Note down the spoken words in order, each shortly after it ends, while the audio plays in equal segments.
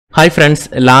Hi friends,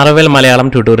 laravel malayalam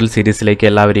tutorial series like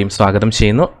എല്ലാവരെയും സ്വാഗതം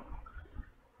ചെയ്യുന്നു.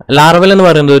 laravel എന്ന്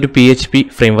പറയുന്നത് ഒരു PHP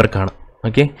framework ആണ്.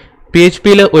 Okay?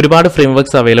 PHP ൽ ഒരുപാട്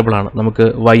frameworks available ആണ്. നമുക്ക്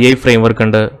YI framework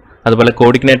ഉണ്ട്, അതുപോലെ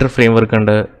coordinator framework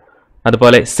ഉണ്ട്,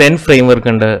 അതുപോലെ Zen framework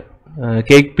ഉണ്ട്,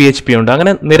 Cake PHP ഉണ്ട്.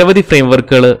 അങ്ങനെ നിരവധി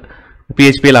frameworkകൾ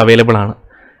PHP ൽ available ആണ്.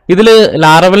 ഇതിൽ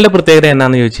laravelന്റെ പ്രത്യേകത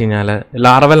എന്താണെന്ന് ചോദിച്ചു കഴിഞ്ഞാൽ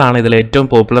laravel ആണ് ഇതിലെ ഏറ്റവും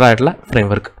പോപ്പുലർ ആയിട്ടുള്ള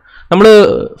framework. നമ്മൾ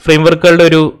ഫ്രെയിംവർക്കുകളുടെ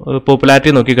ഒരു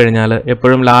പോപ്പുലാരിറ്റി നോക്കിക്കഴിഞ്ഞാൽ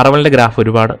എപ്പോഴും ലാറവലിൻ്റെ ഗ്രാഫ്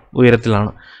ഒരുപാട്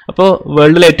ഉയരത്തിലാണ്. അപ്പോൾ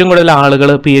വേൾഡിൽ ഏറ്റവും കൂടുതൽ ആളുകൾ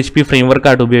PHP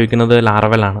ഫ്രെയിംവർക്കായിട്ട് ഉപയോഗിക്കുന്നത്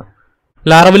ലാറവലാണ്.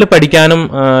 ലാറവൽ പഠിക്കാനും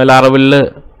ലാറവലിൽ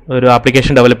ഒരു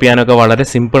ആപ്ലിക്കേഷൻ ഡെവലപ്പ് ചെയ്യാനൊക്കെ വളരെ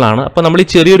സിമ്പിളാണ്. അപ്പോൾ നമ്മൾ ഈ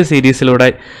ചെറിയൊരു സീരീസിലൂടെ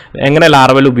എങ്ങനെ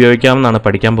ലാറവൽ ഉപയോഗിക്കാമെന്നാണ്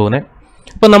പഠിക്കാൻ പോകുന്നത്.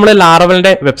 അപ്പോൾ നമ്മൾ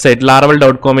ലാറവലിൻ്റെ വെബ്സൈറ്റ്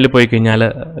laravel.com പോയി കഴിഞ്ഞാൽ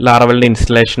ലാറവലിൻ്റെ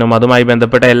ഇൻസ്റ്റലേഷനും അതുമായി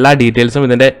ബന്ധപ്പെട്ട എല്ലാ ഡീറ്റെയിൽസും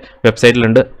ഇതിൻ്റെ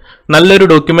വെബ്സൈറ്റിലുണ്ട്. നല്ലൊരു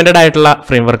ഡോക്യുമെൻറ്റഡ് ആയിട്ടുള്ള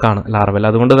ഫ്രെയിംവർക്കാണ് ലാറവൽ.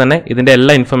 അതുകൊണ്ട് തന്നെ ഇതിൻ്റെ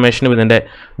എല്ലാ ഇൻഫർമേഷനും ഇതിൻ്റെ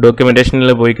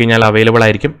ഡോക്യുമെൻറ്റേഷനിൽ പോയി കഴിഞ്ഞാൽ അവൈലബിൾ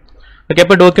ആയിരിക്കും. ഓക്കെ,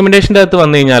 അപ്പോൾ ഡോക്യുമെൻറ്റേഷൻ്റെ അകത്ത്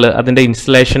വന്നു കഴിഞ്ഞാൽ അതിൻ്റെ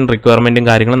ഇൻസ്റ്റലേഷൻ റിക്വയർമെൻറ്റും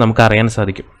കാര്യങ്ങളും നമുക്ക് അറിയാൻ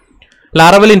സാധിക്കും.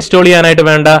 ലാറവൽ ഇൻസ്റ്റാൾ ചെയ്യാനായിട്ട്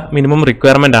വേണ്ട മിനിമം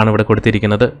റിക്വയർമെൻ്റ് ആണ് ഇവിടെ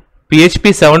കൊടുത്തിരിക്കുന്നത്. PHP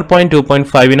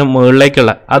 7.2.5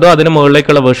 മുകളിലേക്കുള്ള അതോ അതിന്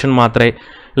മുകളിലേക്കുള്ള വേർഷൻ മാത്രമേ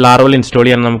ലാറവൽ ഇൻസ്റ്റാൾ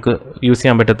ചെയ്യാൻ നമുക്ക് യൂസ്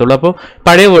ചെയ്യാൻ പറ്റത്തുള്ളൂ. അപ്പോൾ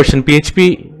പഴയ വേർഷൻ PHP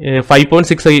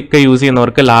 5.6 ഒക്കെ യൂസ്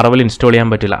ചെയ്യുന്നവർക്ക് ലാറവൽ ഇൻസ്റ്റാൾ ചെയ്യാൻ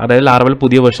പറ്റില്ല. അതായത് ലാറവൽ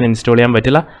പുതിയ വേർഷൻ ഇൻസ്റ്റാൾ ചെയ്യാൻ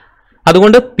പറ്റില്ല.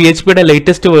 അതുകൊണ്ട് PHPയുടെ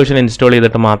ലേറ്റസ്റ്റ് വേർഷൻ ഇൻസ്റ്റാൾ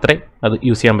ചെയ്തിട്ട് മാത്രമേ അത്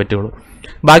യൂസ് ചെയ്യാൻ പറ്റുള്ളൂ.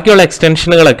 ബാക്കിയുള്ള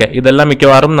എക്സ്റ്റൻഷനുകളൊക്കെ ഇതെല്ലാം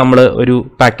മിക്കവാറും നമ്മൾ ഒരു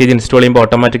പാക്കേജ് ഇൻസ്റ്റാൾ ചെയ്യുമ്പോൾ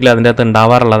ഓട്ടോമാറ്റിക്കലി അതിൻ്റെ അകത്ത്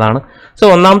ഉണ്ടാവാറുള്ളതാണ്. സോ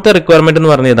ഒന്നാമത്തെ റിക്വയർമെൻറ്റ് എന്ന്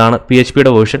പറഞ്ഞ ഇതാണ്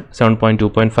PHPയുടെ വേർഷൻ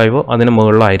 7.2.5 അതിന്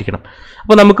മുകളിലോ ആയിരിക്കണം.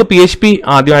 അപ്പോൾ നമുക്ക് PHP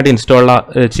ആദ്യമായിട്ട് ഇൻസ്റ്റാൾ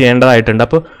ചെയ്യേണ്ടതായിട്ടുണ്ട്.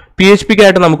 അപ്പോൾ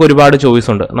PHPക്കായിട്ട് നമുക്ക് ഒരുപാട്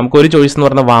ചോയ്സ് ഉണ്ട്. നമുക്കൊരു ചോയ്സ് എന്ന്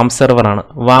പറഞ്ഞാൽ വാംപ് സെർവറാണ്.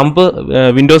 വാംപ്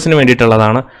വിൻഡോസിന്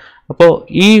വേണ്ടിയിട്ടുള്ളതാണ്. അപ്പോൾ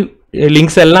ഈ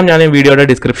ലിങ്ക്സ് എല്ലാം ഞാൻ വീഡിയോയുടെ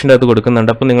ഡിസ്ക്രിപ്ഷൻ്റെ അകത്ത് കൊടുക്കുന്നുണ്ട്.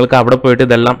 അപ്പോൾ നിങ്ങൾക്ക് അവിടെ പോയിട്ട്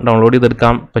ഇതെല്ലാം ഡൗൺലോഡ്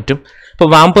ചെയ്തെടുക്കാൻ പറ്റും. ഇപ്പോൾ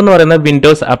വാംപ് എന്ന് പറയുന്നത്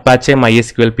വിൻഡോസ് അപ്പാച്ചെ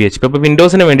MySQL PHP. അപ്പോൾ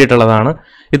വിൻഡോസിന് വേണ്ടിയിട്ടുള്ളതാണ്.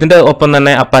 ഇതിൻ്റെ ഒപ്പം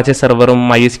തന്നെ അപ്പാച്ചെ സെർവറും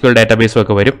MySQL ഡാറ്റാബേസും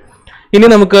ഒക്കെ വരും. ഇനി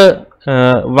നമുക്ക്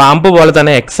വാംപ് പോലെ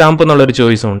തന്നെ എക്സാംപ് എന്നുള്ളൊരു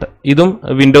ചോയ്സും ഉണ്ട്. ഇതും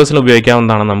വിൻഡോസിൽ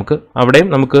ഉപയോഗിക്കാവുന്നതാണ്. അവിടെയും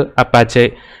നമുക്ക് അപ്പാച്ചെ,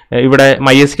 ഇവിടെ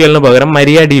MySQL പകരം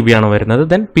MariaDB ആണ് വരുന്നത്,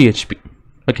 ദെൻ PHP.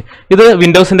 ഓക്കെ, ഇത്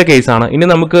വിൻഡോസിൻ്റെ കേസാണ്. ഇനി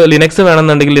നമുക്ക് ലിനക്സ്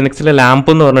വേണമെന്നുണ്ടെങ്കിൽ ലിനക്സിലെ ലാംപ്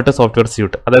എന്ന് പറഞ്ഞിട്ട് സോഫ്റ്റ്വെയർ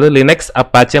സ്യൂട്ട്, അതായത് ലിനക്സ്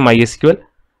അപ്പാച്ചെ MySQL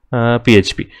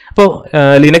PHP. അപ്പോൾ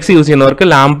ലിനക്സ് യൂസ് ചെയ്യുന്നവർക്ക്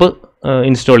ലാംപ്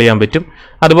ഇൻസ്റ്റാൾ ചെയ്യാൻ പറ്റും.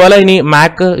 അതുപോലെ ഇനി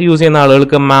മാക് യൂസ് ചെയ്യുന്ന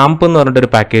ആളുകൾക്ക് MAMP എന്ന്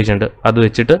പറഞ്ഞിട്ടൊരു പാക്കേജ് ഉണ്ട്. അത്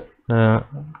വെച്ചിട്ട്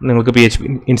നിങ്ങൾക്ക് PHP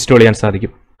ഇൻസ്റ്റാൾ ചെയ്യാൻ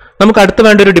സാധിക്കും. നമുക്ക് അടുത്ത്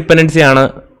വേണ്ട ഒരു ഡിപ്പെൻഡൻസിയാണ്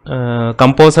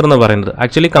കമ്പോസർ എന്ന് പറയുന്നത്.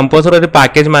 ആക്ച്വലി കമ്പോസർ ഒരു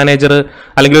പാക്കേജ് മാനേജർ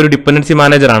അല്ലെങ്കിൽ ഒരു ഡിപ്പെൻഡൻസി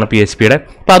മാനേജറാണ് PHPയുടെ.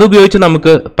 അപ്പോൾ അത് ഉപയോഗിച്ച്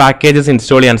നമുക്ക് പാക്കേജസ്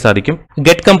ഇൻസ്റ്റാൾ ചെയ്യാൻ സാധിക്കും.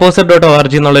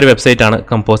 getcomposer.org എന്നുള്ളൊരു വെബ്സൈറ്റ് ആണ്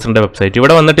കമ്പോസറിൻ്റെ വെബ്സൈറ്റ്.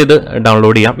 ഇവിടെ വന്നിട്ട് ഇത്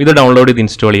ഡൗൺലോഡ് ചെയ്യാം. ഇത് ഡൗൺലോഡ് ചെയ്ത്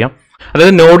ഇൻസ്റ്റാൾ ചെയ്യാം.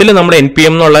 അതായത് നോഡിൽ നമ്മൾ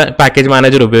NPM എന്നുള്ള പാക്കേജ്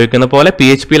മാനേജർ ഉപയോഗിക്കുന്ന പോലെ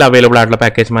PHPയിൽ അവൈലബിൾ ആയിട്ടുള്ള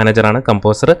പാക്കേജ് മാനേജറാണ്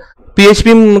കമ്പോസർ.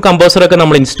 PHPയും കമ്പോസറൊക്കെ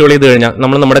നമ്മൾ ഇൻസ്റ്റാൾ ചെയ്ത് കഴിഞ്ഞാൽ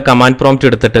നമ്മൾ നമ്മുടെ കമാൻഡ് പ്രോംപ്റ്റ്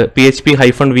എടുത്തിട്ട്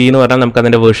PHP-v എന്ന് പറഞ്ഞാൽ നമുക്ക്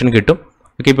അതിൻ്റെ വേർഷൻ കിട്ടും.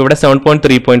 ഓക്കെ, ഇപ്പോൾ ഇവിടെ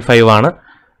 7.3.5 ആണ്.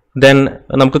 ദെൻ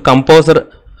നമുക്ക് കമ്പോസർ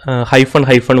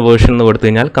 --- വേർഷൻ എന്ന് കൊടുത്തു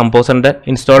കഴിഞ്ഞാൽ കമ്പോസറിൻ്റെ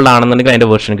ഇൻസ്റ്റാൾഡ് ആണെന്നുണ്ടെങ്കിൽ അതിൻ്റെ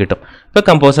വേർഷൻ കിട്ടും. ഇപ്പോൾ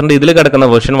കമ്പോസറിൻ്റെ ഇതിൽ കിടക്കുന്ന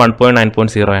വേർഷൻ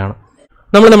 1.9.0 ആണ്.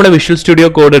 നമ്മൾ നമ്മുടെ വിഷ്വൽ സ്റ്റുഡിയോ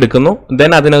കോഡ് എടുക്കുന്നു.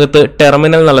 ദെൻ അതിനകത്ത്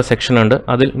ടെർമിനൽ എന്നുള്ള സെക്ഷൻ ഉണ്ട്.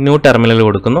 അതിൽ ന്യൂ ടെർമിനൽ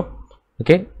കൊടുക്കുന്നു.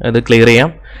 ഓക്കെ, അത് ക്ലിയർ ചെയ്യാം.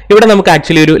 ഇവിടെ നമുക്ക്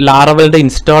ആക്ച്വലി ഒരു ലാറവലിൻ്റെ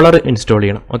ഇൻസ്റ്റാളർ ഇൻസ്റ്റാൾ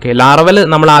ചെയ്യണം. ഓക്കെ, ലാറവൽ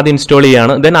നമ്മൾ ആദ്യം ഇൻസ്റ്റാൾ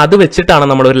ചെയ്യുകയാണ്. ദെൻ അത് വെച്ചിട്ടാണ്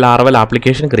നമ്മൾ ഒരു ലാറവൽ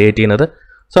ആപ്ലിക്കേഷൻ ക്രിയേറ്റ് ചെയ്യുന്നത്.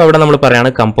 സോ അവിടെ നമ്മൾ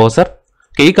പറയുകയാണ് കമ്പോസർ.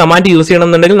 ഈ കമാൻഡ് യൂസ്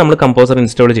ചെയ്യണമെന്നുണ്ടെങ്കിൽ നമ്മൾ കമ്പോസർ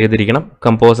ഇൻസ്റ്റാൾ ചെയ്തിരിക്കണം.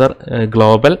 Composer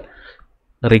global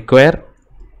require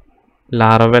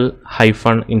ലാറവൽ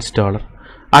 -installer.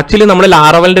 Actually നമ്മൾ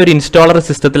ലാറവലിൻ്റെ ഒരു ഇൻസ്റ്റാളർ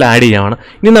സിസ്റ്റത്തിൽ ആഡ് ചെയ്യുകയാണ്.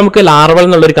 ഇനി നമുക്ക് ലാറവൽ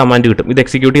എന്നുള്ളൊരു കമാൻഡ് കിട്ടും. ഇത്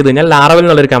എക്സിക്യൂട്ട് ചെയ്ത് കഴിഞ്ഞാൽ ലാറവൽ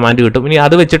എന്നുള്ളൊരു കമാൻഡ് കിട്ടും. ഇനി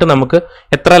അത് വെച്ചിട്ട് നമുക്ക്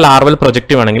എത്ര ലാറവൽ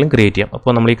പ്രൊജക്റ്റ് വേണമെങ്കിലും ക്രിയേറ്റ് ചെയ്യാം.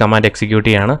 അപ്പോൾ നമ്മൾ ഈ കമാൻഡ് എക്സിക്യൂട്ട്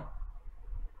ചെയ്യാണ്.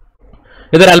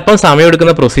 ഇതൊരല്പം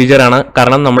സമയമെടുക്കുന്ന പ്രൊസീജിയറാണ്.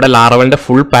 കാരണം നമ്മുടെ ലാറവലിൻ്റെ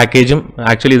ഫുൾ പാക്കേജും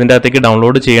ആക്ച്വലി ഇതിൻ്റെ അകത്തേക്ക്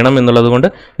ഡൗൺലോഡ് ചെയ്യണം എന്നുള്ളത് കൊണ്ട്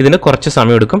ഇതിന് കുറച്ച്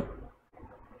സമയമെടുക്കും.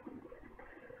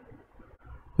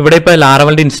 ഇവിടെ ഇപ്പോൾ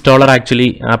ലാറവലിൻ്റെ ഇൻസ്റ്റാളർ ആക്ച്വലി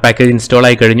ആ പാക്കേജ് ഇൻസ്റ്റാൾ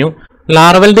ആയി കഴിഞ്ഞു.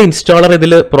 ലാറവലിൻ്റെ ഇൻസ്റ്റാളർ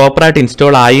ഇതിൽ പ്രോപ്പറായിട്ട്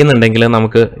ഇൻസ്റ്റാൾ ആയി എന്നുണ്ടെങ്കിൽ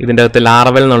നമുക്ക് ഇതിൻ്റെ അകത്ത്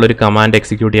ലാറവൽ എന്നുള്ളൊരു കമാൻഡ്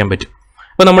എക്സിക്യൂട്ട് ചെയ്യാൻ പറ്റും.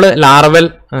 ഇപ്പോൾ നമ്മൾ ലാറവൽ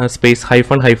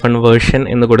 --- വേർഷൻ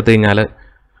എന്ന് കൊടുത്തു കഴിഞ്ഞാൽ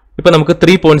ഇപ്പോൾ നമുക്ക്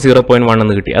 3.0.1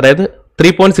 എന്ന് കിട്ടി. അതായത്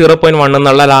 3.0.1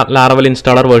 എന്നുള്ള ലാറവൽ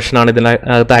ഇൻസ്റ്റാളർ വേർഷനാണ്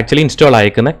ഇതിനകത്ത് ആക്ച്വലി ഇൻസ്റ്റാൾ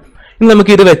ആയിരിക്കുന്നത്. ഇനി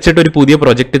നമുക്ക് ഇത് വെച്ചിട്ട് ഒരു പുതിയ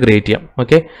പ്രൊജക്റ്റ് ക്രിയേറ്റ് ചെയ്യാം.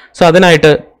 ഓക്കെ, സോ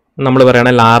അതിനായിട്ട് നമ്മൾ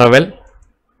പറയുകയാണ് ലാറവൽ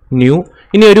ന്യൂ.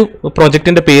 ഇനി ഒരു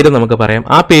പ്രൊജക്റ്റിൻ്റെ പേര് നമുക്ക് പറയാം.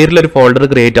 ആ പേരിലൊരു ഫോൾഡർ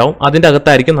ക്രിയേറ്റ് ആവും. അതിൻ്റെ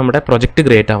അകത്തായിരിക്കും നമ്മുടെ പ്രൊജക്റ്റ്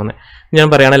ക്രിയേറ്റ് ആവുന്നത്. ഞാൻ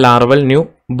പറയുകയാണ് ലാറവൽ ന്യൂ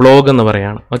ബ്ലോഗ് എന്ന്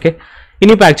പറയുകയാണ്. ഓക്കെ,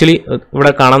 ഇനിയിപ്പോൾ ആക്ച്വലി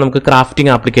ഇവിടെ കാണാം, നമുക്ക്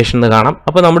ക്രാഫ്റ്റിംഗ് ആപ്ലിക്കേഷൻ എന്ന് കാണാം.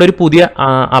 അപ്പോൾ നമ്മുടെ ഒരു പുതിയ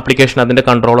ആപ്ലിക്കേഷൻ, അതിൻ്റെ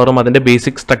കൺട്രോളറും അതിൻ്റെ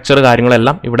ബേസിക് സ്ട്രക്ചർ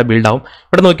കാര്യങ്ങളെല്ലാം ഇവിടെ ബിൽഡ് ആവും.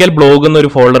 ഇവിടെ നോക്കിയാൽ ബ്ലോഗ്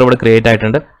എന്നൊരു ഫോൾഡർ ഇവിടെ ക്രിയേറ്റ്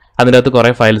ആയിട്ടുണ്ട്. അതിൻ്റെ അകത്ത്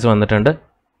കുറേ ഫയൽസ് വന്നിട്ടുണ്ട്.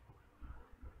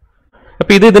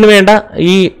 അപ്പോൾ ഇതിന് വേണ്ട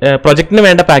ഈ പ്രൊജക്റ്റിന്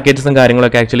വേണ്ട പാക്കേജസും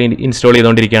കാര്യങ്ങളൊക്കെ ആക്ച്വലി ഇൻസ്റ്റാൾ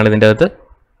ചെയ്തുകൊണ്ടിരിക്കുകയാണ് ഇതിൻ്റെ അകത്ത്.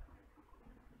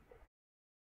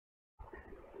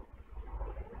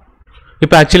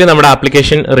 ഇപ്പോൾ ആക്ച്വലി നമ്മുടെ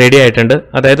ആപ്ലിക്കേഷൻ റെഡി ആയിട്ടുണ്ട്.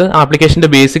 അതായത് ആപ്ലിക്കേഷൻ്റെ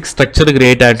ബേസിക് സ്ട്രക്ചർ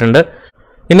ക്രിയേറ്റ് ആയിട്ടുണ്ട്.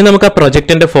 ഇനി നമുക്ക് ആ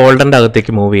പ്രൊജക്റ്റിൻ്റെ ഫോൾഡറിൻ്റെ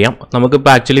അകത്തേക്ക് മൂവ് ചെയ്യാം.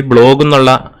 നമുക്കിപ്പോൾ ആക്ച്വലി ബ്ലോഗ് എന്നുള്ള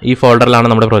ഈ ഫോൾഡറിലാണ്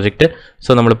നമ്മുടെ പ്രൊജക്റ്റ്.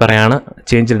 സോ നമ്മൾ പറയാണ്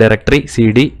ചേഞ്ച് ഡയറക്ടറി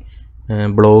CD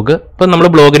ബ്ലോഗ്. ഇപ്പോൾ നമ്മൾ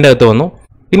ബ്ലോഗിൻ്റെ അകത്ത് വന്നു.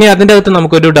 ഇനി അതിൻ്റെ അകത്ത്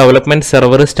നമുക്കൊരു ഡെവലപ്മെൻറ്റ്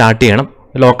സെർവർ സ്റ്റാർട്ട് ചെയ്യണം,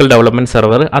 ലോക്കൽ ഡെവലപ്മെൻറ്റ്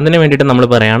സെർവർ. അതിന് വേണ്ടിയിട്ട് നമ്മൾ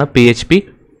പറയാണ് PHP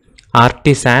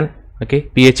artisan. Okay,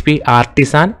 PHP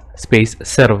artisan space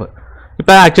server.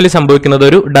 ഇപ്പോൾ ആക്ച്വലി സംഭവിക്കുന്നത്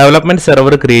ഒരു ഡെവലപ്മെൻറ്റ്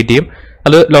സെർവർ ക്രിയേറ്റ് ചെയ്യും.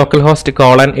 അത് ലോക്കൽ ഹോസ്റ്റ്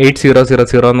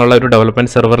 :8000 എന്നുള്ള ഒരു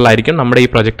ഡെവലപ്മെൻറ്റ് സെർവറിലായിരിക്കും നമ്മുടെ ഈ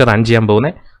പ്രൊജക്റ്റ് റൺ ചെയ്യാൻ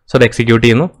പോകുന്നത്. സോ അത് എക്സിക്യൂട്ട്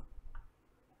ചെയ്യുന്നു.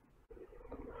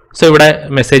 സോ ഇവിടെ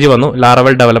മെസ്സേജ് വന്നു,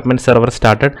 ലാറവൽ ഡെവലപ്മെൻറ്റ് സെർവർ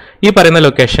സ്റ്റാർട്ടഡ്. ഈ പറയുന്ന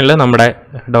ലൊക്കേഷനിൽ നമ്മുടെ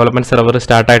ഡെവലപ്മെൻറ്റ് സെർവർ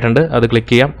സ്റ്റാർട്ട് ആയിട്ടുണ്ട്. അത്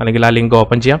ക്ലിക്ക് ചെയ്യാം, അല്ലെങ്കിൽ ആ ലിങ്ക്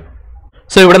ഓപ്പൺ ചെയ്യാം.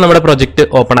 സോ ഇവിടെ നമ്മുടെ പ്രൊജക്റ്റ്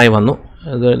ഓപ്പൺ ആയി വന്നു.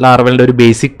 ലാറവലിൻ്റെ ഒരു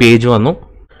ബേസിക് പേജ് വന്നു.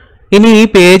 ഇനി ഈ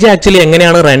പേജ് ആക്ച്വലി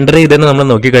എങ്ങനെയാണ് റെൻഡർ ചെയ്തതെന്ന് നമ്മൾ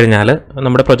നോക്കിക്കഴിഞ്ഞാൽ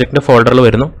നമ്മുടെ പ്രൊജക്റ്റിൻ്റെ ഫോൾഡറിൽ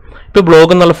വരുന്നു. ഇപ്പോൾ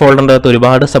ബ്ലോഗ് എന്നുള്ള ഫോൾഡറിൻ്റെ അകത്ത്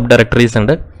ഒരുപാട് സബ് ഡയറക്ടറീസ്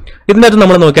ഉണ്ട്. ഇതിൻ്റെ അകത്ത്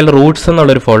നമ്മൾ നോക്കിയാൽ റൂട്ട്സ്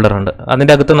എന്നുള്ളൊരു ഫോൾഡർ ഉണ്ട്.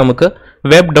 അതിൻ്റെ അകത്ത് നമുക്ക്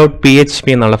web.php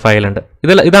എന്നുള്ള ഫയലുണ്ട്.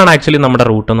 ഇതാണ് ആക്ച്വലി നമ്മുടെ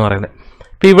റൂട്ട് എന്ന് പറയുന്നത്.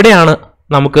 ഇപ്പോൾ ഇവിടെയാണ്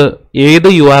നമുക്ക് ഏത്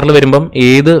URL വരുമ്പം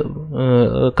ഏത്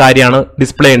കാര്യമാണ്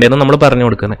ഡിസ്പ്ലേ ചെയ്യേണ്ടതെന്ന് നമ്മൾ പറഞ്ഞു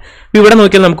കൊടുക്കുന്നത്. ഇപ്പോൾ ഇവിടെ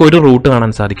നോക്കിയാൽ നമുക്ക് ഒരു റൂട്ട്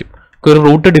കാണാൻ സാധിക്കും. ഒരു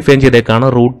root define ചെയ്തേക്കാണ്.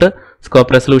 Root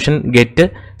scope resolution get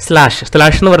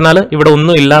slash എന്ന് പറഞ്ഞാൽ ഇവിടെ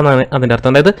ഒന്നും ഇല്ല എന്നാണ് അതിൻ്റെ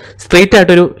അർത്ഥം. അതായത് സ്ട്രെയിറ്റ്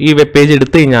ആയിട്ടൊരു ഈ വെബ് പേജ്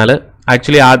എടുത്തു കഴിഞ്ഞാൽ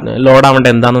ആക്ച്വലി ലോഡ് ആവേണ്ട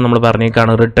എന്താണെന്ന് നമ്മൾ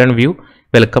പറഞ്ഞേക്കാണ് റിട്ടേൺ വ്യൂ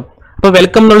വെൽക്കം. അപ്പോൾ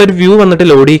വെൽക്കം എന്നുള്ളൊരു വ്യൂ വന്നിട്ട്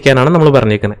ലോഡ് ചെയ്യിക്കാനാണ് നമ്മൾ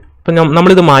പറഞ്ഞേക്കുന്നത്. അപ്പം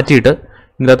നമ്മളിത് മാറ്റിയിട്ട്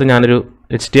ഇതിൻ്റെ അകത്ത് ഞാനൊരു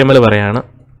HTML പറയാണ്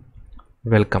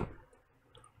വെൽക്കം.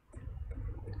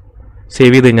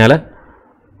 സേവ് ചെയ്ത് കഴിഞ്ഞാൽ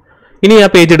ഇനി ആ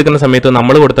പേജ് എടുക്കുന്ന സമയത്ത്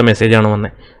നമ്മൾ കൊടുത്ത മെസ്സേജാണ്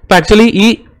വന്നത്. അപ്പോൾ ആക്ച്വലി ഈ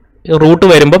റൂട്ട്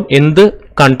വരുമ്പം എന്ത്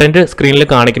കണ്ടന്റ് സ്ക്രീനിൽ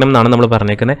കാണിക്കണം എന്നാണ് നമ്മൾ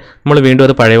പറഞ്ഞേക്കുന്നത്. നമ്മൾ വീണ്ടും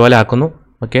അത് പഴയ പോലെ ആക്കുന്നു.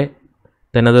 ഓക്കെ,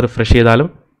 ദെൻ അത് റിഫ്രഷ് ചെയ്താലും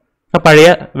ആ പഴയ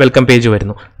വെൽക്കം പേജ്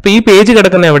വരുന്നു. അപ്പോൾ ഈ പേജ്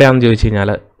കിടക്കുന്ന എവിടെയാണെന്ന് ചോദിച്ചു കഴിഞ്ഞാൽ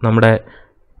നമ്മുടെ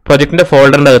പ്രൊജക്റ്റിൻ്റെ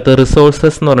ഫോൾഡറിൻ്റെ അകത്ത്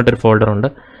റിസോഴ്സസ് എന്ന് പറഞ്ഞിട്ടൊരു ഫോൾഡർ ഉണ്ട്.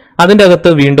 അതിൻ്റെ അകത്ത്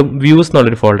വീണ്ടും വ്യൂസ്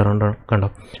എന്നുള്ളൊരു ഫോൾഡർ ഉണ്ട്. കണ്ടോ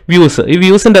വ്യൂസ്. ഈ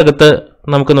വ്യൂസിൻ്റെ അകത്ത്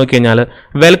നമുക്ക് നോക്കി കഴിഞ്ഞാൽ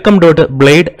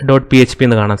welcome.blade.php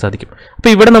എന്ന് കാണാൻ സാധിക്കും.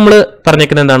 അപ്പോൾ ഇവിടെ നമ്മൾ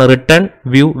പറഞ്ഞേക്കുന്നത് എന്താണ്, റിട്ടേൺ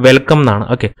വ്യൂ വെൽക്കം എന്നാണ്.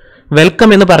 ഓക്കെ, വെൽക്കം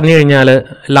എന്ന് പറഞ്ഞു കഴിഞ്ഞാൽ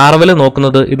ലാറവൽ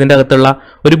നോക്കുന്നത് ഇതിൻ്റെ അകത്തുള്ള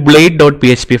ഒരു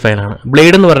blade.php ഫയലാണ്.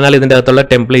 ബ്ലേഡ് എന്ന് പറഞ്ഞാൽ ഇതിൻ്റെ അകത്തുള്ള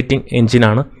ടെംപ്ലേറ്റിംഗ്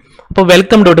എഞ്ചിനാണ്. അപ്പോൾ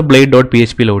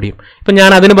welcome.blade.php ലോഡ് ചെയ്യും. ഇപ്പം ഞാൻ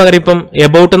അതിന് പകരം ഇപ്പം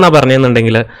എബൌട്ട് എന്നാണ്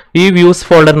പറഞ്ഞെന്നുണ്ടെങ്കിൽ ഈ വ്യൂസ്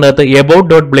ഫോൾഡറിൻ്റെ അകത്ത്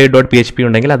about.blade.php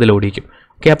ഉണ്ടെങ്കിൽ അത് ലോഡ് ചെയ്യും.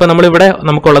 ഓക്കെ, അപ്പോൾ നമ്മളിവിടെ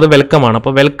നമുക്കുള്ളത് വെൽക്കം ആണ്.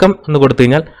 അപ്പോൾ വെൽക്കം എന്ന് കൊടുത്തു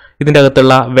കഴിഞ്ഞാൽ ഇതിൻ്റെ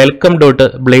അകത്തുള്ള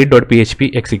welcome.blade.php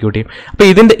എക്സിക്യൂട്ട് ചെയ്യും. അപ്പോൾ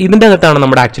ഇതിൻ്റെ അകത്താണ്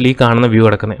നമ്മുടെ ആക്ച്വലി ഈ കാണുന്ന വ്യൂ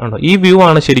കിടക്കുന്നത്. ഉണ്ടോ, ഈ വ്യൂ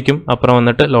ആണ് ശരിക്കും അപ്പുറം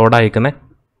വന്നിട്ട് ലോഡ് അയക്കുന്നത്.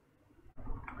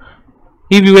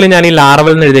 ഈ വ്യൂവിൽ ഞാൻ ഈ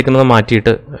ലാറവൽ എന്ന് എഴുതിയിരിക്കുന്നത്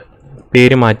മാറ്റിയിട്ട്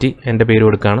പേര് മാറ്റി എൻ്റെ പേര്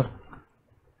കൊടുക്കുകയാണ്.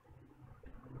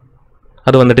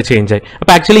 അത് വന്നിട്ട് ചേഞ്ച് ആയി.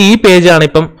 അപ്പോൾ ആക്ച്വലി ഈ പേജാണ്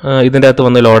ഇപ്പം ഇതിൻ്റെ അകത്ത്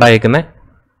വന്ന് ലോഡ് അയക്കുന്നത്.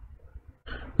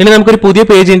 ഇനി നമുക്കൊരു പുതിയ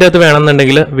പേജിൻ്റെ അകത്ത്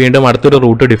വേണമെന്നുണ്ടെങ്കിൽ വീണ്ടും അടുത്തൊരു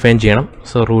റൂട്ട് ഡിഫൈൻ ചെയ്യണം.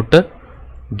 So root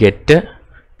get.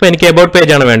 ഇപ്പോൾ എനിക്ക് എബൌട്ട്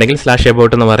പേജാണ് വേണമെങ്കിൽ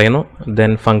 /about എന്ന് പറയുന്നു.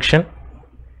 ദെൻ ഫംഗ്ഷൻ,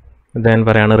 ദെൻ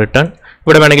പറയാണ് റിട്ടേൺ.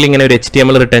 ഇവിടെ വേണമെങ്കിൽ ഇങ്ങനെ ഒരു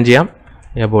HTML റിട്ടേൺ ചെയ്യാം.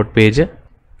 എബൌട്ട് പേജ്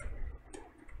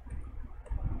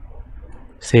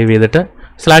സേവ് ചെയ്തിട്ട്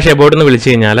 /about എന്ന് വിളിച്ചു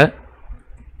കഴിഞ്ഞാൽ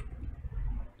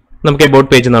നമുക്ക് എബൌട്ട്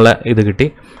പേജ് എന്നുള്ള ഇത് കിട്ടി.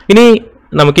 ഇനി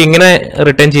നമുക്ക് ഇങ്ങനെ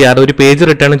റിട്ടേൺ ചെയ്യാതെ ഒരു പേജ്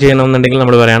റിട്ടേൺ ചെയ്യണമെന്നുണ്ടെങ്കിൽ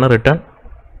നമ്മൾ പറയാണ് റിട്ടേൺ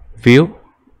വ്യൂ,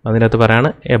 അതിനകത്ത് പറയാണ്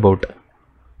എബൌട്ട്.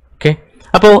 ഓക്കെ,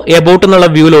 അപ്പോൾ എബൌട്ട് എന്നുള്ള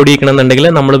വ്യൂ ലോഡ് ചെയ്യണമെന്നുണ്ടെങ്കിൽ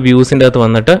നമ്മൾ വ്യൂസിൻ്റെ അകത്ത്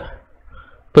വന്നിട്ട്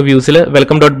ഇപ്പോൾ വ്യൂസിൽ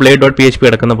welcome.blade.php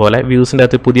കിടക്കുന്ന പോലെ വ്യൂസിൻ്റെ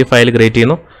അകത്ത് പുതിയ ഫയൽ ക്രിയേറ്റ്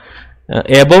ചെയ്യുന്നു,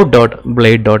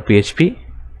 about.blade.php.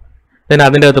 ദെൻ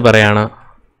അതിൻ്റെ അകത്ത് പറയാണ്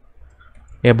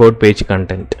എബൌട്ട് പേജ്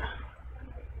കണ്ടന്റ്.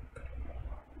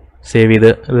 സേവ് ചെയ്ത്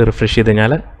ഇത് റിഫ്രഷ് ചെയ്ത്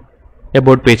കഴിഞ്ഞാൽ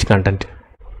എബൌട്ട് പേജ് കണ്ടന്റ്.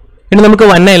 ഇനി നമുക്ക്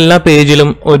വന്ന എല്ലാ പേജിലും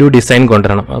ഒരു ഡിസൈൻ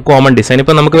കൊണ്ടുവരണം, കോമൺ ഡിസൈൻ.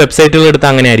 ഇപ്പോൾ നമുക്ക് വെബ്സൈറ്റുകൾ എടുത്താൽ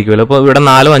അങ്ങനെ ആയിരിക്കുമല്ലോ. അപ്പോൾ ഇവിടെ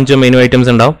 4-5 മെനു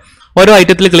ഐറ്റംസ് ഉണ്ടാവും. ഓരോ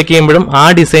ഐറ്റത്തിൽ ക്ലിക്ക് ചെയ്യുമ്പോഴും ആ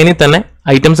ഡിസൈനിൽ തന്നെ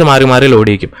ഐറ്റംസ് മാറി മാറി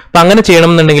ലോഡ് ചെയ്യും. അപ്പോൾ അങ്ങനെ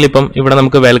ചെയ്യണമെന്നുണ്ടെങ്കിൽ ഇപ്പം ഇവിടെ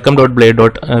നമുക്ക്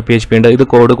welcome.blade.php ഉണ്ട്. ഇത്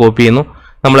കോഡ് കോപ്പി ചെയ്യുന്നു,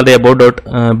 നമ്മളത്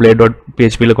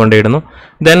about.blade.php കൊണ്ടിടുന്നു.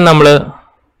 ദെൻ നമ്മൾ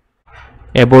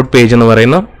എബൌട്ട് പേജ് എന്ന്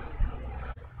പറയുന്നു.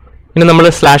 ഇനി നമ്മൾ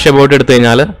 /about എടുത്തു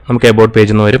കഴിഞ്ഞാൽ നമുക്ക് എബൌട്ട്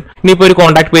പേജ് എന്ന് വരും. ഇനിയിപ്പോൾ ഒരു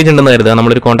കോൺടാക്ട് പേജ് ഉണ്ടെന്ന് കരുതുക.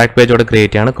 നമ്മളൊരു കോൺടാക്ട് പേജ് അവിടെ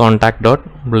ക്രിയേറ്റ് ചെയ്യാണ്.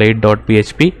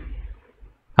 contact.blade.php.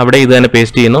 അവിടെ ഇത് തന്നെ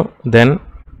പേസ്റ്റ് ചെയ്യുന്നു. ദെൻ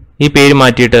ഈ പേര്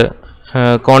മാറ്റിയിട്ട്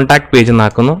കോൺടാക്ട് പേജ്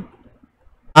എന്നാക്കുന്നു.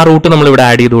 ആ റൂട്ട് നമ്മളിവിടെ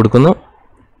ആഡ് ചെയ്ത് കൊടുക്കുന്നു.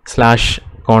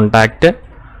 /contact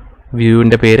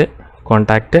വ്യൂവിൻ്റെ പേര്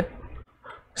കോൺടാക്റ്റ്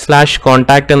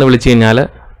 /contact എന്ന് വിളിച്ചു കഴിഞ്ഞാൽ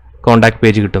കോൺടാക്ട്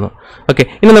പേജ് കിട്ടുന്നു. ഓക്കെ,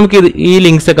 ഇനി നമുക്ക് ഈ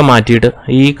ലിങ്ക്സ് ഒക്കെ മാറ്റിയിട്ട്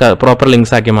ഈ പ്രോപ്പർ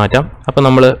ലിങ്ക്സ് ആക്കി മാറ്റാം. അപ്പോൾ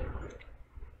നമ്മൾ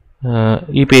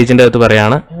ഈ പേജിൻ്റെ അകത്ത്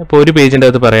പറയാണ്, ഇപ്പോൾ ഒരു പേജിൻ്റെ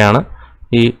അകത്ത് പറയാണ്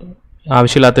ഈ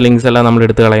ആവശ്യമില്ലാത്ത ലിങ്ക്സ് എല്ലാം നമ്മൾ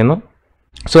എടുത്ത് കളയുന്നു.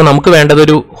 സോ നമുക്ക്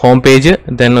വേണ്ടതൊരു ഹോം പേജ്,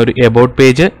 ദെൻ ഒരു എബൌട്ട്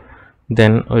പേജ്,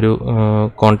 ദെൻ ഒരു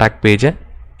കോൺടാക്ട് പേജ്.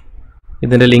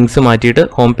 ഇതിൻ്റെ ലിങ്ക്സ് മാറ്റിയിട്ട്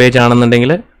ഹോം പേജ്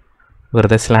ആണെന്നുണ്ടെങ്കിൽ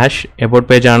വെറുതെ സ്ലാഷ് എബൌട്ട്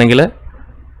പേജ് ആണെങ്കിൽ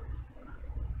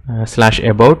slash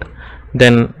about,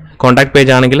 then contact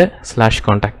page ആണെങ്കിൽ സ്ലാഷ്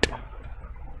കോൺടാക്ട്.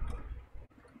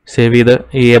 സേവ് ചെയ്ത്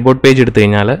ഈ എബൌട്ട് പേജ് എടുത്തു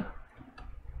കഴിഞ്ഞാൽ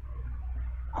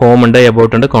ഹോം ഉണ്ട്,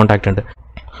 എബൌട്ട് ഉണ്ട്, കോൺടാക്ട് ഉണ്ട്.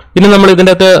 ഇനി നമ്മൾ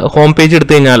ഇതിൻ്റെ അകത്ത് ഹോം പേജ്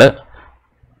എടുത്തു കഴിഞ്ഞാൽ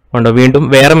ഉണ്ടോ വീണ്ടും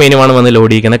വേറെ മെനു ആണ് വന്ന്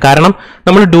ലോഡ് ചെയ്യിക്കുന്നത്. കാരണം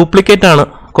നമ്മൾ ഡ്യൂപ്ലിക്കേറ്റ് ആണ്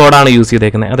കോഡാണ് യൂസ്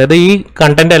ചെയ്തേക്കുന്നത്. അതായത് ഈ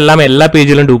കണ്ടന്റ് എല്ലാം എല്ലാ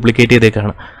പേജിലും ഡ്യൂപ്ലിക്കേറ്റ്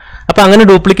ചെയ്തേക്കാണ്. അപ്പോൾ അങ്ങനെ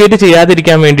ഡ്യൂപ്ലിക്കേറ്റ്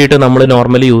ചെയ്യാതിരിക്കാൻ വേണ്ടിയിട്ട് നമ്മൾ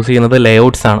നോർമലി യൂസ് ചെയ്യുന്നത്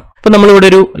ലേഔട്ട്സ് ആണ്. അപ്പോൾ നമ്മളിവിടെ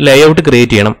ഒരു ലേഔട്ട്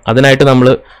ക്രിയേറ്റ് ചെയ്യണം. അതിനായിട്ട് നമ്മൾ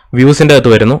വ്യൂസിൻ്റെ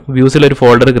അകത്ത് വരുന്നു. വ്യൂസിൽ ഒരു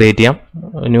ഫോൾഡർ ക്രിയേറ്റ് ചെയ്യാം.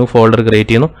 ന്യൂ ഫോൾഡർ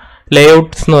ക്രിയേറ്റ് ചെയ്യുന്നു.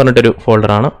 ലേഔട്ട്സ് എന്ന് പറഞ്ഞിട്ടൊരു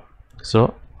ഫോൾഡറാണ്. സോ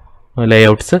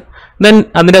ലേഔട്ട്സ്, ദെൻ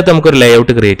അതിൻ്റെ അകത്ത് നമുക്കൊരു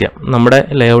ലേഔട്ട് ക്രിയേറ്റ് ചെയ്യാം. നമ്മുടെ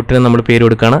ലേഔട്ടിന് നമ്മൾ പേര്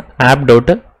കൊടുക്കുകയാണ്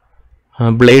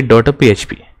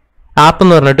app.blade.php. ആപ്പ്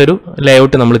എന്ന് പറഞ്ഞിട്ടൊരു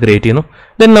ലേഔട്ട് നമ്മൾ ക്രിയേറ്റ് ചെയ്യുന്നു.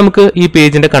 ദെൻ നമുക്ക് ഈ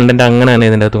പേജിൻ്റെ കണ്ടന്റ് അങ്ങനെ തന്നെ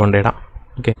ഇതിൻ്റെ അകത്ത് കൊണ്ടിടാം.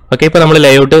 ഓക്കെ ഇപ്പോൾ നമ്മൾ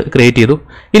ലേഔട്ട് ക്രിയേറ്റ് ചെയ്തു.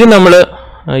 ഇനി നമ്മൾ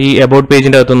ഈ എബൌട്ട്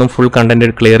പേജിൻ്റെ അകത്തൊന്നും ഫുൾ കണ്ടന്റ്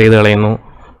ക്ലിയർ ചെയ്ത് കളയുന്നു.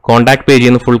 കോൺടാക്ട് പേജിൽ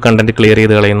നിന്ന് ഫുൾ കണ്ടന്റ് ക്ലിയർ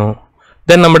ചെയ്ത് കളയുന്നു.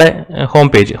 ദെൻ നമ്മുടെ ഹോം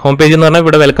പേജ് എന്ന് പറഞ്ഞാൽ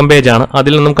ഇവിടെ വെൽക്കം പേജ് ആണ്,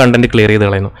 അതിൽ നിന്നും കണ്ടന്റ് ക്ലിയർ ചെയ്ത്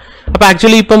കളയുന്നു. അപ്പോൾ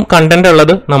ആക്ച്വലി ഇപ്പം കണ്ടന്റ്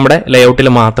ഉള്ളത് നമ്മുടെ ലേഔട്ടിൽ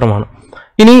മാത്രമാണ്.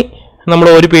 ഇനി നമ്മൾ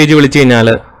ഒരു പേജ് വിളിച്ചു കഴിഞ്ഞാൽ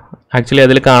ആക്ച്വലി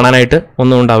അതിൽ കാണാനായിട്ട്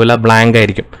ഒന്നും ഉണ്ടാവില്ല, ബ്ലാങ്ക്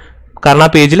ആയിരിക്കും. കാരണം ആ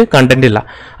പേജിൽ കണ്ടന്റ് ഇല്ല.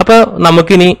 അപ്പോൾ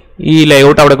നമുക്കിനി ഈ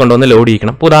ലേഔട്ട് അവിടെ കൊണ്ടുവന്ന് ലോഡ്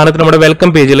ചെയ്യിക്കണം. ഇപ്പോൾ ഉദാഹരണത്തിന് നമ്മുടെ വെൽക്കം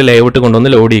പേജിൽ ലേഔട്ട് കൊണ്ടുവന്ന്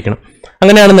ലോഡ് ചെയ്യിക്കണം.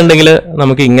 അങ്ങനെയാണെന്നുണ്ടെങ്കിൽ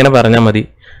നമുക്ക് ഇങ്ങനെ പറഞ്ഞാൽ മതി.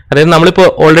 അതായത് നമ്മളിപ്പോൾ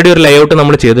ഓൾറെഡി ഒരു ലേഔട്ട്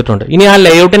നമ്മൾ ചെയ്തിട്ടുണ്ട്. ഇനി ആ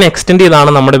ലേഔട്ടിനെ എക്സ്റ്റെൻഡ് ചെയ്താണ്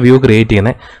നമ്മുടെ വ്യൂ ക്രിയേറ്റ്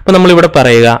ചെയ്യുന്നത്. അപ്പോൾ നമ്മളിവിടെ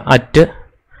പറയുക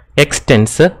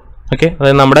 @extends. ഓക്കെ,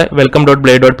 അതായത് നമ്മുടെ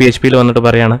welcome.blade.php വന്നിട്ട്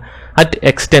പറയാണ്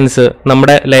 @extends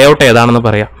നമ്മുടെ ലേഔട്ട് ഏതാണെന്ന്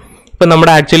പറയാം. ഇപ്പം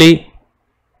നമ്മുടെ ആക്ച്വലി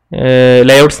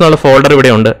ലേഔട്ട്സ് എന്നുള്ള ഫോൾഡർ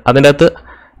ഇവിടെ ഉണ്ട്. അതിൻ്റെ അകത്ത്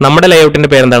നമ്മുടെ ലേഔട്ടിൻ്റെ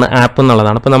പേരെന്താണ്, ആപ്പ്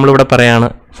എന്നുള്ളതാണ്. അപ്പോൾ നമ്മളിവിടെ പറയാണ്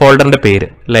ഫോൾഡറിൻ്റെ പേര്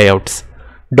ലേഔട്ട്സ്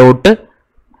ഡോട്ട്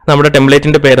നമ്മുടെ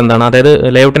ടെംപ്ലേറ്റിൻ്റെ പേരെന്താണ്, അതായത്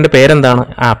ലേഔട്ടിൻ്റെ പേരെന്താണ്,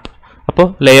 ആപ്പ്. അപ്പോൾ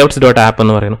layouts.app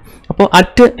എന്ന് പറയുന്നു. അപ്പോൾ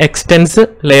 @extends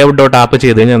layout.app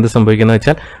ചെയ്ത് കഴിഞ്ഞാൽ എന്ത് സംഭവിക്കുന്നത്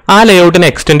വെച്ചാൽ ആ ലേഔട്ടിനെ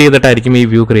എക്സ്റ്റെൻഡ് ചെയ്തിട്ടായിരിക്കും ഈ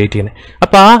വ്യൂ ക്രിയേറ്റ് ചെയ്യുന്നത്.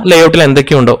 അപ്പോൾ ആ ലേഔട്ടിൽ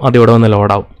എന്തൊക്കെയുണ്ടോ അത് ഇവിടെ വന്ന്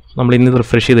ലോഡാവും. നമ്മൾ ഇന്ന്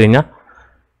റിഫ്രഷ് ചെയ്ത് കഴിഞ്ഞാൽ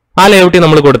ആ ലേഔട്ടിൽ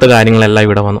നമ്മൾ കൊടുത്ത കാര്യങ്ങളെല്ലാം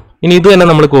ഇവിടെ വന്നു. ഇനി ഇത് തന്നെ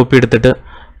നമ്മൾ കോപ്പി എടുത്തിട്ട്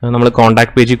നമ്മൾ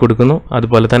കോൺടാക്ട് പേജിൽ കൊടുക്കുന്നു,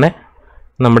 അതുപോലെ തന്നെ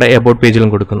നമ്മുടെ എബൌട്ട് പേജിലും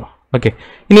കൊടുക്കുന്നു. ഓക്കെ,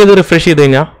 ഇനി ഇത് റിഫ്രഷ് ചെയ്ത്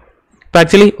കഴിഞ്ഞാൽ ഇപ്പോൾ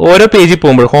ആക്ച്വലി ഓരോ പേജിൽ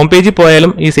പോകുമ്പോൾ ഹോം പേജിൽ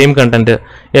പോയാലും ഈ സെയിം കണ്ടന്റ്,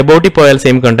 എബൌട്ടിൽ പോയാൽ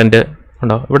സെയിം കണ്ടന്റ്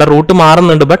ഉണ്ടോ. ഇവിടെ റൂട്ട്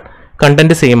മാറുന്നുണ്ട്, ബട്ട്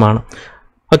കണ്ടന്റ് സെയിം ആണ്.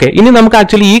 ഓക്കെ, ഇനി നമുക്ക്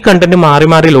ആക്ച്വലി ഈ കണ്ടന്റ് മാറി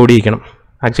മാറി ലോഡ് ചെയ്യിക്കണം.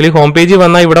 ആക്ച്വലി ഹോം പേജിൽ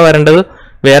വന്നാൽ ഇവിടെ വരേണ്ടത്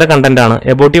വേറെ കണ്ടന്റ് ആണ്,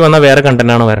 എബൌട്ടിൽ വന്നാൽ വേറെ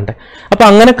കണ്ടന്റ് ആണ് വരേണ്ടത്. അപ്പോൾ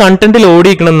അങ്ങനെ കണ്ടന്റ് ലോഡ്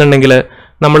ചെയ്യിക്കണം എന്നുണ്ടെങ്കിൽ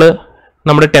നമ്മൾ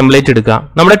നമ്മുടെ ടെംപ്ലേറ്റ് എടുക്കുക.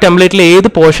 നമ്മുടെ ടെംപ്ലേറ്റിൽ ഏത്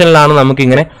പോർഷനിലാണ് നമുക്ക്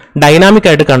ഇങ്ങനെ ഡൈനാമിക്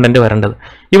ആയിട്ട് കണ്ടന്റ് വരേണ്ടത്.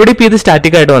 ഇവിടെ ഇപ്പോൾ ഇത്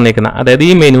സ്റ്റാറ്റിക് ആയിട്ട് വന്നേക്കുന്ന, അതായത്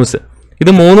ഈ മെനൂസ്,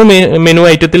 ഇത് 3 മെനു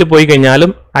ഐറ്റത്തിൽ പോയി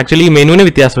കഴിഞ്ഞാലും ആക്ച്വലി ഈ മെനുവിന്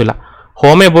വ്യത്യാസമില്ല.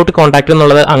 ഹോം, എബൌട്ട്, കോൺടാക്ട്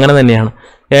എന്നുള്ളത് അങ്ങനെ തന്നെയാണ്.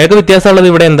 ഏക വ്യത്യാസമുള്ളത്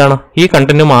ഇവിടെ എന്താണ്, ഈ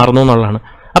കണ്ടന്റ് മാറുന്നു എന്നുള്ളതാണ്.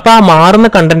 അപ്പോൾ ആ മാറുന്ന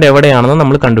കണ്ടന്റ് എവിടെയാണെന്ന്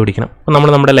നമ്മൾ കണ്ടുപിടിക്കണം. അപ്പോൾ നമ്മൾ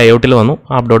നമ്മുടെ ലേഔട്ടിൽ വന്നു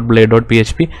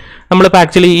app.blade.php. നമ്മളിപ്പോൾ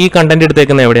ആക്ച്വലി ഈ കണ്ടന്റ്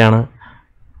എടുത്തേക്കുന്നത് എവിടെയാണ്,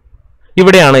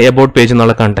 ഇവിടെയാണ് എബൌട്ട് പേജ്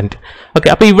എന്നുള്ള കണ്ടന്റ്. ഓക്കെ,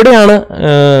 അപ്പോൾ ഇവിടെയാണ്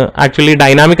ആക്ച്വലി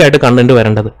ഡൈനാമിക് ആയിട്ട് കണ്ടന്റ്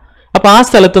വരേണ്ടത്. അപ്പോൾ ആ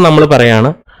സ്ഥലത്ത് നമ്മൾ പറയാണ്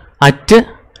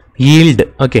 @yield.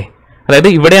 ഓക്കെ, അതായത്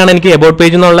ഇവിടെയാണ് എനിക്ക് എബൌട്ട്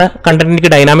പേജ് എന്നുള്ള കണ്ടന്റ്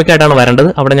എനിക്ക് ഡൈനാമിക് ആയിട്ടാണ് വരേണ്ടത്.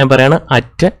 അവിടെ ഞാൻ പറയാണ്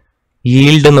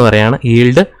 @yield എന്ന് പറയാണ്,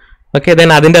 yield. ഓക്കെ,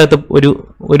 ദെൻ അതിൻ്റെ അകത്ത്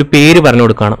ഒരു പേര് പറഞ്ഞു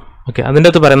കൊടുക്കുകയാണ്. ഓക്കെ, അതിൻ്റെ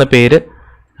അകത്ത് പറയുന്ന പേര്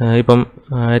ഇപ്പം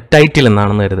ടൈറ്റിൽ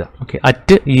എന്നാണെന്ന് കരുതുക. Okay,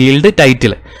 @yield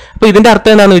title. അപ്പോൾ ഇതിൻ്റെ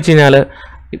അർത്ഥം എന്താണെന്ന് വെച്ച് കഴിഞ്ഞാൽ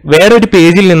വേറൊരു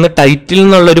പേജിൽ നിന്ന് ടൈറ്റിൽ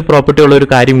നിന്നുള്ളൊരു പ്രോപ്പർട്ടി ഉള്ള ഒരു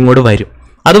കാര്യം ഇങ്ങോട്ട് വരും.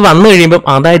 അത് വന്നു കഴിയുമ്പം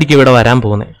അതായിരിക്കും ഇവിടെ വരാൻ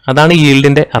പോകുന്നത്. അതാണ്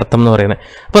ഈൽഡിൻ്റെ അർത്ഥം എന്ന് പറയുന്നത്.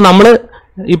 അപ്പോൾ നമ്മൾ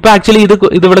ഇപ്പോൾ ആക്ച്വലി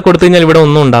ഇതിവിടെ കൊടുത്തു കഴിഞ്ഞാൽ ഇവിടെ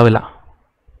ഒന്നും ഉണ്ടാവില്ല,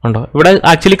 ഉണ്ടോ. ഇവിടെ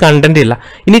ആക്ച്വലി കണ്ടന്റ് ഇല്ല.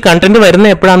 ഇനി കണ്ടന്റ് വരുന്ന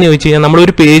എപ്പോഴാണെന്ന് ചോദിച്ചു കഴിഞ്ഞാൽ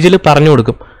നമ്മളൊരു പേജിൽ പറഞ്ഞു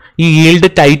കൊടുക്കും ഈ ഈൽഡ്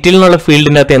ടൈറ്റിൽ എന്നുള്ള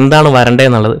ഫീൽഡിൻ്റെ അകത്ത് എന്താണ് വരേണ്ടത്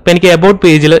എന്നുള്ളത്. ഇപ്പോൾ എനിക്ക് എബൌട്ട്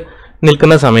പേജിൽ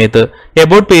നിൽക്കുന്ന സമയത്ത്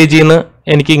എബൌട്ട് പേജിൽ നിന്ന്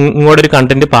എനിക്ക് ഇങ്ങോട്ടൊരു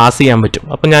കണ്ടന്റ് പാസ് ചെയ്യാൻ പറ്റും.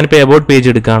 അപ്പം ഞാനിപ്പോൾ എബൌട്ട് പേജ്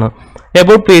എടുക്കുകയാണ്.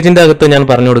 എബൌട്ട് പേജിൻ്റെ അകത്ത് ഞാൻ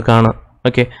പറഞ്ഞു കൊടുക്കുകയാണ്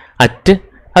ഓക്കെ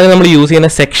അത് നമ്മൾ യൂസ് ചെയ്യുന്ന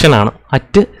സെക്ഷൻ ആണ്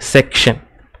 @സെക്ഷൻ.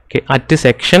 Okay,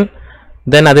 @section.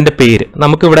 ദെൻ അതിൻ്റെ പേര്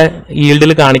നമുക്കിവിടെ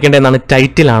ഈൽഡിൽ കാണിക്കേണ്ട എന്നാണ്,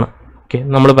 ടൈറ്റിലാണ്. ഓക്കെ,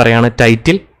 നമ്മൾ പറയാണ്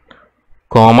ടൈറ്റിൽ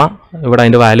കോമ, ഇവിടെ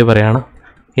അതിൻ്റെ വാല്യൂ പറയാണ്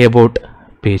എബൌട്ട്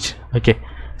പേജ്. ഓക്കെ,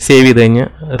 സേവ് ചെയ്ത് കഴിഞ്ഞ്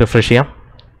റിഫ്രഷ് ചെയ്യാം.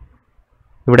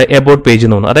 ഇവിടെ എബൌട്ട് പേജ്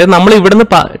എന്ന് തോന്നുന്നു. അതായത് നമ്മൾ ഇവിടുന്ന്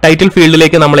ടൈറ്റിൽ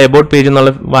ഫീൽഡിലേക്ക് നമ്മൾ എബൌട്ട് പേജ്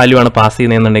എന്നുള്ള വാല്യൂ ആണ് പാസ്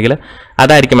ചെയ്യുന്നതെന്നുണ്ടെങ്കിൽ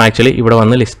അതായിരിക്കും ആക്ച്വലി ഇവിടെ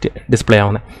വന്ന് ലിസ്റ്റ് ഡിസ്പ്ലേ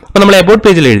ആവുന്നത്. അപ്പോൾ നമ്മൾ എബൌട്ട്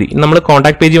പേജിൽ എഴുതി, നമ്മൾ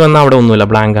കോൺടാക്ട് പേജിൽ വന്നാൽ അവിടെ ഒന്നുമില്ല,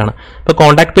 ബ്ലാങ്ക് ആണ്. അപ്പോൾ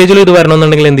കോൺടാക്ട് പേജിൽ ഇത്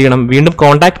വരണമെന്നുണ്ടെങ്കിൽ എന്ത് ചെയ്യണം, വീണ്ടും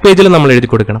കോൺടാക്ട് പേജിൽ നമ്മൾ എഴുതി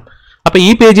കൊടുക്കണം. അപ്പോൾ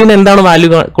ഈ പേജിന് എന്താണ് വാല്യൂ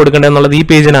കൊടുക്കേണ്ടത് എന്നുള്ളത് ഈ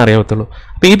പേജിനെ അറിയാത്തുള്ളൂ.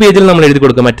 അപ്പോൾ ഈ പേജിൽ നമ്മൾ എഴുതി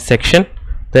കൊടുക്കും @സെക്ഷൻ.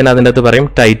 ദെൻ അതിൻ്റെ അകത്ത് പറയും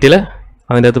ടൈറ്റിൽ,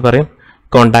 അതിൻ്റെ അകത്ത് പറയും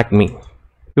കോൺടാക്ട് മീ.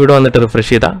 ഇവിടെ വന്നിട്ട്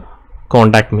റിഫ്രഷ് ചെയ്താൽ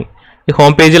കോൺടാക്ട് മീ. ഈ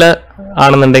ഹോം പേജിൽ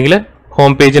ആണെന്നുണ്ടെങ്കിൽ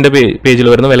ഹോം പേജിൻ്റെ പേജിൽ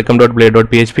വരുന്നു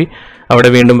welcome.blade.php. അവിടെ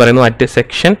വീണ്ടും പറയുന്നു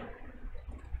 @section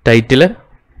title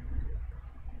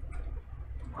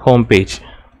home page.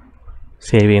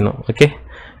 Save ചെയ്യുന്നു. ഓക്കെ,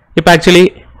 ഇപ്പോൾ ആക്ച്വലി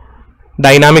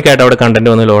ഡൈനാമിക് ആയിട്ട് അവിടെ കണ്ടന്റ്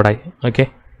വന്ന് ലോഡായി. ഓക്കെ,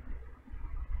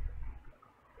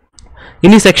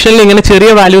 ഇനി സെക്ഷനിൽ ഇങ്ങനെ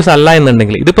ചെറിയ വാല്യൂസ് അല്ല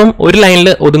എന്നുണ്ടെങ്കിൽ, ഇതിപ്പം ഒരു ലൈനിൽ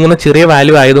ഒതുങ്ങുന്ന ചെറിയ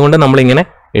വാല്യൂ ആയതുകൊണ്ട് നമ്മളിങ്ങനെ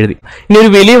എഴുതി. ഇനി ഒരു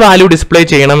വലിയ വാല്യൂ ഡിസ്പ്ലേ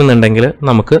ചെയ്യണമെന്നുണ്ടെങ്കിൽ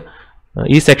നമുക്ക്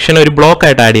ഈ സെക്ഷൻ ഒരു ബ്ലോക്ക്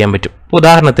ആയിട്ട് ആഡ് ചെയ്യാൻ പറ്റും.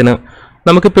 ഉദാഹരണത്തിന്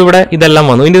നമുക്കിപ്പോൾ ഇവിടെ ഇതെല്ലാം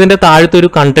വന്നു. ഇനി ഇതിൻ്റെ താഴത്തെ ഒരു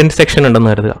കണ്ടന്റ് സെക്ഷൻ ഉണ്ടെന്ന്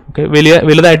കരുതുക. ഓക്കെ,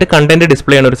 വലുതായിട്ട് കണ്ടന്റ്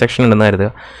ഡിസ്പ്ലേ ചെയ്യുന്ന ഒരു സെക്ഷൻ ഉണ്ടെന്ന് കരുതുക.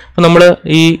 അപ്പോൾ നമ്മൾ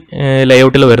ഈ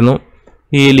ലേഔട്ടിൽ വരുന്നു,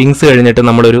 ഈ ലിങ്ക്സ് കഴിഞ്ഞിട്ട്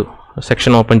നമ്മളൊരു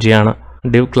സെക്ഷൻ ഓപ്പൺ ചെയ്യാണ്.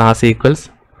 div ക്ലാസ് ഈക്വൽസ്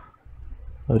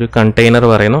ഒരു കണ്ടെയ്നർ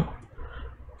പറയുന്നു.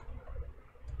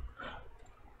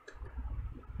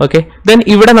 ഓക്കെ, ദെൻ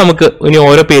ഇവിടെ നമുക്ക് ഇനി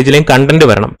ഓരോ പേജിലെയും കണ്ടന്റ്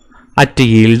വരണം. അറ്റ്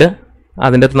yield,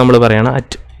 അതിൻ്റെ അകത്ത് നമ്മൾ പറയണം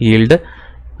അറ്റ് yield,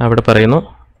 അവിടെ പറയുന്നു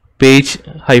പേജ്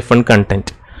ഹൈഫൺ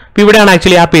കണ്ടന്റ്. അപ്പോൾ ഇവിടെയാണ്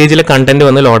ആക്ച്വലി ആ പേജിലെ കണ്ടന്റ്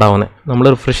വന്ന് ലോഡ് ആവുന്നത്. നമ്മൾ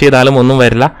റിഫ്രഷ് ചെയ്താലും ഒന്നും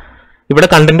വരില്ല. ഇവിടെ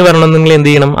കണ്ടന്റ് വരണമെന്നെങ്കിൽ എന്ത്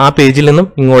ചെയ്യണം, ആ പേജിൽ നിന്നും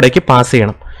ഇങ്ങോട്ടേക്ക് പാസ്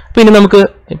ചെയ്യണം. അപ്പോൾ ഇനി നമുക്ക്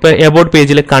ഇപ്പോൾ എബൌട്ട്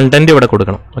പേജിലെ കണ്ടന്റ് ഇവിടെ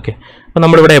കൊടുക്കണം. ഓക്കെ, അപ്പോൾ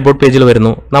നമ്മളിവിടെ എബൌട്ട് പേജിൽ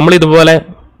വരുന്നു. നമ്മൾ ഇതുപോലെ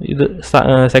ഇത്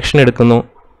സെക്ഷൻ എടുക്കുന്നു,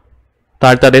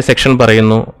 താഴത്തെ അതേ സെക്ഷൻ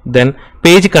പറയുന്നു, then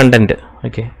page content.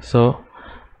 Okay, so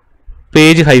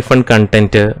page hyphen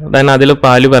content, then അതിൽ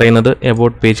പാല് പറയുന്നത്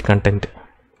about page content.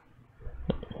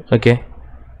 Okay,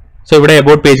 so ഇവിടെ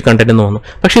എബൌട്ട് പേജ് കണ്ടന്റ് എന്ന് തോന്നുന്നു.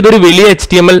 പക്ഷെ ഇതൊരു വലിയ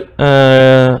HTML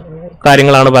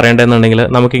കാര്യങ്ങളാണ് പറയേണ്ടതെന്നുണ്ടെങ്കിൽ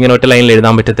നമുക്കിങ്ങനെ ഒറ്റ ലൈനിൽ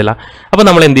എഴുതാൻ പറ്റത്തില്ല. അപ്പോൾ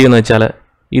നമ്മൾ എന്ത് ചെയ്യുന്നു വെച്ചാൽ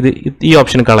ഈ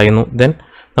ഓപ്ഷൻ കളയുന്നു. ദെൻ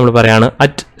നമ്മൾ പറയാണ്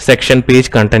at section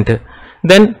page content,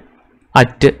 then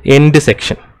at end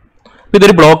section.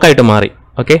 ഇതൊരു ബ്ലോക്കായിട്ട് മാറി.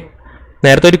 ഓക്കെ,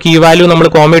 നേരത്തെ ഒരു കീ വാല്യൂ നമ്മൾ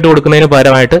കോമയിട്ട് കൊടുക്കുന്നതിന്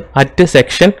പകരമായിട്ട് അറ്റ്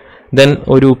സെക്ഷൻ, ദെൻ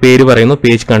ഒരു പേര് പറയുന്നു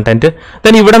പേജ് കണ്ടന്റ്,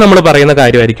 ദെൻ ഇവിടെ നമ്മൾ പറയുന്ന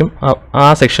കാര്യമായിരിക്കും ആ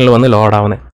സെക്ഷനിൽ വന്ന് ലോഡ്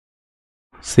ആവുന്നത്.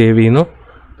 സേവ് ചെയ്യുന്നു,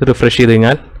 റിഫ്രഷ് ചെയ്ത്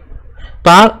കഴിഞ്ഞാൽ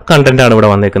അപ്പോൾ ആ കണ്ടന്റ് ആണ് ഇവിടെ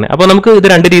വന്നേക്കുന്നത്. അപ്പോൾ നമുക്ക് ഇത്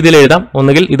രണ്ട് രീതിയിൽ എഴുതാം.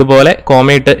 ഒന്നുകിൽ ഇതുപോലെ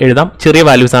കോമയിട്ട് എഴുതാം ചെറിയ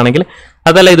വാല്യൂസ് ആണെങ്കിൽ,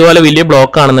 അതല്ല ഇതുപോലെ വലിയ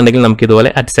ബ്ലോക്ക് ആണെന്നുണ്ടെങ്കിൽ നമുക്ക്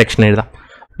ഇതുപോലെ അറ്റ് സെക്ഷൻ എഴുതാം.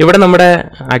 ഇവിടെ നമ്മുടെ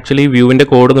ആക്ച്വലി വ്യൂവിൻ്റെ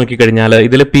കോഡ് നോക്കിക്കഴിഞ്ഞാൽ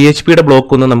ഇതിൽ PHPയുടെ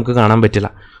ബ്ലോക്ക് ഒന്നും നമുക്ക് കാണാൻ പറ്റില്ല.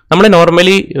 നമ്മൾ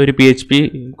നോർമലി ഒരു PHP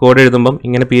കോഡ് എഴുതുമ്പം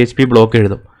ഇങ്ങനെ PHP ബ്ലോക്ക്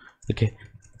എഴുതും. ഓക്കെ,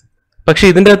 പക്ഷേ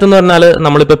ഇതിൻ്റെ അകത്തെന്ന് പറഞ്ഞാൽ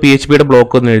നമ്മളിപ്പോൾ PHPയുടെ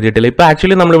ബ്ലോക്ക് ഒന്നും എഴുതിയിട്ടില്ല. ഇപ്പോൾ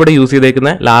ആക്ച്വലി നമ്മളിവിടെ യൂസ്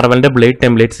ചെയ്തേക്കുന്ന ലാറവലിൻ്റെ ബ്ലേഡ്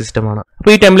ടെംപ്ലേറ്റ് സിസ്റ്റമാണ്.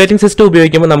 അപ്പോൾ ഈ ടെംപ്ലേറ്റിംഗ് സിസ്റ്റം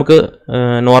ഉപയോഗിക്കുമ്പോൾ നമുക്ക്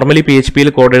നോർമലി PHPയിൽ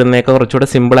കോഡ് എഴുതുന്നതൊക്കെ കുറച്ചുകൂടെ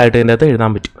സിമ്പിളായിട്ട് ഇതിൻ്റെ അകത്ത്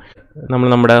എഴുതാൻ പറ്റും. നമ്മൾ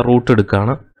നമ്മുടെ റൂട്ട്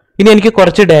എടുക്കുകയാണ്. ഇനി എനിക്ക്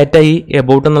കുറച്ച് ഡാറ്റ ഈ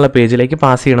എബൌട്ട് എന്നുള്ള പേജിലേക്ക്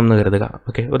പാസ് ചെയ്യണം എന്ന് കരുതുക.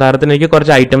 ഓക്കെ, ഉദാഹരണത്തിന് എനിക്ക്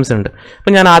കുറച്ച് ഐറ്റംസ് ഉണ്ട്.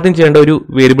 അപ്പോൾ ഞാൻ ആദ്യം ചെയ്യേണ്ട ഒരു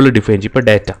വേരിയബിൾ ഡിഫൈൻ ചെയ്യും. ഇപ്പോൾ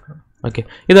ഡാറ്റ. ഓക്കെ,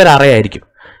 ഇതൊരു അറേ ആയിരിക്കും.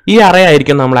 ഈ അറേ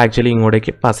ആയിരിക്കും നമ്മൾ ആക്ച്വലി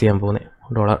ഇങ്ങോട്ടേക്ക് പാസ് ചെയ്യാൻ പോകുന്നത്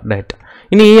 $data.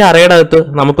 ഇനി ഈ അറേയുടെ അകത്ത്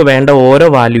നമുക്ക് വേണ്ട ഓരോ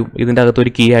വാല്യൂ ഇതിൻ്റെ അകത്ത്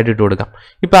ഒരു കീ ആയിട്ട് ഇട്ട് കൊടുക്കാം.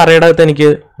 ഇപ്പോൾ അറേയുടെ അകത്ത് എനിക്ക്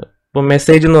ഇപ്പോൾ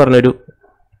മെസ്സേജ് എന്ന് പറഞ്ഞൊരു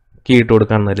കീ ഇട്ട്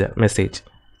കൊടുക്കാമെന്ന് വരിക. മെസ്സേജ്,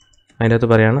 അതിൻ്റെ അകത്ത്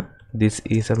പറയാണ് ദിസ്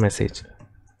ഈസ് എ മെസ്സേജ്.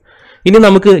 ഇനി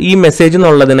നമുക്ക് ഈ മെസ്സേജ്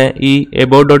എന്നുള്ളതിനെ ഈ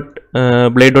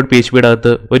about.blade.phpയുടെ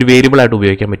അകത്ത് ഒരു വേരിയബിൾ ആയിട്ട്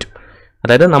ഉപയോഗിക്കാൻ പറ്റും.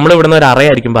 അതായത് നമ്മൾ ഇവിടെ നിന്ന് ഒരു അറേ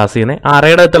ആയിരിക്കും പാസ് ചെയ്യുന്നത്. ആ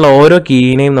അറേയുടെ അകത്തുള്ള ഓരോ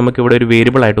കീനെയും നമുക്ക് ഇവിടെ ഒരു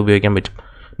വേരിയബിൾ ആയിട്ട് ഉപയോഗിക്കാൻ പറ്റും.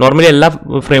 നോർമലി എല്ലാ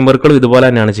ഫ്രെയിംവർക്കുകളും ഇതുപോലെ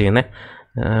തന്നെയാണ് ചെയ്യുന്നത്.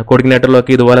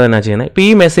 കോർഡിനേറ്ററിലൊക്കെ ഇതുപോലെ തന്നെയാണ് ചെയ്യുന്നത്. ഇപ്പോൾ ഈ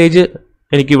മെസ്സേജ്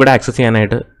എനിക്ക് ഇവിടെ ആക്സസ്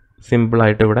ചെയ്യാനായിട്ട്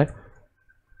സിമ്പിളായിട്ട് ഇവിടെ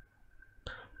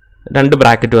 2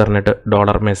 ബ്രാക്കറ്റ് പറഞ്ഞിട്ട്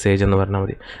 $മെസ്സേജ് എന്ന് പറഞ്ഞാൽ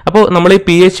മതി. അപ്പോൾ നമ്മൾ ഈ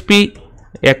PHP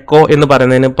എക്കോ എന്ന്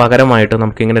പറയുന്നതിന് പകരമായിട്ട്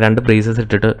നമുക്കിങ്ങനെ 2 ബ്രേസസ്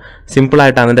ഇട്ടിട്ട്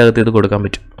സിമ്പിളായിട്ട് അതിൻ്റെ അകത്ത് ഇത് കൊടുക്കാൻ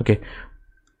പറ്റും. ഓക്കെ,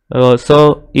 സോ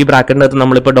ഈ ബ്രാക്കറ്റിൻ്റെ അകത്ത്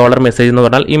നമ്മളിപ്പോൾ $മെസ്സേജ് എന്ന്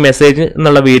പറഞ്ഞാൽ ഈ മെസ്സേജ്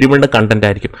എന്നുള്ള വേരിയബിളിൻ്റെ കണ്ടന്റ്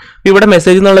ആയിരിക്കും. ഇവിടെ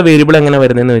മെസ്സേജ് എന്നുള്ള വേരിയബിൾ എങ്ങനെ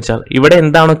വരുന്നതെന്ന് വെച്ചാൽ ഇവിടെ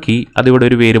എന്താണോ കീ അത് ഇവിടെ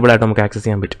ഒരു വേരിയബിളായിട്ട് നമുക്ക് ആക്സസ്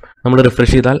ചെയ്യാൻ പറ്റും. നമ്മൾ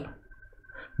റിഫ്രഷ് ചെയ്താൽ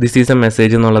ദിസ് ഈസ് എ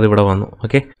മെസ്സേജ് എന്നുള്ളത് ഇവിടെ വന്നു.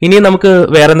 ഓക്കെ, ഇനി നമുക്ക്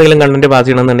വേറെ എന്തെങ്കിലും കണ്ടന്റ് പാസ്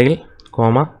ചെയ്യണമെന്നുണ്ടെങ്കിൽ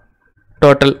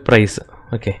ടോട്ടൽ പ്രൈസ്.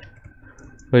 ഓക്കെ,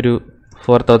 ഒരു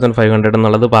 4500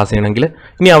 എന്നുള്ളത് പാസ് ചെയ്യണമെങ്കിൽ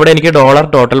ഇനി അവിടെ എനിക്ക്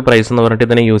ടോട്ടൽ പ്രൈസ് എന്ന് പറഞ്ഞിട്ട്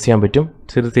ഇതിനെ യൂസ് ചെയ്യാൻ പറ്റും.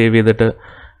 ഇത് സേവ് ചെയ്തിട്ട്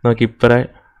നമുക്ക് ഇപ്പറേ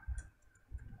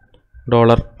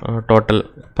ടോട്ടൽ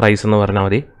പ്രൈസ് എന്ന് പറഞ്ഞാൽ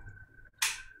മതി.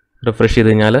 റിഫ്രഷ് ചെയ്ത്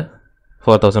കഴിഞ്ഞാൽ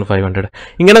 4500.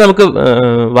 ഇങ്ങനെ നമുക്ക്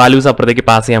വാല്യൂസ് അപ്പുറത്തേക്ക്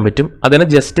പാസ് ചെയ്യാൻ പറ്റും. അതിനെ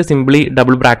ജസ്റ്റ് സിംപ്ലി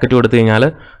ഡബിൾ ബ്രാക്കറ്റ് കൊടുത്തു കഴിഞ്ഞാൽ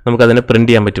നമുക്കതിനെ പ്രിൻറ്റ്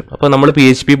ചെയ്യാൻ പറ്റും. അപ്പോൾ നമ്മൾ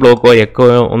PHP ബ്ലോക്കോ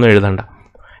എക്കോയോ ഒന്നും എഴുതണ്ട.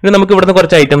 ഇനി നമുക്ക് ഇവിടുന്ന്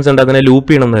കുറച്ച് ഐറ്റംസ് ഉണ്ട്, അതിനെ ലൂപ്പ്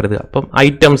ചെയ്യണമെന്ന് കരുതുക. അപ്പം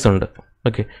ഐറ്റംസ് ഉണ്ട്.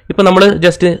 ഓക്കെ, ഇപ്പോൾ നമ്മൾ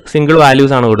ജസ്റ്റ് സിംഗിൾ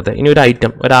വാല്യൂസ് ആണ് കൊടുത്തത്. ഇനി ഒരു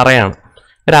ഐറ്റം ഒരു അറേയാണ്.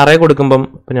 ഒരു അറേ കൊടുക്കുമ്പം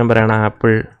ഇപ്പം ഞാൻ പറയണം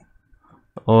apple,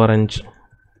 orange,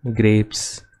 grapes,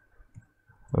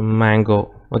 mango.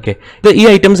 Okay, ഈ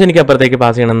ഐറ്റംസ് എനിക്ക് അപ്പുറത്തേക്ക്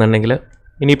പാസ് ചെയ്യണമെന്നുണ്ടെങ്കിൽ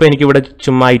ഇനിയിപ്പോൾ എനിക്കിവിടെ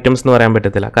ചുമ്മാ ഐറ്റംസ് എന്ന് പറയാൻ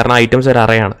പറ്റത്തില്ല, കാരണം ഐറ്റംസ് ഒരു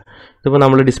അറേയാണ്. ഇതിപ്പോൾ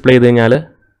നമ്മൾ ഡിസ്പ്ലേ ചെയ്ത് കഴിഞ്ഞാൽ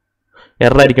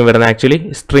എററായിരിക്കും വരുന്നത്. ആക്ച്വലി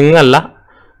സ്ട്രിങ് അല്ല,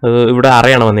 ഇവിടെ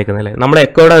അറേയാണ് വന്നിരിക്കുന്നത് അല്ലേ. നമ്മുടെ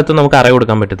എക്കോയുടെ അകത്ത് നമുക്ക് അറേ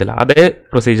കൊടുക്കാൻ പറ്റത്തില്ല, അതേ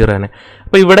പ്രൊസീജിയർ തന്നെ.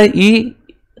 അപ്പോൾ ഇവിടെ ഈ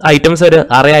ഐറ്റംസ് ഒരു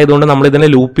അറേ ആയതുകൊണ്ട് നമ്മൾ ഇതിനെ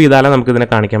ലൂപ്പ് ചെയ്താലേ നമുക്ക് ഇതിനെ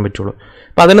കാണിക്കാൻ പറ്റുള്ളൂ.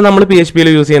 അപ്പോൾ അതിന് നമ്മൾ PHPയിൽ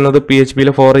യൂസ് ചെയ്യുന്നത് PHPയിൽ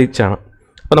for each ആണ്.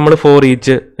 അപ്പോൾ നമ്മൾ for each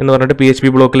എന്ന് പറഞ്ഞിട്ട് PHP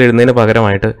ബ്ലോക്കിൽ എഴുതുന്നതിന്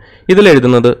പകരമായിട്ട്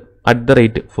ഇതിലെഴുതുന്നത്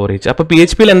 @for each. അപ്പോൾ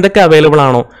PHPയിൽ എന്തൊക്കെ അവൈലബിൾ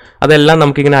ആണോ അതെല്ലാം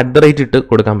നമുക്കിങ്ങനെ @ഇട്ട്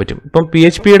കൊടുക്കാൻ പറ്റും. ഇപ്പം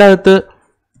PHPയുടെ അകത്ത്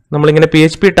നമ്മളിങ്ങനെ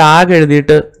PHP ടാഗ്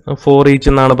എഴുതിയിട്ട് ഫോർ ഈച്ച്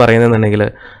എന്നാണ് പറയുന്നതെന്നുണ്ടെങ്കിൽ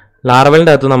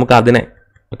ലാറവലിൻ്റെ അകത്ത് നമുക്ക് അതിനെ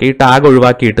ഓക്കെ ഈ ടാഗ്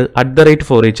ഒഴിവാക്കിയിട്ട്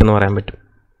 @for each എന്ന് പറയാൻ പറ്റും.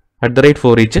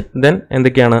 @for each. ദെൻ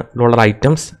എന്തൊക്കെയാണ്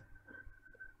 $items.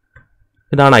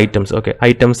 ഇതാണ് items. Okay,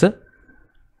 items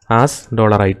as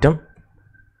 $item.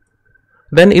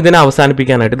 Then ഇതിനെ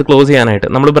അവസാനിപ്പിക്കാനായിട്ട് ഇത് ക്ലോസ് ചെയ്യാനായിട്ട്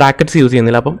നമ്മൾ ബ്രാക്കറ്റ്സ് യൂസ്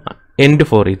ചെയ്യുന്നില്ല. അപ്പം end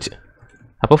for each.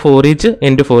 അപ്പോൾ for each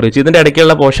end for each ഇതിൻ്റെ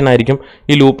ഇടയ്ക്കുള്ള പോർഷൻ ആയിരിക്കും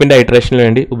ഈ ലൂപ്പിൻ്റെ ഐറ്ററേഷന്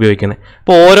വേണ്ടി ഉപയോഗിക്കുന്നത്.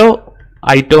 അപ്പോൾ ഓരോ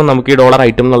ഐറ്റവും നമുക്ക് ഈ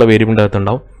 $item എന്നുള്ള വേരിയബിളിൻ്റെ അകത്ത്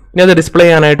ഉണ്ടാവും. ഇനി അത് ഡിസ്പ്ലേ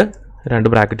ചെയ്യാനായിട്ട് 2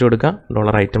 ബ്രാക്കറ്റ് കൊടുക്കുക,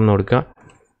 $item എന്ന് കൊടുക്കുക.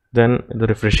 ദെൻ ഇത്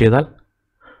റിഫ്രഷ് ചെയ്താൽ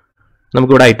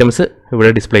നമുക്കിവിടെ ഐറ്റംസ് ഇവിടെ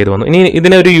ഡിസ്പ്ലേ ചെയ്ത് വന്നു. ഇനി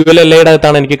ഇതിനെ ഒരു ULLയുടെ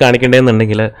അകത്താണ് എനിക്ക്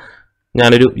കാണിക്കേണ്ടതെന്നുണ്ടെങ്കിൽ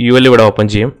ഞാനൊരു UL ഇവിടെ ഓപ്പൺ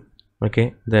ചെയ്യും. ഓക്കെ,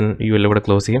 ദെൻ UL ഇവിടെ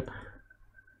ക്ലോസ് ചെയ്യും.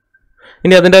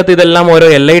 ഇനി അതിൻ്റെ അകത്ത് ഇതെല്ലാം ഓരോ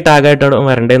LI ടാഗായിട്ടാണ്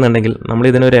വരേണ്ടതെന്നുണ്ടെങ്കിൽ നമ്മൾ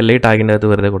ഇതിനൊരു LI ടാഗിൻ്റെ അകത്ത്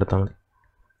വെറുതെ കൊടുത്താൽ മതി.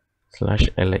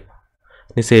 /LI.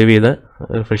 ഇനി സേവ് ചെയ്ത്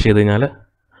റിഫ്രഷ് ചെയ്ത് കഴിഞ്ഞാൽ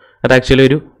അത് ആക്ച്വലി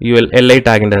ഒരു LI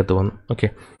ടാഗിൻ്റെ അകത്ത് വന്നു. ഓക്കെ,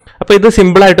 അപ്പോൾ ഇത്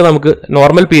സിമ്പിളായിട്ട് നമുക്ക്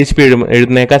നോർമൽ PHP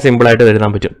എഴുതുന്നേക്കാൾ സിമ്പിളായിട്ട്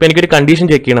എഴുതാൻ പറ്റും. ഇപ്പോൾ എനിക്കൊരു കണ്ടീഷൻ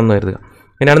ചെക്ക് ചെയ്യണം എന്ന് കരുതുക.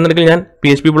 അങ്ങനെയാണെന്നുണ്ടെങ്കിൽ ഞാൻ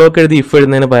PHP ബ്ലോക്ക് എഴുതി if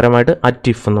എഴുതുന്നതിന് പകരമായിട്ട്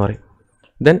 @if എന്ന് പറയും.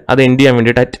 ദെൻ അത് എൻഡ് ചെയ്യാൻ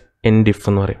വേണ്ടിയിട്ട് @endif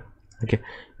എന്ന് പറയും. ഓക്കെ,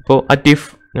 ഇപ്പോൾ @if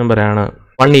ഞാൻ പറയുകയാണ്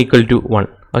 1 = 1.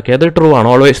 ഓക്കെ, അത് ട്രൂ ആണ്,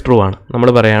 ഓൾവേസ് ട്രൂ ആണ്. നമ്മൾ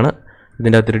പറയുകയാണ്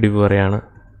ഇതിൻ്റെ അകത്തൊരു ഡിവ് പറയുകയാണ്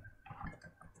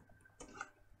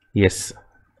യെസ്.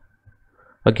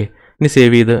 ഓക്കെ, ഇനി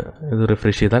സേവ് ചെയ്ത് ഇത്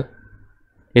റിഫ്രഷ് ചെയ്താൽ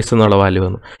യെസ് എന്നുള്ള വാല്യൂ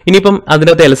വന്നു. ഇനിയിപ്പം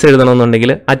അതിനകത്ത് എൽസ്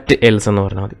എഴുതണമെന്നുണ്ടെങ്കിൽ @else എന്ന്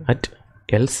പറഞ്ഞാൽ മതി.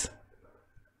 @else.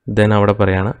 ദെൻ അവിടെ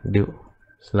പറയുകയാണ് div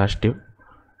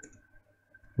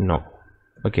no.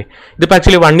 ഓക്കെ, ഇതിപ്പോൾ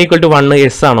ആക്ച്വലി 1 = 1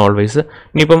 യെസ് ആണ് ഓൾവേസ്.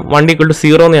 ഇനിയിപ്പം 1 =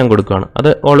 0 എന്ന് ഞാൻ കൊടുക്കുകയാണ്, അത്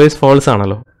ഓൾവേസ് ഫോൾസ്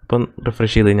ആണല്ലോ. അപ്പം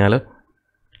റിഫ്രഷ് ചെയ്ത് കഴിഞ്ഞാൽ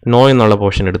നോ എന്നുള്ള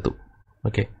പോർഷൻ എടുത്തു.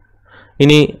 ഓക്കെ,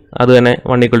 ഇനി അത് തന്നെ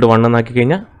 1 = 1 എന്നാക്കി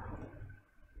കഴിഞ്ഞാൽ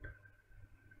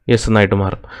യെസ് എന്നായിട്ട്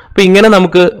മാറും. അപ്പോൾ ഇങ്ങനെ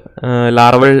നമുക്ക്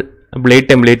ലാറവൽ ബ്ലേഡ്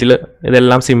ടെംപ്ലേറ്റിൽ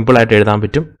ഇതെല്ലാം സിമ്പിളായിട്ട് എഴുതാൻ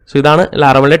പറ്റും. സോ ഇതാണ്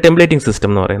ലാറവലിൻ്റെ ടെംപ്ലേറ്റിംഗ് സിസ്റ്റം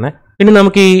എന്ന് പറയുന്നത്. ഇനി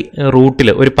നമുക്ക് ഈ റൂട്ടിൽ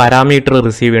ഒരു പാരാമീറ്റർ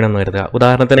റിസീവ് ചെയ്യണമെന്ന് കരുതുക.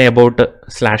 ഉദാഹരണത്തിന് about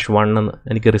 /1 എന്ന്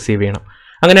എനിക്ക് റിസീവ് ചെയ്യണം.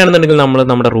 അങ്ങനെയാണെന്നുണ്ടെങ്കിൽ നമ്മൾ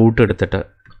നമ്മുടെ റൂട്ട് എടുത്തിട്ട്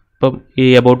ഇപ്പം ഈ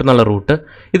about എന്നുള്ള റൂട്ട്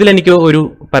ഇതിലെനിക്ക് ഒരു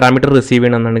പാരാമീറ്റർ റിസീവ്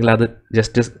ചെയ്യണമെന്നുണ്ടെങ്കിൽ അത്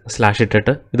ജസ്റ്റ് സ്ലാഷ്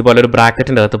ഇട്ടിട്ട് ഇതുപോലെ ഒരു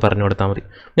ബ്രാക്കറ്റിൻ്റെ അകത്ത് പറഞ്ഞു കൊടുത്താൽ മതി.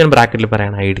 ഞാൻ ബ്രാക്കറ്റിൽ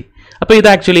പറയാണ് ID. അപ്പോൾ ഇത്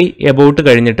ആക്ച്വലി about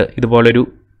കഴിഞ്ഞിട്ട് ഇതുപോലൊരു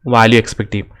വാല്യൂ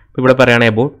എക്സ്പെക്ട് ചെയ്യും. ഇവിടെ പറയുകയാണ്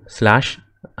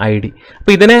about/ID.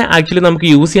 അപ്പോൾ ഇതിനെ ആക്ച്വലി നമുക്ക്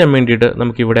യൂസ് ചെയ്യാൻ വേണ്ടിയിട്ട്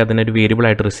നമുക്ക് ഇവിടെ അതിനൊരു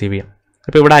വേരിയബിളായിട്ട് റിസീവ് ചെയ്യാം.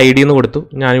 അപ്പോൾ ഇവിടെ ID എന്ന് കൊടുത്തു,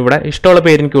 ഞാനിവിടെ ഇഷ്ടമുള്ള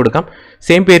പേര് എനിക്ക് കൊടുക്കാം.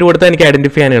 സെയിം പേര് കൊടുത്താൽ എനിക്ക്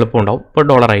ഐഡൻറ്റിഫൈ ചെയ്യാൻ എളുപ്പമുണ്ടാവും. ഇപ്പോൾ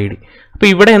 $ID. അപ്പോൾ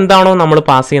ഇവിടെ എന്താണോ നമ്മൾ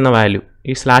പാസ് ചെയ്യുന്ന വാല്യൂ,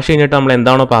 ഈ സ്ലാഷ് കഴിഞ്ഞിട്ട് നമ്മൾ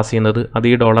എന്താണോ പാസ് ചെയ്യുന്നത് അത്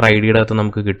ഈ $IDയുടെ അകത്ത്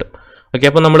നമുക്ക് കിട്ടും. ഓക്കെ,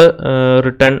 അപ്പോൾ നമ്മൾ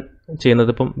റിട്ടേൺ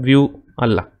ചെയ്യുന്നത് ഇപ്പം വ്യൂ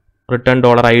അല്ല, റിട്ടേൺ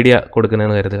 $ID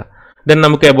കൊടുക്കുന്നതെന്ന് കരുതുക. ദെൻ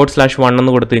നമുക്ക് about/1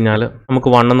 എന്ന് കൊടുത്തു കഴിഞ്ഞാൽ നമുക്ക്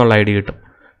 1 എന്നുള്ള ID കിട്ടും.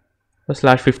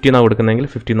 /50 എന്നാണ് കൊടുക്കുന്നതെങ്കിൽ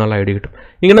 50 എന്നുള്ള ID കിട്ടും.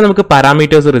 ഇങ്ങനെ നമുക്ക്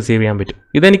പാരാമീറ്റേഴ്സ് റിസീവ് ചെയ്യാൻ പറ്റും.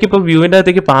 ഇതെനിക്കിപ്പോൾ വ്യൂവിൻ്റെ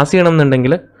അകത്തേക്ക് പാസ്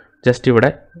ചെയ്യണമെന്നുണ്ടെങ്കിൽ ജസ്റ്റ് ഇവിടെ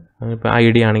ഇപ്പോൾ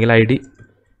ID ആണെങ്കിൽ ID,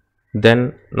 ദെൻ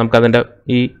നമുക്കതിൻ്റെ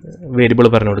ഈ വേരിയബിൾ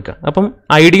പറഞ്ഞു കൊടുക്കാം. അപ്പം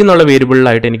ID എന്നുള്ള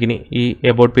വേരിയബിളിലായിട്ട് എനിക്കിനി ഈ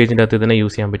about പേജിൻ്റെ അകത്ത് ഇതിനെ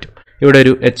യൂസ് ചെയ്യാൻ പറ്റും. ഇവിടെ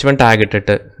ഒരു h1 ടാഗ്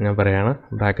ഇട്ടിട്ട് ഞാൻ പറയുകയാണ്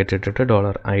ബ്രാക്കറ്റ് ഇട്ടിട്ട്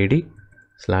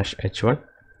 $ID/h1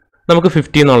 നമുക്ക്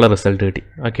 50 എന്നുള്ള റിസൾട്ട് കിട്ടി.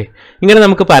 ഓക്കെ, ഇങ്ങനെ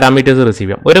നമുക്ക് പാരാമീറ്റേഴ്സ് റിസീവ്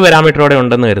ചെയ്യാം. ഒരു പാരാമീറ്ററോടെ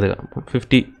ഉണ്ടെന്ന് കരുതുക.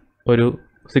 50 ഒരു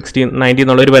 60 90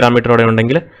 എന്നുള്ള ഒരു പാരാമീറ്ററോടെ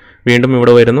ഉണ്ടെങ്കിൽ വീണ്ടും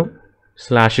ഇവിടെ വരുന്നു,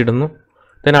 സ്ലാഷ് ഇടുന്നു,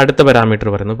 ദെൻ അടുത്ത പാരാമീറ്റർ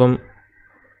പറയുന്നു. ഇപ്പം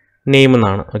നെയിം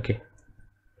എന്നാണ്. ഓക്കെ,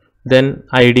 ദെൻ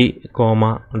ID,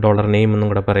 $name എന്നും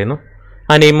കൂടെ പറയുന്നു.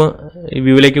 ആ നെയിം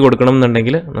വ്യൂവിലേക്ക് കൊടുക്കണം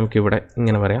എന്നുണ്ടെങ്കിൽ നമുക്കിവിടെ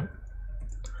ഇങ്ങനെ പറയാം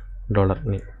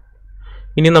 $name.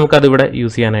 ഇനി നമുക്കതിവിടെ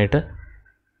യൂസ് ചെയ്യാനായിട്ട്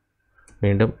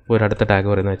വീണ്ടും ഒരടുത്ത ടാഗ്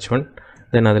പറയുന്നു h1,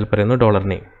 ദെൻ അതിൽ പറയുന്നു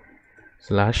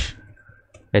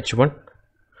 $name/h1.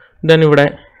 ദെൻ ഇവിടെ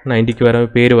 90ക്ക് വരെ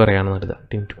പേര് പറയുകയാണെന്ന് കരുതുക,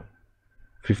 ടിൻറ്റു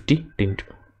 50 ടിൻറ്റു.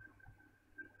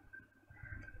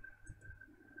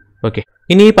 ഓക്കെ,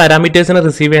 ഇനി ഈ പാരാമീറ്റേഴ്സിനെ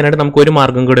റിസീവ് ചെയ്യാനായിട്ട് നമുക്ക് ഒരു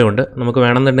മാർഗ്ഗം കൂടെ ഉണ്ട്. നമുക്ക്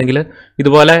വേണമെന്നുണ്ടെങ്കിൽ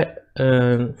ഇതുപോലെ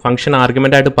ഫംഗ്ഷൻ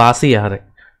ആർഗ്യുമെൻ്റ് ആയിട്ട് പാസ് ചെയ്യാതെ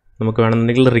നമുക്ക്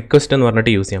വേണമെന്നുണ്ടെങ്കിൽ റിക്വസ്റ്റ് എന്ന്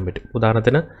പറഞ്ഞിട്ട് യൂസ് ചെയ്യാൻ പറ്റും.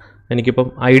 ഉദാഹരണത്തിന് എനിക്കിപ്പം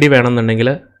ID വേണമെന്നുണ്ടെങ്കിൽ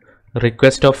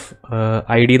റിക്വസ്റ്റ് ഓഫ്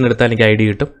ID എന്നെടുത്താൽ എനിക്ക് ID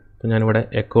കിട്ടും. അപ്പം ഞാനിവിടെ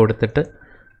എക്കോ കൊടുത്തിട്ട്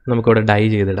നമുക്കിവിടെ ഡൈ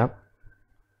ചെയ്തിടാം.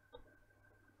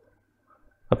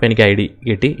 അപ്പോൾ എനിക്ക് ID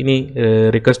കിട്ടി. ഇനി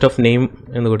റിക്വസ്റ്റ് ഓഫ് നെയിം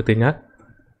എന്ന് കൊടുത്തു കഴിഞ്ഞാൽ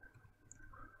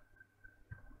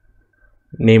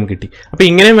നെയിം കിട്ടി. അപ്പോൾ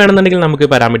ഇങ്ങനെയും വേണമെന്നുണ്ടെങ്കിൽ നമുക്ക്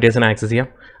പാരാമീറ്റേഴ്സിനെ ആക്സസ് ചെയ്യാം.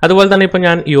 അതുപോലെ തന്നെ ഇപ്പോൾ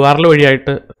ഞാൻ URL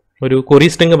വഴിയായിട്ട് ഒരു ക്വറി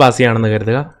സ്ട്രിങ് പാസ് ചെയ്യുകയാണെന്ന്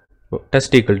കരുതുക,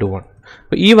 ടെസ്റ്റ് = 1.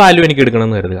 അപ്പോൾ ഈ വാല്യൂ എനിക്ക്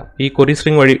എടുക്കണമെന്ന് കരുതുക, ഈ ക്വറി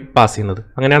സ്ട്രിങ് വഴി പാസ് ചെയ്യുന്നത്.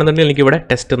 അങ്ങനെയാണെന്നുണ്ടെങ്കിൽ എനിക്കിവിടെ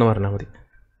ടെസ്റ്റ് എന്ന് പറഞ്ഞാൽ മതി.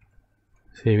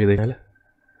 സേവ് ചെയ്ത് കഴിഞ്ഞാൽ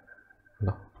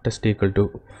ടെസ്റ്റ് =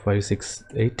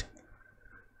 568.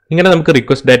 ഇങ്ങനെ നമുക്ക്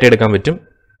റിക്വസ്റ്റ് ഡാറ്റ എടുക്കാൻ പറ്റും.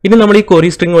 ഇനി നമ്മൾ ഈ ക്വറി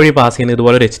സ്ട്രിങ് വഴി പാസ് ചെയ്യുന്നത്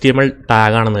ഇതുപോലെ ഒരു HTML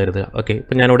ടാഗാണെന്ന് കരുതുക. ഓക്കെ,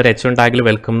 ഇപ്പോൾ ഞാനിവിടെ h1 ടാഗിൽ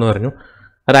വെൽക്കം എന്ന് പറഞ്ഞു,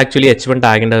 അത് ആക്ച്വലി h1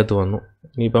 ടാഗിൻ്റെ അകത്ത് വന്നു.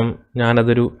 ഇനിയിപ്പം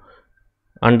ഞാനതൊരു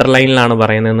അണ്ടർലൈനിലാണ്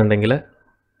പറയുന്നതെന്നുണ്ടെങ്കിൽ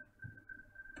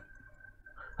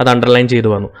അത് അണ്ടർലൈൻ ചെയ്തു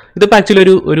വന്നു. ഇതിപ്പോൾ ആക്ച്വലി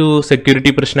ഒരു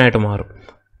സെക്യൂരിറ്റി പ്രശ്നമായിട്ട് മാറും.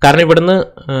 കാരണം ഇവിടുന്ന്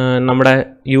നമ്മുടെ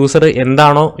യൂസർ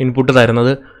എന്താണോ ഇൻപുട്ട്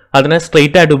തരുന്നത് അതിനെ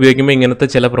സ്ട്രെയിറ്റ് ആയിട്ട് ഉപയോഗിക്കുമ്പോൾ ഇങ്ങനത്തെ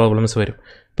ചില പ്രോബ്ലംസ് വരും.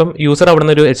 ഇപ്പം യൂസർ അവിടെ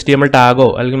നിന്ന് ഒരു HTML ടാഗോ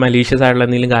അല്ലെങ്കിൽ മലീഷ്യസ് ആയിട്ടുള്ള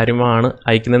എന്തെങ്കിലും കാര്യമാണ്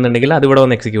അയക്കുന്നതെന്നുണ്ടെങ്കിൽ അത് ഇവിടെ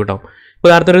വന്ന് എക്സിക്യൂട്ട് ആവും. ഇപ്പോൾ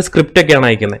ഉദാഹരണത്തിന് ഒരു സ്ക്രിപ്റ്റ് ഒക്കെയാണ്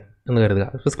അയക്കുന്നത് എന്ന് കരുതുക.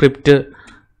 ഇപ്പോൾ സ്ക്രിപ്റ്റ്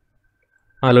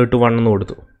alert 1 എന്ന്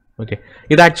കൊടുത്തു. ഓക്കെ,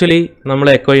 ഇത് ആക്ച്വലി നമ്മൾ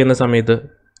എക്കോ ചെയ്യുന്ന സമയത്ത്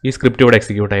ഈ സ്ക്രിപ്റ്റ് ഇവിടെ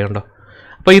എക്സിക്യൂട്ട് ആയുണ്ടോ.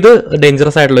 അപ്പോൾ ഇത്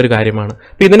ഡേഞ്ചറസ് ആയിട്ടുള്ളൊരു കാര്യമാണ്.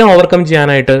 അപ്പോൾ ഇതിനെ ഓവർകം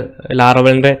ചെയ്യാനായിട്ട്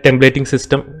ലാറവലിൻ്റെ ടെംപ്ലേറ്റിംഗ്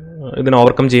സിസ്റ്റം ഇതിനെ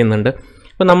ഓവർകം ചെയ്യുന്നുണ്ട്.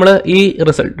 അപ്പോൾ നമ്മൾ ഈ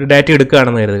റിസൾട്ട് ഡാറ്റ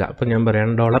എടുക്കുകയാണെന്ന് കരുതുക. അപ്പോൾ ഞാൻ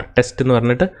പറയുകയാണ് $test എന്ന്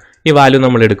പറഞ്ഞിട്ട് ഈ വാല്യൂ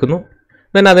നമ്മൾ എടുക്കുന്നു.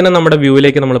 ദെൻ അതിനെ നമ്മുടെ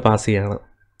വ്യൂവിലേക്ക് നമ്മൾ പാസ് ചെയ്യുകയാണ്.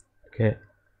 ഓക്കെ,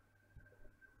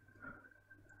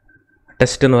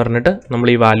 ടെസ്റ്റ് എന്ന് പറഞ്ഞിട്ട് നമ്മൾ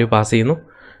ഈ വാല്യൂ പാസ് ചെയ്യുന്നു.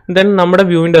 ദെൻ നമ്മുടെ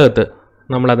വ്യൂവിൻ്റെ അകത്ത്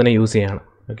നമ്മൾ അതിനെ യൂസ് ചെയ്യുകയാണ്.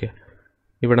 ഓക്കെ,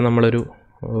 ഇവിടെ നമ്മളൊരു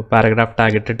പാരഗ്രാഫ്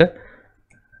ടാഗ് ഇട്ടിട്ട്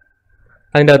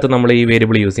അതിൻ്റെ അകത്ത് നമ്മൾ ഈ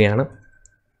വേരിയബിൾ യൂസ് ചെയ്യാണ്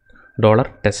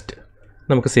 $test.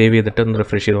 നമുക്ക് സേവ് ചെയ്തിട്ട് ഒന്ന്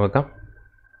റിഫ്രഷ് ചെയ്ത് നോക്കാം.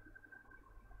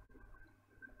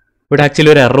 ഇവിടെ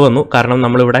ആക്ച്വലി ഒരു എറർ വന്നു. കാരണം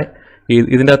നമ്മളിവിടെ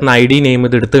ഇതിൻ്റെ അകത്ത് ID നെയിം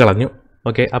ഇത് എടുത്ത് കളഞ്ഞു.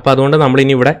 ഓക്കെ, അപ്പോൾ അതുകൊണ്ട്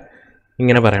നമ്മളിനി ഇവിടെ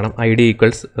ഇങ്ങനെ പറയണം ID =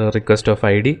 request of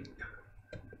ID,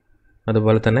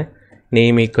 അതുപോലെ തന്നെ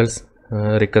name =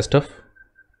 request of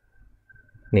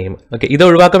name. Okay, ഇത്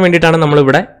ഒഴിവാക്കാൻ വേണ്ടിയിട്ടാണ്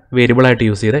നമ്മളിവിടെ വേരിയബിളായിട്ട്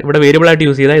യൂസ് ചെയ്തത്. ഇവിടെ വേരിയബിളായിട്ട്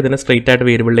യൂസ് ചെയ്താൽ ഇതിനെ സ്ട്രെയിറ്റ് ആയിട്ട്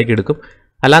വേരിയബിളിലേക്ക് എടുക്കും.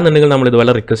 അല്ലാന്നുണ്ടെങ്കിൽ നമ്മൾ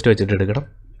ഇതുപോലെ റിക്വസ്റ്റ് വെച്ചിട്ട് എടുക്കണം.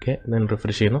 ഓക്കെ, ഞാൻ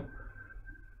റിഫ്രഷ് ചെയ്യുന്നു.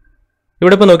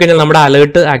 ഇവിടെ ഇപ്പോൾ നോക്കിക്കഴിഞ്ഞാൽ നമ്മുടെ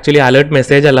അലേർട്ട്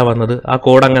മെസ്സേജ് അല്ല വന്നത്, ആ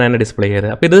കോഡ് അങ്ങനെ തന്നെ ഡിസ്പ്ലേ ചെയ്തത്.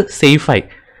 അപ്പോൾ ഇത് സേഫായി.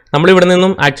 നമ്മളിവിടെ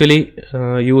നിന്നും ആക്ച്വലി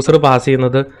യൂസർ പാസ്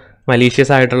ചെയ്യുന്നത്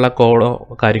മലീഷ്യസ് ആയിട്ടുള്ള കോഡോ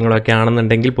കാര്യങ്ങളോ ഒക്കെ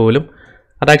ആണെന്നുണ്ടെങ്കിൽ പോലും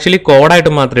അത് ആക്ച്വലി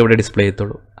കോഡായിട്ട് മാത്രമേ ഇവിടെ ഡിസ്പ്ലേ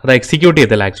ചെയ്യത്തുള്ളൂ, അത് എക്സിക്യൂട്ട്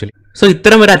ചെയ്യത്തില്ല ആക്ച്വലി. സോ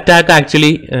ഇത്തരം ഒരു അറ്റാക്ക്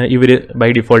ആക്ച്വലി ഇവർ ബൈ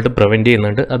ഡിഫോൾട്ട് പ്രിവെൻറ്റ്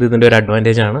ചെയ്യുന്നുണ്ട്. അത് ഇതിൻ്റെ ഒരു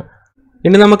അഡ്വാൻറ്റേജ് ആണ്.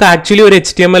 ഇനി നമുക്ക് ആക്ച്വലി ഒരു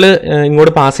HTML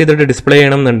ഇങ്ങോട്ട് പാസ് ചെയ്തിട്ട് ഡിസ്പ്ലേ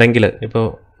ചെയ്യണം എന്നുണ്ടെങ്കിൽ ഇപ്പോൾ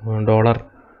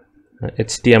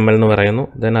 $HTML എന്ന് പറയുന്നു.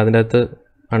 ദെൻ അതിൻ്റെ അകത്ത്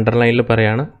അണ്ടർലൈനിൽ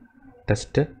പറയാണ്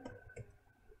ടെസ്റ്റ്.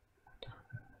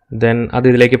 ദെൻ അത്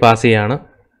ഇതിലേക്ക് പാസ് ചെയ്യാണ്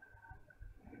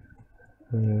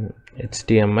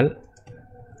HTML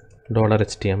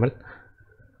 $HTML.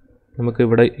 നമുക്ക്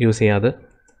ഇവിടെ യൂസ് ചെയ്യാതെ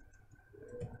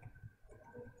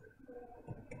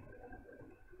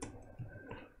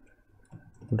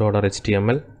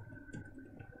 $HTML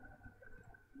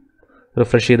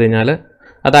റിഫ്രഷ് ചെയ്ത് കഴിഞ്ഞാൽ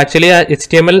അത് ആക്ച്വലി ആ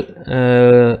HTML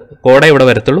കോഡേ ഇവിടെ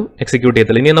വരത്തുള്ളൂ, എക്സിക്യൂട്ട്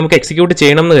ചെയ്യത്തില്ല. ഇനി നമുക്ക് എക്സിക്യൂട്ട്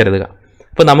ചെയ്യണം എന്ന് കരുതുക.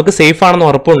 അപ്പോൾ നമുക്ക് സേഫ് ആണെന്ന്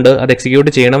ഉറപ്പുണ്ട്. അത്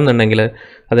എക്സിക്യൂട്ട് ചെയ്യണം എന്നുണ്ടെങ്കിൽ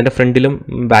അതിൻ്റെ ഫ്രണ്ടിലും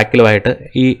ബാക്കിലുമായിട്ട്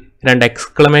ഈ 2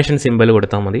 എക്സ്ക്ലമേഷൻ സിമ്പൽ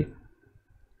കൊടുത്താൽ മതി.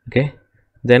 ഓക്കെ,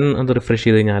 ദെൻ അത് റിഫ്രഷ്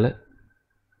ചെയ്ത് കഴിഞ്ഞാൽ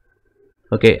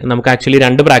ഓക്കെ, നമുക്ക് ആക്ച്വലി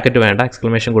 2 ബ്രാക്കറ്റ് വേണ്ട.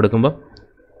 എക്സ്ക്ലമേഷൻ കൊടുക്കുമ്പോൾ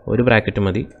 1 ബ്രാക്കറ്റ്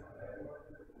മതി.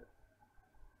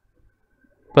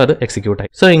 അപ്പോൾ അത് എക്സിക്യൂട്ടായി.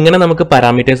 സോ ഇങ്ങനെ നമുക്ക്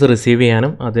പാരാമീറ്റേഴ്സ് റിസീവ്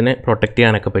ചെയ്യാനും അതിനെ പ്രൊട്ടക്റ്റ്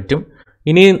ചെയ്യാനൊക്കെ പറ്റും.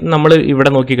 ഇനി നമ്മൾ ഇവിടെ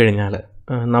നോക്കിക്കഴിഞ്ഞാൽ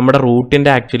നമ്മുടെ റൂട്ടിൻ്റെ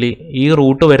ആക്ച്വലി ഈ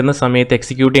റൂട്ട് വരുന്ന സമയത്ത്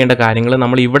എക്സിക്യൂട്ട് ചെയ്യേണ്ട കാര്യങ്ങൾ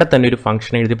നമ്മൾ ഇവിടെ തന്നെ ഒരു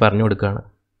ഫംഗ്ഷൻ എഴുതി പറഞ്ഞു കൊടുക്കുകയാണ്.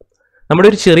 നമ്മുടെ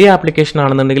ഒരു ചെറിയ ആപ്ലിക്കേഷൻ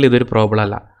ആണെന്നുണ്ടെങ്കിൽ ഇതൊരു പ്രോബ്ലം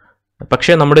അല്ല.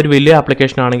 പക്ഷേ നമ്മുടെ ഒരു വലിയ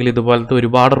ആപ്ലിക്കേഷൻ ആണെങ്കിൽ ഇതുപോലത്തെ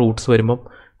ഒരുപാട് റൂട്ട്സ് വരുമ്പം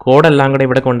കോഡെല്ലാം കൂടെ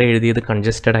ഇവിടെ കൊണ്ട് എഴുതിയത്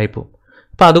കൺജസ്റ്റഡ് ആയിപ്പോവും.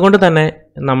 അപ്പോൾ അതുകൊണ്ട് തന്നെ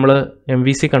നമ്മൾ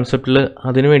MVC കൺസെപ്റ്റിൽ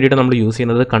അതിന് വേണ്ടിയിട്ട് നമ്മൾ യൂസ്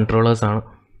ചെയ്യുന്നത് കൺട്രോളേഴ്സാണ്.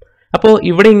 അപ്പോൾ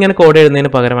ഇവിടെ ഇങ്ങനെ കോഡ് എഴുതുന്നതിന്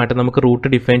പകരമായിട്ട് നമുക്ക് റൂട്ട്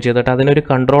ഡിഫൈൻ ചെയ്തിട്ട് അതിനൊരു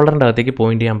കൺട്രോളറിൻ്റെ അകത്തേക്ക്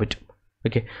പോയിന്റ് ചെയ്യാൻ പറ്റും.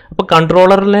 ഓക്കെ, അപ്പോൾ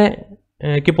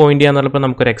കൺട്രോളറിലേക്ക് പോയിന്റ് ചെയ്യാന്ന് പറഞ്ഞപ്പോൾ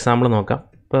നമുക്കൊരു എക്സാമ്പിൾ നോക്കാം.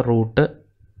 ഇപ്പോൾ റൂട്ട്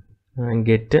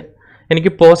ഗെറ്റ്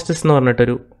എനിക്ക് പോസ്റ്റസ് എന്ന്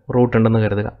പറഞ്ഞിട്ടൊരു റൂട്ട് ഉണ്ടെന്ന്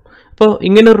കരുതുക. അപ്പോൾ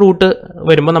ഇങ്ങനെ ഒരു റൂട്ട്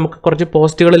വരുമ്പോൾ നമുക്ക് കുറച്ച്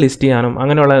പോസ്റ്റുകൾ ലിസ്റ്റ് ചെയ്യാനും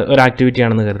അങ്ങനെയുള്ള ഒരു ആക്ടിവിറ്റി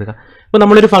ആണെന്ന് കരുതുക. അപ്പോൾ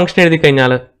നമ്മളൊരു ഫംഗ്ഷൻ എഴുതി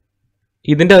കഴിഞ്ഞാൽ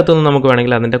ഇതിൻ്റെ അകത്തുനിന്ന് നമുക്ക്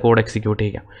വേണമെങ്കിൽ അതിൻ്റെ കോഡ് എക്സിക്യൂട്ട്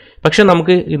ചെയ്യാം. പക്ഷേ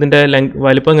നമുക്ക് ഇതിൻ്റെ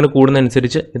വലിപ്പം ഇങ്ങനെ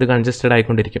കൂടുന്നതനുസരിച്ച് ഇത് കൺജസ്റ്റഡ്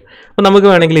ആയിക്കൊണ്ടിരിക്കും. അപ്പോൾ നമുക്ക്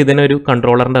വേണമെങ്കിൽ ഇതിനൊരു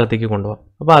കൺട്രോളറിൻ്റെ അകത്തേക്ക് കൊണ്ടുപോകാം.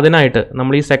 അപ്പോൾ അതിനായിട്ട്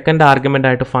നമ്മൾ ഈ സെക്കൻഡ് ആർഗ്യുമെൻ്റ്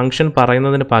ആയിട്ട് ഫംഗ്ഷൻ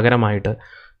പറയുന്നതിന് പകരമായിട്ട്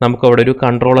നമുക്ക് അവിടെ ഒരു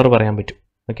കൺട്രോളർ പറയാൻ പറ്റും.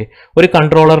 ഓക്കെ, ഒരു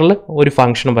കൺട്രോളറിൽ ഒരു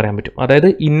ഫംഗ്ഷനും പറയാൻ പറ്റും. അതായത്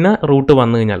ഇന്ന റൂട്ട്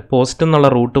വന്നു കഴിഞ്ഞാൽ, പോസ്റ്റ് എന്നുള്ള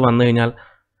റൂട്ട് വന്നു കഴിഞ്ഞാൽ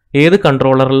ഏത്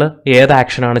കൺട്രോളറിൽ ഏത്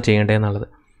ആക്ഷനാണ് ചെയ്യേണ്ടതെന്നുള്ളത്.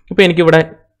 ഇപ്പോൾ എനിക്കിവിടെ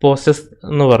പോസ്റ്റസ്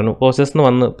എന്ന് പറഞ്ഞു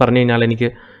കഴിഞ്ഞാൽ എനിക്ക്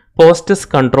പോസ്റ്റസ്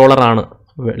കൺട്രോളറാണ്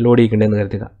ലോഡ് ചെയ്യേണ്ടതെന്ന്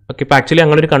കരുതുക. ഓക്കെ, ഇപ്പോൾ ആക്ച്വലി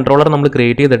അങ്ങനെ ഒരു കൺട്രോളർ നമ്മൾ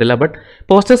ക്രിയേറ്റ് ചെയ്തിട്ടില്ല. ബട്ട്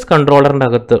പോസ്റ്റസ് കൺട്രോളറിൻ്റെ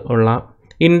അകത്ത് ഉള്ള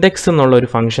ഇൻഡെക്സ് എന്നുള്ള ഒരു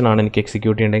ഫംഗ്ഷനാണ് എനിക്ക്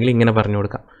എക്സിക്യൂട്ട് ചെയ്യേണ്ടതെങ്കിൽ ഇങ്ങനെ പറഞ്ഞു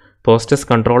കൊടുക്കാം, പോസ്റ്റസ്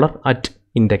കൺട്രോളർ അറ്റ്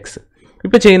ഇൻഡെക്സ്.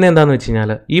 ഇപ്പോൾ ചെയ്യുന്നത് എന്താണെന്ന് വെച്ച്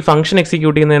കഴിഞ്ഞാൽ ഈ ഫംഗ്ഷൻ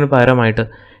എക്സിക്യൂട്ട് ചെയ്യുന്നതിന് പകരമായിട്ട്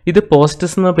ഇത്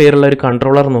പോസ്റ്റസ് എന്ന പേരുള്ള ഒരു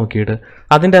കൺട്രോളർ നോക്കിയിട്ട്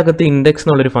അതിൻ്റെ അകത്ത് ഇൻഡെക്സ്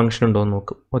എന്നുള്ളൊരു ഫംഗ്ഷൻ ഉണ്ടോ എന്ന്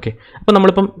നോക്കും. ഓക്കെ, അപ്പോൾ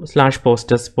നമ്മളിപ്പം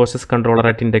 /പോസ്റ്റസ് കൺട്രോളർ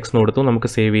അറ്റ് ഇൻഡെക്സ് എന്ന് കൊടുത്തു. നമുക്ക്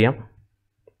സേവ് ചെയ്യാം.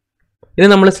 ഇത്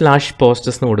നമ്മൾ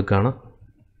 /പോസ്റ്റസ് എന്ന് കൊടുക്കുകയാണ്.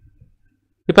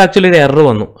 ഇപ്പോൾ ആക്ച്വലി ഒരു എറർ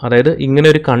വന്നു. അതായത് ഇങ്ങനെ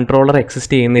ഒരു കൺട്രോളർ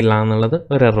എക്സിസ്റ്റ് ചെയ്യുന്നില്ല എന്നുള്ളത്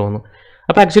ഒരു എറർ വന്നു.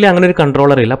 അപ്പോൾ ആക്ച്വലി അങ്ങനെ ഒരു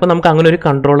കൺട്രോളർ ഇല്ല. അപ്പോൾ നമുക്ക് അങ്ങനെ ഒരു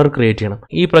കൺട്രോളർ ക്രിയേറ്റ് ചെയ്യണം.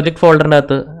 ഈ പ്രൊജക്ട് ഫോൾഡറിൻ്റെ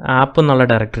അകത്ത് ആപ്പ് എന്നുള്ള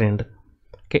ഡയറക്ടറി ഉണ്ട്.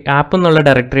 ഓക്കെ, ആപ്പ് എന്നുള്ള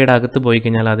ഡയറക്ടറിയുടെ അകത്ത് പോയി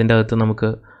കഴിഞ്ഞാൽ അതിൻ്റെ അകത്ത് നമുക്ക്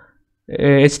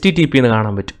HTTP എന്ന്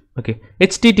കാണാൻ പറ്റും. ഓക്കെ,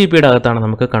 HTTPയുടെ അകത്താണ്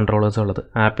നമുക്ക് കൺട്രോളേഴ്സ് ഉള്ളത്.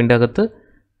 ആപ്പിൻ്റെ അകത്ത്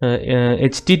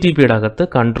HTTPയുടെ അകത്ത്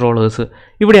കൺട്രോളേഴ്സ്,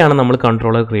 ഇവിടെയാണ് നമ്മൾ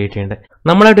കൺട്രോളർ ക്രിയേറ്റ് ചെയ്യേണ്ടത്.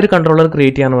 നമ്മളായിട്ടൊരു കൺട്രോളർ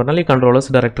ക്രിയേറ്റ് ചെയ്യാന്ന് പറഞ്ഞാൽ ഈ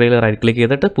കൺട്രോളേഴ്സ് ഡയറക്ടറിയിൽ റൈറ്റ് ക്ലിക്ക്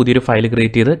ചെയ്തിട്ട് പുതിയൊരു ഫയൽ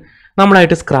ക്രിയേറ്റ് ചെയ്ത്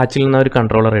നമ്മളായിട്ട് സ്ക്രാച്ചിൽ നിന്ന് ഒരു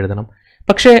കൺട്രോളർ എഴുതണം.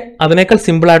 പക്ഷേ അതിനേക്കാൾ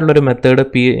സിമ്പിളായിട്ടുള്ളൊരു മെത്തേഡ്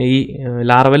ഈ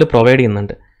ലാറവൽ പ്രൊവൈഡ്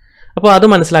ചെയ്യുന്നുണ്ട്. അപ്പോൾ അത്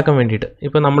മനസ്സിലാക്കാൻ വേണ്ടിയിട്ട്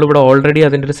ഇപ്പോൾ നമ്മളിവിടെ ഓൾറെഡി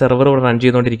അതിൻ്റെ ഒരു സെർവർ ഇവിടെ റൺ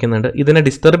ചെയ്തുകൊണ്ടിരിക്കുന്നുണ്ട്. ഇതിനെ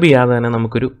ഡിസ്റ്റർബ് ചെയ്യാതെ തന്നെ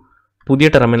നമുക്കൊരു പുതിയ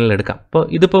ടെർമിനൽ എടുക്കാം. അപ്പോൾ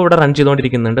ഇതിപ്പോൾ ഇവിടെ റൺ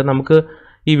ചെയ്തുകൊണ്ടിരിക്കുന്നുണ്ട്. നമുക്ക്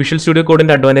ഈ വിഷ്വൽ സ്റ്റുഡിയോ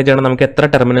കോഡിൻ്റെ അഡ്വാൻറ്റേജ് ആണ്, നമുക്ക് എത്ര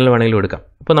ടെർമിനൽ വേണമെങ്കിലും എടുക്കാം.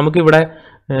 അപ്പോൾ നമുക്കിവിടെ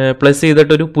പ്ലസ്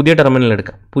ചെയ്തിട്ട് ഒരു പുതിയ ടെർമിനൽ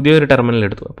എടുക്കാം. പുതിയൊരു ടെർമിനൽ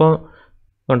എടുത്തു. അപ്പോൾ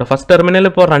ഉണ്ട് ഫസ്റ്റ് ടെർമിനൽ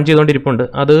ഇപ്പോൾ റൺ ചെയ്തുകൊണ്ടിരിപ്പുണ്ട്,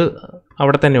 അത്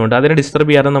അവിടെ തന്നെയുണ്ട്. അതിനെ ഡിസ്റ്റർബ്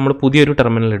ചെയ്യാതെ നമ്മൾ പുതിയൊരു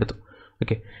ടെർമിനൽ എടുത്തു.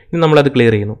 ഓക്കെ, ഇനി നമ്മളത്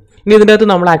ക്ലിയർ ചെയ്യുന്നു. ഇനി ഇതിൻ്റെ അകത്ത്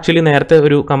നമ്മൾ ആക്ച്വലി നേരത്തെ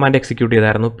ഒരു കമാൻഡ് എക്സിക്യൂട്ട്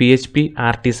ചെയ്തായിരുന്നു, PHP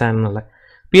artisan എന്നുള്ള.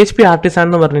 PHP artisan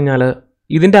എന്ന് പറഞ്ഞു കഴിഞ്ഞാൽ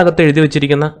ഇതിൻ്റെ അകത്ത് എഴുതി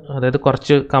വെച്ചിരിക്കുന്ന, അതായത്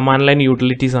കുറച്ച് കമാൻഡ് ലൈൻ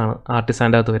യൂട്ടിലിറ്റീസ് ആണ്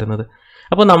ആർട്ടിസാൻ്റെ അകത്ത് വരുന്നത്.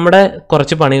 അപ്പോൾ നമ്മുടെ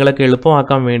കുറച്ച് പണികളൊക്കെ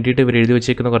എളുപ്പമാക്കാൻ വേണ്ടിയിട്ട് ഇവർ എഴുതി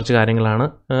വെച്ചിരിക്കുന്ന കുറച്ച് കാര്യങ്ങളാണ്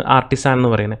ആർട്ടിസാൻ എന്ന്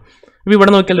പറയുന്നത്. അപ്പോൾ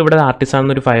ഇവിടെ നോക്കിയാൽ ഇവിടെ ആർട്ടിസാൻ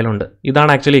എന്നൊരു ഫയലുണ്ട്.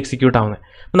 ഇതാണ് ആക്ച്വലി എക്സിക്യൂട്ട് ആവുന്നത്.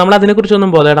 അപ്പോൾ നമ്മൾ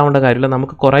അതിനെക്കുറിച്ചൊന്നും ബോധേടാവേണ്ട കാര്യമില്ല.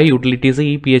 നമുക്ക് കുറേ യൂട്ടിലിറ്റീസ്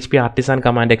ഈ PHP artisan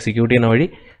കമാൻഡ് എക്സിക്യൂട്ട് ചെയ്യുന്ന വഴി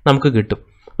നമുക്ക് കിട്ടും.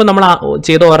 അപ്പോൾ നമ്മൾ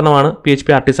ചെയ്ത ഓർമ്മമാണ് PHP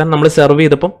artisan. നമ്മൾ സെർവ്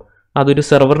ചെയ്തപ്പം അതൊരു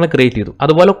സെർവറിനെ ക്രിയേറ്റ് ചെയ്തു.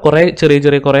 അതുപോലെ കുറേ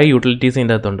ചെറിയ കുറേ യൂട്ടിലിറ്റീസ്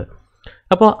ഇതിൻ്റെ അകത്തുണ്ട്.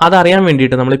 അപ്പോൾ അതറിയാൻ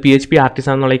വേണ്ടിയിട്ട് നമ്മൾ PHP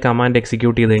artisan എന്നുള്ള ഈ കമാൻഡ്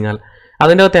എക്സിക്യൂട്ട് ചെയ്ത് കഴിഞ്ഞാൽ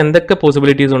അതിൻ്റെ അകത്ത് എന്തൊക്കെ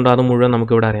പോസിബിലിറ്റീസ് ഉണ്ടോ അത് മുഴുവൻ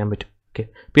നമുക്കിവിടെ അറിയാൻ പറ്റും. ഓക്കെ,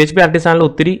 PHP artisanൽ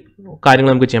ഒത്തിരി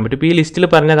കാര്യങ്ങൾ നമുക്ക് ചെയ്യാൻ പറ്റും. ഇപ്പോൾ ഈ ലിസ്റ്റിൽ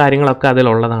പറഞ്ഞ കാര്യങ്ങളൊക്കെ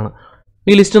അതിലുള്ളതാണ്.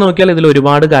 ഈ ലിസ്റ്റ് നോക്കിയാൽ ഇതിൽ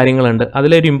ഒരുപാട് കാര്യങ്ങളുണ്ട്.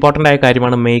 അതിലൊരു ഇമ്പോർട്ടൻ്റ് ആയ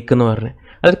കാര്യമാണ് മേക്ക് എന്ന് പറഞ്ഞത്.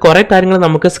 അതിൽ കുറേ കാര്യങ്ങൾ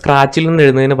നമുക്ക് സ്ക്രാച്ചിൽ നിന്ന്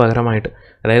എഴുതുന്നതിന് പകരമായിട്ട്,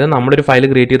 അതായത് നമ്മളൊരു ഫയൽ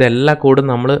ക്രിയേറ്റ് ചെയ്ത എല്ലാ കോഡും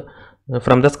നമ്മൾ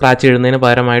ഫ്രം ദ സ്ക്രാച്ച് എഴുതുന്നതിന്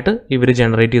പകരമായിട്ട് ഇവർ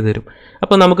ജനറേറ്റ് ചെയ്ത് തരും.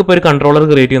 അപ്പോൾ നമുക്കിപ്പോൾ ഒരു കൺട്രോളർ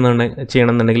ക്രിയേറ്റ്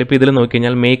ചെയ്യണമെന്നുണ്ടെങ്കിൽ ഇപ്പോൾ ഇതിൽ നോക്കി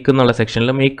കഴിഞ്ഞാൽ മേക്ക് എന്നുള്ള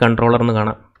സെക്ഷനിൽ മേക്ക് കൺട്രോളർ എന്ന്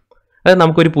കാണാം. അത്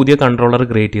നമുക്കൊരു പുതിയ കൺട്രോളർ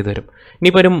ക്രിയേറ്റ് ചെയ്ത് തരും.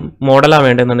 ഇനിയിപ്പോൾ ഒരു മോഡലാണ്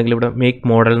വേണ്ടതെന്നുണ്ടെങ്കിൽ ഇവിടെ മേക്ക്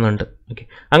മോഡൽ എന്നുണ്ട്. ഓക്കെ,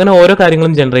 അങ്ങനെ ഓരോ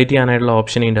കാര്യങ്ങളും ജനറേറ്റ് ചെയ്യാനായിട്ടുള്ള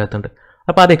ഓപ്ഷൻ ഇതിൻ്റെ അകത്തുണ്ട്.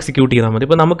 അപ്പോൾ അത് എക്സിക്യൂട്ട് ചെയ്താൽ മതി.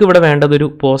 ഇപ്പോൾ നമുക്കിവിടെ വേണ്ടത് ഒരു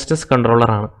പോസ്റ്റസ്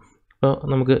കൺട്രോളറാണ്. അപ്പോൾ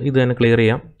നമുക്ക് ഇത് തന്നെ ക്ലിയർ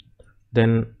ചെയ്യാം. ദെൻ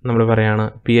നമ്മൾ പറയുകയാണ്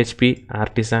PHP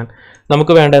artisan.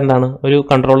 നമുക്ക് വേണ്ട എന്താണ്, ഒരു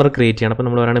കൺട്രോളർ ക്രിയേറ്റ് ചെയ്യണം. അപ്പോൾ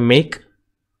നമ്മൾ പറയുകയാണ് മേക്ക്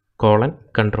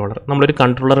കൺട്രോളർ. നമ്മളൊരു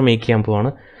കൺട്രോളർ മേക്ക് ചെയ്യാൻ പോവാണ്.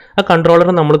 ആ കൺട്രോളർ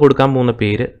നമ്മൾ കൊടുക്കാൻ പോകുന്ന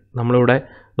പേര്, നമ്മളിവിടെ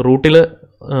റൂട്ടിൽ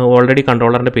ഓൾറെഡി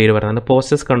കൺട്രോളറിൻ്റെ പേര് പറയുന്നത്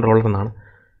പോസ്റ്റസ് കൺട്രോളർ എന്നാണ്.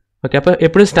 ഓക്കെ, അപ്പോൾ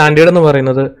എപ്പോഴും സ്റ്റാൻഡേർഡ് എന്ന്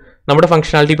പറയുന്നത് നമ്മുടെ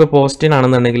ഫംഗ്ഷനാലിറ്റി ഇപ്പോൾ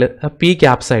പോസ്റ്റിനാണെന്നുണ്ടെങ്കിൽ P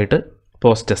ക്യാപ്സ് ആയിട്ട്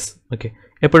പോസ്റ്റസ്. ഓക്കെ,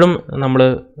 എപ്പോഴും നമ്മൾ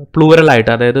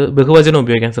പ്ലൂറലായിട്ട്, അതായത് ബഹുവചനം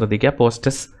ഉപയോഗിക്കാൻ ശ്രദ്ധിക്കുക.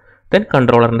 പോസ്റ്റസ്, then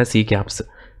കൺട്രോളറിൻ്റെ C caps.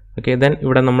 Okay, then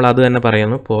ഇവിടെ നമ്മൾ അത് തന്നെ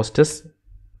പറയുന്നു പോസ്റ്റസ്.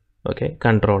 Okay,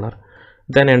 controller.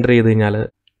 ദെൻ എൻ്റർ ചെയ്ത് കഴിഞ്ഞാൽ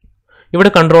ഇവിടെ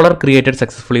കൺട്രോളർ ക്രിയേറ്റഡ്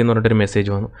സക്സസ്ഫുള്ളി എന്ന് പറഞ്ഞിട്ടൊരു മെസ്സേജ്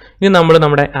വന്നു. ഇനി നമ്മൾ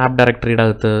നമ്മുടെ ആപ്പ് ഡയറക്ടറിയുടെ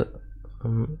അകത്ത്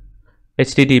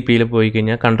HTTPയിൽ പോയി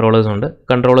കഴിഞ്ഞാൽ കൺട്രോളേഴ്സ് ഉണ്ട്.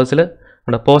 കൺട്രോളേഴ്സിൽ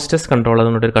പോസ്റ്റസ് കൺട്രോളർ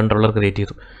എന്ന് പറഞ്ഞൊരു കൺട്രോളർ ക്രിയേറ്റ്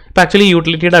ചെയ്തു. ഇപ്പോൾ ആക്ച്വലി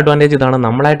യൂട്ടിലിറ്റിയുടെ അഡ്വാൻറ്റേജ് ഇതാണ്,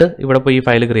 നമ്മളായിട്ട് ഇവിടെ പോയി ഈ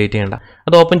ഫയൽ ക്രിയേറ്റ് ചെയ്യേണ്ട.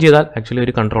 അത് ഓപ്പൺ ചെയ്താൽ ആക്ച്വലി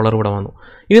ഒരു കൺട്രോളർ ഇവിടെ വന്നു.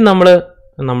 ഇനി നമ്മൾ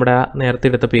നമ്മുടെ നേരത്തെ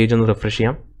എടുത്ത പേജ് ഒന്ന് റിഫ്രഷ്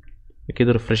ചെയ്യാം.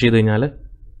 ഇത് റിഫ്രഷ് ചെയ്ത് കഴിഞ്ഞാൽ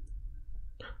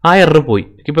ആ എറർ പോയി.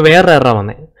 ഇപ്പോൾ വേറെ എററാണ്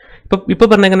വന്നത്. ഇപ്പോൾ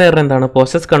പറഞ്ഞേക്കുന്ന എറർ എന്താണ്,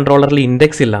 പോസ്റ്റസ് കൺട്രോളറിൽ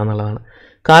ഇൻഡെക്സ് ഇല്ല എന്നുള്ളതാണ്.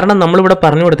 കാരണം നമ്മളിവിടെ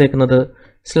പറഞ്ഞു കൊടുത്തേക്കുന്നത്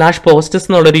 /posters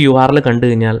എന്നുള്ളൊരു URL കണ്ടു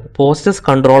കഴിഞ്ഞാൽ പോസ്റ്റസ്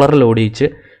കൺട്രോളർ ലോഡ് ചെയ്യിച്ച്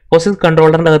പോസ്റ്റസ്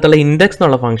കൺട്രോളറിൻ്റെ അകത്തുള്ള ഇൻഡെക്സ്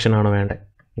എന്നുള്ള ഫംഗ്ഷനാണ് വേണ്ടത്.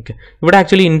 ഓക്കെ, ഇവിടെ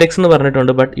ആക്ച്വലി ഇൻഡെക്സ് എന്ന്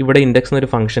പറഞ്ഞിട്ടുണ്ട്, ബട്ട് ഇവിടെ ഇൻഡെക്സ് എന്നൊരു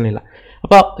ഫംഗ്ഷൻ ഇല്ല.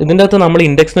 അപ്പോൾ ഇതിൻ്റെ അകത്ത് നമ്മൾ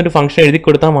ഇൻഡെക്സ് എന്നൊരു ഫംഗ്ഷൻ എഴുതി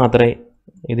കൊടുത്താൽ മാത്രമേ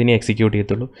ഇതിനെ എക്സിക്യൂട്ട്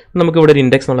ചെയ്യത്തുള്ളൂ. നമുക്കിവിടെ ഒരു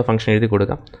ഇൻഡെക്സ് എന്നുള്ള ഫംഗ്ഷൻ എഴുതി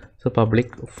കൊടുക്കാം. So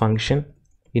public function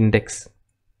index.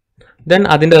 Then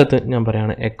അതിൻ്റെ അകത്ത് ഞാൻ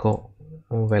പറയുകയാണ് എക്കോ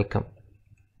വെൽക്കം.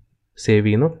 സേവ്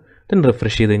ചെയ്യുന്നു. ദെൻ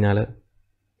റിഫ്രഷ് ചെയ്ത് കഴിഞ്ഞാൽ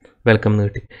വെൽക്കം എന്ന്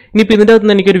കിട്ടി. ഇനിയിപ്പോൾ ഇതിൻ്റെ അകത്ത്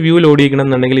നിന്ന് എനിക്കൊരു വ്യൂ ലോഡ്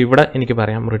ചെയ്യണമെന്നുണ്ടെങ്കിൽ ഇവിടെ എനിക്ക്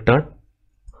പറയാം റിട്ടേൺ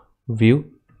വ്യൂ,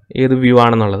 ഏത് വ്യൂ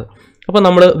ആണെന്നുള്ളത്. അപ്പോൾ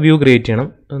നമ്മൾ വ്യൂ ക്രിയേറ്റ് ചെയ്യണം.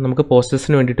 നമുക്ക്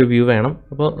പോസ്റ്റസിന് വേണ്ടിയിട്ട് വ്യൂ വേണം.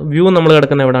 അപ്പോൾ വ്യൂ നമ്മൾ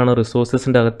കിടക്കുന്ന എവിടെയാണ്,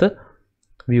 റിസോഴ്സസിൻ്റെ അകത്ത്,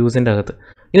 വ്യൂസിൻ്റെ അകത്ത്.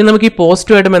 ഇനി നമുക്ക് ഈ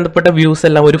പോസ്റ്റുമായിട്ട് ബന്ധപ്പെട്ട വ്യൂസ്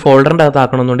എല്ലാം ഒരു ഫോൾഡറിൻ്റെ അകത്ത്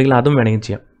ആക്കണമെന്നുണ്ടെങ്കിൽ അതും വേണമെങ്കിൽ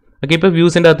ചെയ്യാം. ഓക്കെ, ഇപ്പോൾ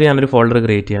വ്യൂസിൻ്റെ അകത്ത് ഞാനൊരു ഫോൾഡർ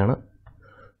ക്രിയേറ്റ് ചെയ്യാണ്.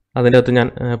 അതിൻ്റെ അകത്ത് ഞാൻ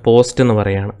പോസ്റ്റ് എന്ന്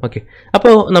പറയുകയാണ്. ഓക്കെ,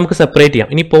 അപ്പോൾ നമുക്ക് സെപ്പറേറ്റ് ചെയ്യാം.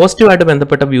 ഇനി പോസ്റ്റുമായിട്ട്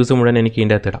ബന്ധപ്പെട്ട വ്യൂസ് മുഴുവൻ എനിക്ക്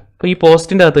ഇതിൻ്റെ അകത്ത് ഇടാം. അപ്പോൾ ഈ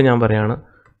പോസ്റ്റിൻ്റെ അകത്ത് ഞാൻ പറയുകയാണ്,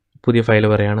 പുതിയ ഫയൽ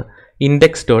പറയുകയാണ്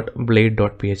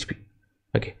index.blade.php.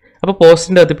 ഓക്കെ, അപ്പോൾ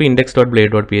പോസ്റ്റിൻ്റെ അകത്ത് ഇപ്പോൾ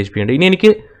index.blade.php ഉണ്ട്. ഇനി എനിക്ക്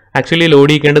ആക്ച്വലി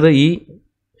ലോഡ് ചെയ്യേണ്ടത് ഈ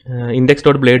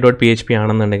index.blade.php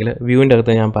ആണെന്നുണ്ടെങ്കിൽ വ്യൂവിൻ്റെ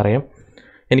അകത്ത് ഞാൻ പറയാം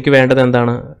എനിക്ക് വേണ്ടത്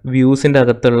എന്താണ്, വ്യൂസിൻ്റെ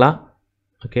അകത്തുള്ള,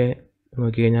 ഓക്കെ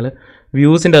നോക്കി കഴിഞ്ഞാൽ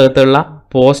വ്യൂസിൻ്റെ അകത്തുള്ള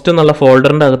പോസ്റ്റ് എന്നുള്ള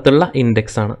ഫോൾഡറിൻ്റെ അകത്തുള്ള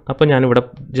ഇൻഡെക്സ് ആണ്. അപ്പോൾ ഞാനിവിടെ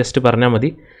ജസ്റ്റ് പറഞ്ഞാൽ മതി,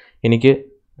 എനിക്ക്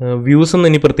വ്യൂസ് ഒന്നും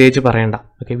ഇനി പ്രത്യേകിച്ച് പറയണ്ട.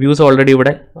 ഓക്കെ, വ്യൂസ് ഓൾറെഡി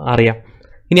ഇവിടെ അറിയാം.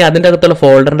 ഇനി അതിൻ്റെ അകത്തുള്ള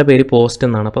ഫോൾഡറിൻ്റെ പേര് പോസ്റ്റ്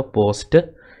എന്നാണ്. അപ്പോൾ പോസ്റ്റ്.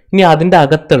 ഇനി അതിൻ്റെ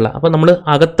അകത്തുള്ള, അപ്പോൾ നമ്മൾ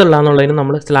അകത്തുള്ള എന്നുള്ളതിന്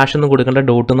നമ്മൾ സ്ലാഷ് ഒന്നും കൊടുക്കേണ്ട,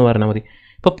 ഡോട്ട് എന്ന് പറഞ്ഞാൽ മതി.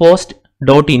 ഇപ്പോൾ പോസ്റ്റ്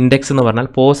ഡോട്ട് ഇൻഡെക്സ് എന്ന് പറഞ്ഞാൽ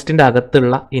പോസ്റ്റിൻ്റെ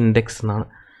അകത്തുള്ള ഇൻഡെക്സ് എന്നാണ്.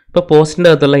 ഇപ്പോൾ പോസ്റ്റിൻ്റെ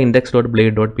അകത്തുള്ള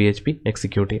index.blade.php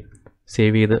എക്സിക്യൂട്ട് ചെയ്യും.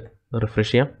 സേവ് ചെയ്ത്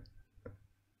റിഫ്രഷ് ചെയ്യാം.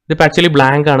 ഇതിപ്പോൾ ആക്ച്വലി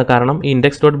ബ്ലാങ്ക് ആണ്, കാരണം ഈ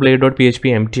index.blade.php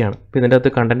empty ആണ്. ഇപ്പോൾ ഇതിൻ്റെ അകത്ത്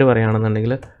കണ്ടൻറ്റ്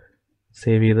പറയുകയാണെന്നുണ്ടെങ്കിൽ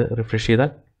സേവ് ചെയ്ത് റിഫ്രഷ് ചെയ്താൽ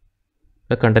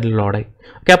കണ്ടൻറ്റ് ലോഡായി.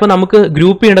 ഓക്കെ, അപ്പോൾ നമുക്ക്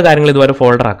ഗ്രൂപ്പ് ചെയ്യേണ്ട കാര്യങ്ങൾ ഇതുവരെ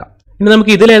ഫോൾഡർ ആക്കാം. ഇനി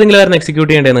നമുക്ക് ഇതിലേതെങ്കിലും ആയിരുന്നു എക്സിക്യൂട്ട്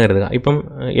ചെയ്യേണ്ടതെന്ന് കരുതുക. ഇപ്പം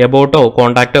എബോട്ടോ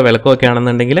കോൺടാക്റ്റോ വെൽക്കോ ഒക്കെ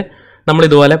ആണെന്നുണ്ടെങ്കിൽ നമ്മൾ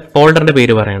ഇതുപോലെ ഫോൾഡറിൻ്റെ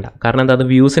പേര് പറയേണ്ട, കാരണം എന്താ, അത്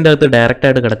വ്യൂസിൻ്റെ അകത്ത് ഡയറക്റ്റ്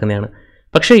ആയിട്ട് കിടക്കുന്നതാണ്.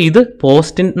 പക്ഷേ ഇത്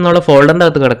പോസ്റ്റ് എന്നുള്ള ഫോൾഡറിൻ്റെ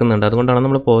അകത്ത് കിടക്കുന്നുണ്ട്, അതുകൊണ്ടാണ്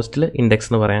നമ്മൾ പോസ്റ്റിൽ ഇൻഡെക്സ്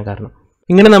എന്ന് പറയാൻ കാരണം.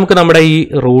 ഇങ്ങനെ നമുക്ക് നമ്മുടെ ഈ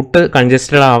റൂട്ട്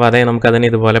കൺജസ്റ്റഡ് ആവാതെ നമുക്ക് അതിനെ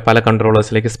ഇതുപോലെ പല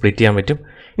കൺട്രോളേഴ്സിലേക്ക് സ്പ്ലിറ്റ് ചെയ്യാൻ പറ്റും.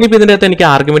 ഇനിയിപ്പോൾ ഇതിൻ്റെ അകത്ത് എനിക്ക്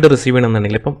ആർഗ്യുമെൻറ്റ് റിസീവ്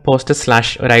ചെയ്യണമെന്നുണ്ടെങ്കിൽ ഇപ്പം പോസ്റ്റ്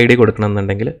സ്ലാഷ് ഒരു ID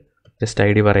കൊടുക്കണമെന്നുണ്ടെങ്കിൽ ജസ്റ്റ്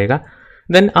ID പറയുക.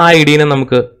 ദെൻ ആ IDനെ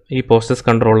നമുക്ക് ഈ പോസ്റ്റസ്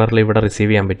കൺട്രോളറിൽ ഇവിടെ റിസീവ്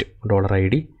ചെയ്യാൻ പറ്റും,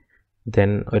 $ID. ദെൻ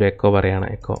ഒരു എക്കോ പറയുകയാണ്,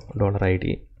 എക്കോ $ID.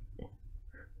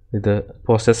 ഇത്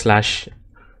പോസ്റ്റസ് സ്ലാഷ്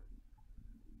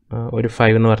ഒരു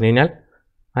 5 എന്ന് പറഞ്ഞു കഴിഞ്ഞാൽ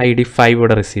ID 5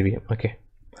 ഇവിടെ റിസീവ് ചെയ്യും. ഓക്കെ,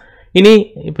 ഇനി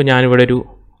ഇപ്പോൾ ഞാനിവിടെ ഒരു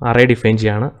അറേ ഡിഫൈൻ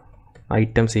ചെയ്യാണ്,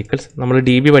 ഐറ്റംസ് ഈക്വൽസ്. നമ്മൾ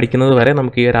DB പഠിക്കുന്നത് വരെ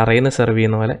നമുക്ക് ഈ ഒരു അറേന്ന് സെർവ്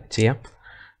ചെയ്യുന്ന പോലെ ചെയ്യാം.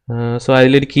 സോ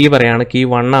അതിലൊരു കീ പറയാണ്, കീ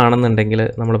 1 ആണെന്നുണ്ടെങ്കിൽ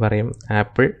നമ്മൾ പറയും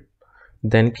ആപ്പിൾ.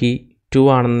 ദെൻ കീ 2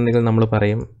 ആണെന്നുണ്ടെങ്കിൽ നമ്മൾ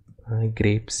പറയും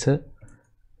ഗ്രേപ്സ്.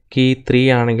 കീ 3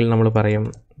 ആണെങ്കിൽ നമ്മൾ പറയും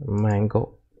മാംഗോ.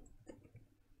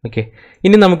 ഓക്കെ,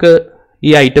 ഇനി നമുക്ക്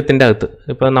ഈ ഐറ്റത്തിൻ്റെ അകത്ത്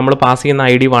ഇപ്പോൾ നമ്മൾ പാസ് ചെയ്യുന്ന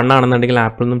ID 1 ആണെന്നുണ്ടെങ്കിൽ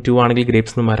ആപ്പിൾ എന്നും 2 ആണെങ്കിൽ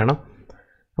ഗ്രേപ്സ് എന്നും വരണം.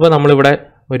 അപ്പോൾ നമ്മളിവിടെ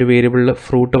ഒരു വേരിയബിളിൽ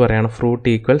ഫ്രൂട്ട് പറയാണ്, fruit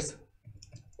equals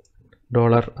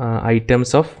 $items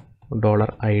of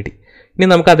 $ID. ഇനി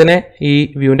നമുക്കതിനെ ഈ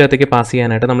വ്യൂവിൻ്റെ അകത്തേക്ക് പാസ്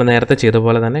ചെയ്യാനായിട്ട് നമ്മൾ നേരത്തെ ചെയ്ത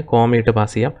പോലെ തന്നെ കോമയിട്ട്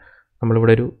പാസ് ചെയ്യാം.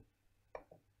 നമ്മളിവിടെ ഒരു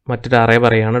മറ്റൊരു അറേ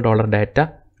പറയുകയാണ് $data.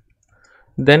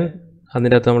 ദെൻ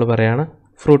അതിൻ്റെ അകത്ത് നമ്മൾ പറയുകയാണ്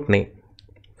ഫ്രൂട്ട്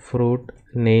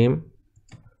നെയിം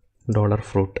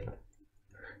 $fruit.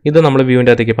 ഇത് നമ്മൾ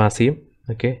വ്യൂവിൻ്റെ അകത്തേക്ക് പാസ് ചെയ്യും.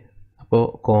 ഓക്കെ, അപ്പോൾ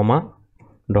കോമ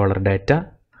 $data.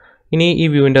 ഇനി ഈ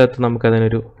വ്യൂവിൻ്റെ അകത്ത്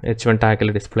നമുക്കതിനൊരു H1 ടാഗിൽ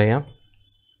ഡിസ്പ്ലേ ചെയ്യാം.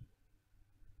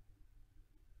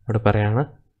 ഇവിടെ പറയാണ്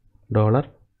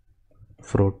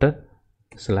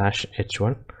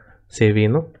 $fruit/H1 സേവ്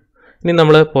ചെയ്യുന്നു. ഇനി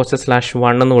നമ്മൾ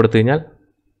post/1 എന്ന് കൊടുത്തു കഴിഞ്ഞാൽ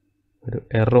ഒരു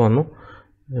എറർ വന്നു.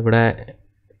 ഇവിടെ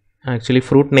ആക്ച്വലി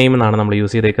ഫ്രൂട്ട് നെയിം എന്നാണ് നമ്മൾ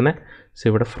യൂസ് ചെയ്തേക്കുന്നത്. സോ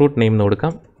ഇവിടെ ഫ്രൂട്ട് നെയിം എന്ന്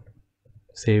കൊടുക്കാം,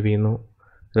 സേവ് ചെയ്യുന്നു,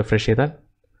 റിഫ്രഷ് ചെയ്താൽ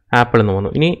ആപ്പിൾ എന്ന്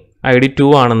വന്നു. ഇനി ID 2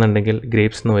 ആണെന്നുണ്ടെങ്കിൽ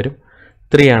ഗ്രേപ്സ് എന്ന് വരും,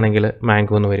 3 ആണെങ്കിൽ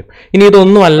മാംഗോ എന്ന് വരും. ഇനി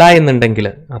ഇതൊന്നും അല്ല എന്നുണ്ടെങ്കിൽ,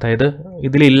 അതായത്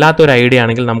ഇതിലില്ലാത്തൊരു ID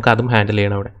ആണെങ്കിൽ നമുക്ക് അതും ഹാൻഡിൽ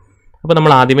ചെയ്യണം അവിടെ. അപ്പോൾ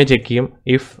നമ്മൾ ആദ്യമേ ചെക്ക് ചെയ്യും,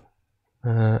 ഇഫ്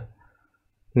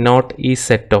നോട്ട് ഈ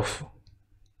set of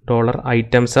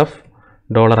 $items of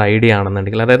 $ID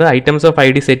ആണെന്നുണ്ടെങ്കിൽ, അതായത് ഐറ്റംസ് ഓഫ്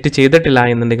ID സെറ്റ് ചെയ്തിട്ടില്ല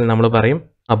എന്നുണ്ടെങ്കിൽ നമ്മൾ പറയും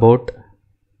അബൌട്ട്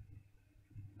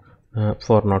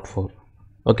 404.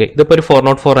 ഓക്കെ, ഇതിപ്പോൾ ഒരു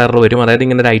 404 എറർ വരും, അതായത്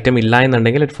ഇങ്ങനെ ഒരു ഐറ്റം ഇല്ല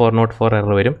എന്നുണ്ടെങ്കിൽ ഒരു 404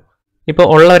 എറർ വരും. ഇപ്പോൾ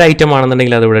ഉള്ള ഒരു ഐറ്റം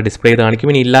ആണെന്നുണ്ടെങ്കിൽ അത് ഇവിടെ ഡിസ്പ്ലേ ചെയ്ത് കാണിക്കും.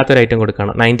 ഇനി ഇല്ലാത്തൊരു ഐറ്റം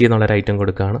കൊടുക്കുകയാണ്, 90 എന്നുള്ളൊരു ഐറ്റം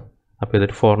കൊടുക്കുകയാണ്, അപ്പോൾ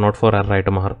ഇതൊരു 404 എറർ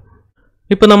ആയിട്ട് മാറും.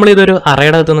 ഇപ്പോൾ നമ്മൾ ഇതൊരു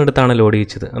അറേയുടെ അകത്ത് നിന്ന് എടുത്താണ് ലോഡ്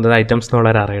ചെയ്യിച്ചത്, അതായത് ഐറ്റംസ് എന്നുള്ള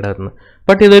ഒരു അറേയുടെ അകത്ത് നിന്ന്.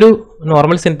 ബട്ട് ഇതൊരു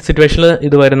നോർമൽ സിറ്റുവേഷനിൽ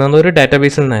ഇത് വരുന്നത് ഒരു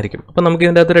ഡാറ്റാബേസിൽ നിന്നായിരിക്കും. അപ്പോൾ നമുക്ക്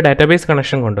ഇതിൻ്റെ അകത്തൊരു ഡാറ്റാബേസ്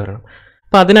കണക്ഷൻ കൊണ്ടുവരണം.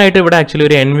 അപ്പോൾ അതിനായിട്ട് ഇവിടെ ആക്ച്വലി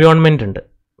ഒരു എൻവയോൺമെൻറ്റ് ഉണ്ട്.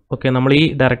 ഓക്കെ, നമ്മൾ ഈ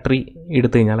ഡയറക്ടറി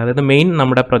എടുത്തു കഴിഞ്ഞാൽ, അതായത് മെയിൻ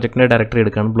നമ്മുടെ പ്രൊജക്റ്റിൻ്റെ ഡയറക്ടറി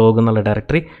എടുക്കുകയാണ്, ബ്ലോഗ് എന്നുള്ള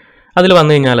ഡയറക്ടറി. അതിൽ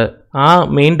വന്നു കഴിഞ്ഞാൽ ആ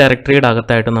മെയിൻ ഡയറക്ടറിയുടെ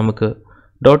അകത്തായിട്ട് നമുക്ക്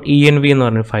 .env എന്ന്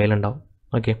പറഞ്ഞൊരു ഫയൽ ഉണ്ടാവും.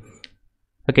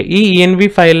 ഓക്കെ, ഈ env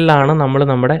ഫയലിലാണ് നമ്മൾ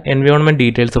നമ്മുടെ എൻവയോൺമെൻറ്റ്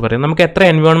ഡീറ്റെയിൽസ് പറയുന്നത്. നമുക്ക് എത്ര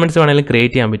എൻവയോൺമെൻറ്റ്സ് വേണമെങ്കിലും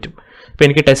ക്രിയേറ്റ് ചെയ്യാൻ പറ്റും. ഇപ്പോൾ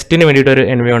എനിക്ക് ടെസ്റ്റിന് വേണ്ടിയിട്ട് ഒരു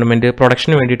എൻവയോൺമെൻറ്റ്,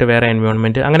 പ്രൊഡക്ഷന് വേണ്ടിയിട്ട് വേറെ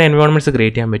എൻവയോൺമെൻറ്റ്, അങ്ങനെ എൻവയോൺമെൻറ്റ്സ്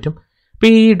ക്രിയേറ്റ് ചെയ്യാൻ പറ്റും. ഇപ്പോൾ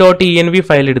ഈ .env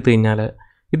ഫയൽ എടുത്തു കഴിഞ്ഞാൽ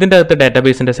ഇതിൻ്റെ അകത്ത്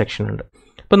ഡാറ്റാബേസിൻ്റെ സെക്ഷൻ ഉണ്ട്.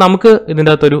 അപ്പോൾ നമുക്ക്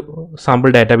ഇതിൻ്റെ അകത്തൊരു സാമ്പിൾ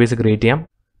ഡാറ്റാബേസ് ക്രിയേറ്റ് ചെയ്യാം.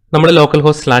 നമ്മൾ ലോക്കൽ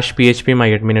ഹോസ്റ്റ് /php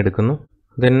myadmin എടുക്കുന്നു.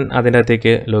 ദെൻ അതിൻ്റെ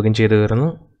അകത്തേക്ക് ലോഗിൻ ചെയ്ത് കയറുന്നു.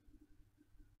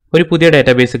 ഒരു പുതിയ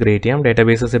ഡാറ്റാബേസ് ക്രിയേറ്റ് ചെയ്യാം.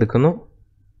 ഡാറ്റാബേസസ് എടുക്കുന്നു.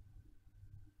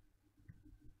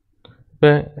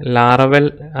 ഇപ്പോൾ laravel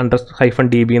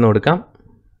 -db എന്ന് കൊടുക്കാം.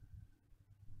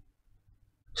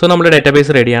 സോ നമ്മുടെ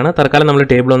ഡാറ്റാബേസ് റെഡിയാണ്. തൽക്കാലം നമ്മൾ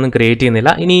ടേബിൾ ഒന്നും ക്രിയേറ്റ് ചെയ്യുന്നില്ല.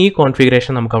 ഇനി ഈ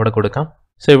കോൺഫിഗറേഷൻ നമുക്ക് അവിടെ കൊടുക്കാം.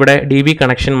 സോ ഇവിടെ DB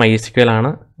കണക്ഷൻ MySQL ആണ്.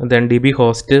 ദെൻ DB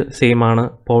ഹോസ്റ്റ് സെയിം ആണ്,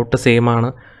 പോർട്ട് സെയിം ആണ്.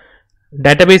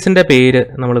 ഡാറ്റാബേസിൻ്റെ പേര്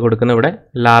നമ്മൾ കൊടുക്കുന്നത് ഇവിടെ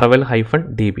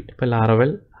laravel-db. ഇപ്പോൾ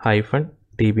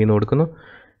laravel-db എന്ന് കൊടുക്കുന്നു.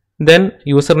 ദെൻ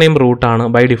യൂസർ നെയിം റൂട്ട് ആണ്,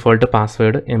 ബൈ ഡിഫോൾട്ട്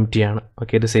പാസ്വേഡ് empty ആണ്.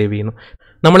 ഓക്കെ, ഇത് സേവ് ചെയ്യുന്നു.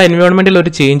 നമ്മൾ എൻവയോൺമെൻറ്റിൽ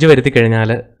ഒരു ചേഞ്ച് വരുത്തി കഴിഞ്ഞാൽ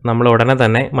നമ്മൾ ഉടനെ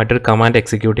തന്നെ മറ്റൊരു കമാൻഡ്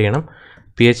എക്സിക്യൂട്ട് ചെയ്യണം,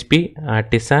 php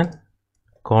artisan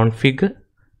config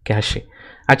cache.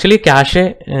 Actually cache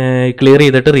clear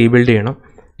ചെയ്തിട്ട് റീബിൽഡ് ചെയ്യണം,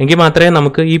 എങ്കിൽ മാത്രമേ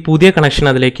നമുക്ക് ഈ പുതിയ കണക്ഷൻ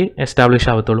അതിലേക്ക് എസ്റ്റാബ്ലിഷ്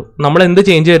ആവത്തുള്ളൂ. നമ്മൾ എന്ത്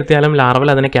ചേഞ്ച് വരുത്തിയാലും ലാറവൽ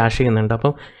അതിനെ ക്യാഷ് ചെയ്യുന്നുണ്ട്.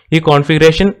 അപ്പം ഈ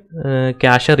കോൺഫിഗറേഷൻ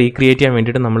ക്യാഷെ റീക്രിയേറ്റ് ചെയ്യാൻ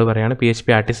വേണ്ടിയിട്ട് നമ്മൾ പറയുകയാണ് php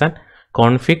artisan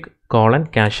config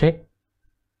cache.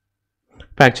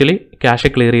 ഇപ്പോൾ ആക്ച്വലി ക്യാഷെ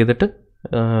ക്ലിയർ ചെയ്തിട്ട്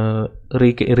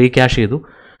റീക്യാഷ് ചെയ്തു.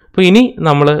 അപ്പോൾ ഇനി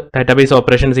നമ്മൾ ഡാറ്റാബേസ്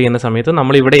ഓപ്പറേഷൻസ് ചെയ്യുന്ന സമയത്ത്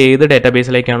നമ്മൾ ഇവിടെ ഏത്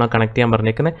ഡാറ്റാബേസിലേക്കാണോ കണക്ട് ചെയ്യാൻ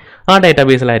പറഞ്ഞേക്കുന്നത് ആ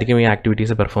ഡാറ്റാബേസിലായിരിക്കും ഈ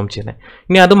ആക്ടിവിറ്റീസ് പെർഫോം ചെയ്യുന്നത്.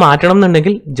 ഇനി അത് മാറ്റണം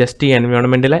എന്നുണ്ടെങ്കിൽ ജസ്റ്റ് ഈ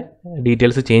എൻവയോൺമെൻറ്റിലെ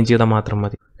ഡീറ്റെയിൽസ് ചേഞ്ച് ചെയ്താൽ മാത്രം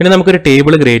മതി. ഇനി നമുക്കൊരു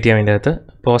ടേബിൾ ക്രിയേറ്റ് ചെയ്യാൻ വേണ്ടി അകത്ത്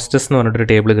പോസ്റ്റസ് എന്ന് പറഞ്ഞിട്ടൊരു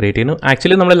ടേബിൾ ക്രിയേറ്റ് ചെയ്യുന്നു.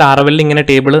 ആക്ച്വലി നമ്മൾ ലാറവലിൽ ഇങ്ങനെ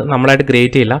ടേബിൾ നമ്മളായിട്ട്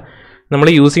ക്രിയേറ്റ് ചെയ്യില്ല. നമ്മൾ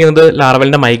യൂസ് ചെയ്യുന്നത്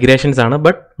ലാറവലിൻ്റെ മൈഗ്രേഷൻസ് ആണ്.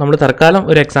 ബട്ട് നമ്മൾ തൽക്കാലം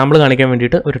ഒരു എക്സാമ്പിൾ കാണിക്കാൻ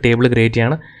വേണ്ടിയിട്ട് ഒരു ടേബിൾ ക്രിയേറ്റ്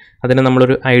ചെയ്യാണ്. അതിന്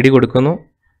നമ്മളൊരു ID കൊടുക്കുന്നു.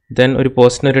 ദെൻ ഒരു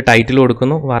പോസ്റ്റിന് ഒരു ടൈറ്റിൽ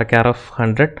കൊടുക്കുന്നു, varchar of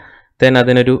 100. ദെൻ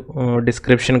അതിനൊരു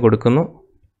ഡിസ്ക്രിപ്ഷൻ കൊടുക്കുന്നു,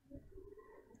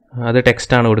 അത്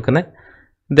ടെക്സ്റ്റാണ് കൊടുക്കുന്നത്.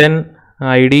 ദെൻ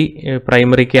ID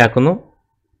പ്രൈമറിക്ക് ആക്കുന്നു,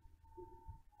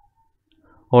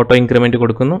 ഓട്ടോ ഇൻക്രിമെൻറ്റ്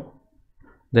കൊടുക്കുന്നു.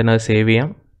 ദെൻ അത് സേവ് ചെയ്യാം.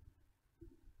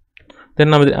 ദെൻ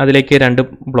അതിലേക്ക് 2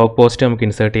 ബ്ലോഗ് പോസ്റ്റ് നമുക്ക്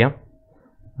ഇൻസേർട്ട് ചെയ്യാം.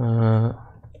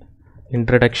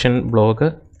 Introduction blog,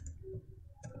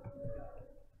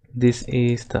 this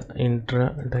is the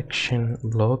introduction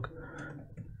blog.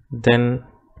 Then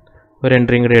ഒരു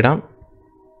എൻട്രിയും കൂടി ഇടാം,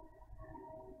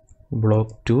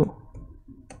 blog 2,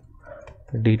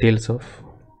 details of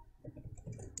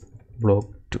blog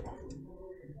 2.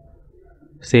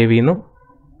 Save ചെയ്യുന്നു.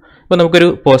 ഇപ്പോൾ നമുക്കൊരു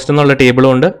പോസ്റ്റ് എന്നുള്ള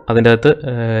ടേബിളും ഉണ്ട്, അതിൻ്റെ അകത്ത്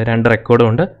 2 റെക്കോർഡും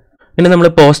ഉണ്ട്. ഇനി നമ്മൾ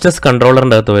പോസ്റ്റസ്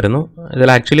കൺട്രോളറിൻ്റെ അകത്ത് വരുന്നു. ഇതിൽ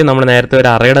ആക്ച്വലി നമ്മൾ നേരത്തെ ഒരു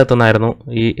അറയുടെ അകത്തുനിന്നായിരുന്നു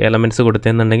ഈ എലമെൻറ്റ്സ്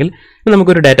കൊടുത്തതെന്നുണ്ടെങ്കിൽ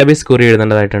നമുക്കൊരു ഡാറ്റാബേസ് ക്വറി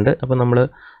എഴുതേണ്ടതായിട്ടുണ്ട്. അപ്പോൾ നമ്മൾ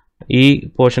ഈ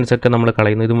പോർഷൻസ് ഒക്കെ നമ്മൾ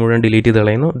കളയുന്നു, ഇത് മുഴുവൻ ഡിലീറ്റ് ചെയ്ത്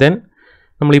കളയുന്നു. ദെൻ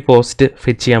നമ്മൾ ഈ പോസ്റ്റ്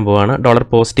ഫിറ്റ് ചെയ്യാൻ പോവുകയാണ്.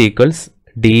 $post equals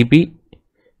DB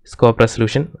scope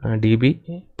resolution, DB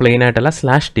plain ആയിട്ടല്ല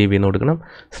 /DB എന്ന് കൊടുക്കണം,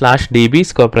 /DB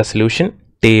scope resolution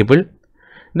table.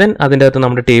 Then അതിൻ്റെ അകത്ത്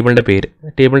നമ്മുടെ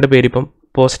ടേബിളിൻ്റെ പേര് ഇപ്പം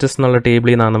പോസ്റ്റസ് എന്നുള്ള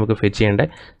ടേബിളിൽ നിന്നാണ് നമുക്ക് ഫെച്ച് ചെയ്യേണ്ടത്.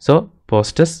 സോ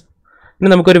പോസ്റ്റസ്. ഇനി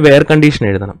നമുക്കൊരു വെയർ കണ്ടീഷൻ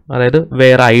എഴുതണം, അതായത്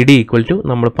വെയർ ID ഈക്വൽ ടു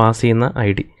നമ്മൾ പാസ് ചെയ്യുന്ന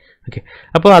ID. ഓക്കെ,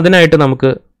 അപ്പോൾ അതിനായിട്ട് നമുക്ക്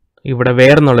ഇവിടെ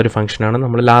വെയർ എന്നുള്ളൊരു ഫംഗ്ഷനാണ്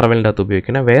നമ്മൾ ലാറവലിൻ്റെ അകത്ത്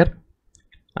ഉപയോഗിക്കുന്നത്. വെയർ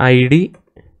ID,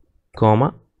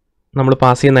 നമ്മൾ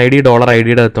പാസ് ചെയ്യുന്ന ID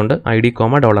 $IDയുടെ അകത്തുണ്ട്, ID,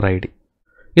 $ID.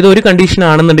 ഇതൊരു കണ്ടീഷൻ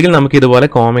ആണെന്നുണ്ടെങ്കിൽ നമുക്ക് ഇതുപോലെ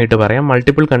കോമയിട്ട് പറയാം.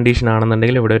 മൾട്ടിപ്പിൾ കണ്ടീഷൻ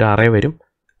ആണെന്നുണ്ടെങ്കിൽ ഇവിടെ ഒരു അറേ വരും.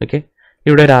 ഓക്കെ,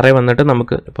 ഇവിടെ ഒരു അറേ വന്നിട്ട്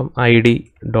നമുക്ക് ഇപ്പം ID,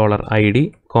 $ID,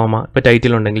 ഇപ്പോൾ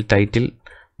ടൈറ്റിൽ ഉണ്ടെങ്കിൽ ടൈറ്റിൽ,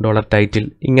 $title,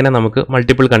 ഇങ്ങനെ നമുക്ക്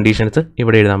മൾട്ടിപ്പിൾ കണ്ടീഷൻസ്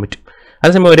ഇവിടെ എഴുതാൻ പറ്റും.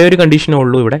 അതേസമയം ഒരേ ഒരു കണ്ടീഷനേ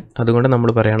ഉള്ളൂ ഇവിടെ, അതുകൊണ്ട് നമ്മൾ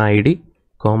പറയുകയാണ് ID,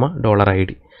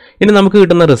 $ID. ഇനി നമുക്ക്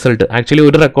കിട്ടുന്ന റിസൾട്ട് ആക്ച്വലി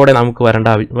ഒരു റെക്കോർഡേ നമുക്ക്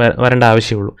വരേണ്ട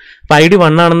ആവശ്യമുള്ളൂ. അപ്പോൾ ID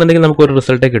 1 ആണെന്നുണ്ടെങ്കിൽ നമുക്ക് ഒരു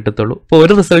റിസൾട്ടേ കിട്ടത്തുള്ളൂ. അപ്പോൾ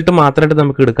ഒരു റിസൾട്ട് മാത്രമായിട്ട്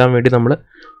നമുക്ക് എടുക്കാൻ വേണ്ടി നമ്മൾ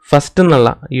ഫസ്റ്റ് എന്നുള്ള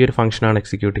ഈ ഒരു ഫംഗ്ഷനാണ്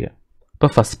എക്സിക്യൂട്ട് ചെയ്യുക. അപ്പോൾ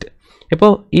ഫസ്റ്റ്,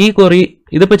 ഇപ്പോൾ ഈ ക്വറി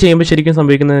ഇതിപ്പോൾ ചെയ്യുമ്പോൾ ശരിക്കും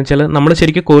സംഭവിക്കുന്നതെന്ന് വെച്ചാൽ നമ്മൾ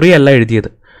ശരിക്കും ക്വറി അല്ല എഴുതിയത്.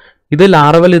 ഇത്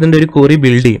ലാറവൽ ഇതിൻ്റെ ഒരു ക്വറി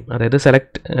ബിൽഡ് ചെയ്യും. അതായത്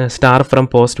select star from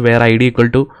post wear ID equal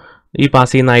to ഈ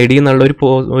പാസ് ചെയ്യുന്ന ID എന്നുള്ള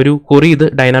ഒരു ക്വറി ഇത്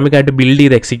ഡൈനാമിക് ആയിട്ട് ബിൽഡ്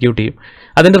ചെയ്ത് എക്സിക്യൂട്ട് ചെയ്യും.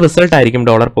 അതിൻ്റെ റിസൾട്ട് ആയിരിക്കും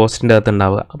 $പോസ്റ്റിൻ്റെ അകത്ത്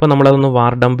ഉണ്ടാവുക. അപ്പോൾ നമ്മളതൊന്ന്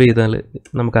വാർ ഡംപ് ചെയ്താൽ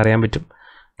നമുക്കറിയാൻ പറ്റും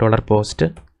 $പോസ്റ്റ്.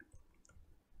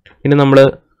 ഇനി നമ്മൾ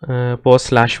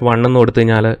post/1 എന്ന് കൊടുത്തു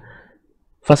കഴിഞ്ഞാൽ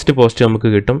ഫസ്റ്റ് പോസ്റ്റ് നമുക്ക്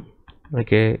കിട്ടും.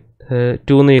 ഓക്കെ,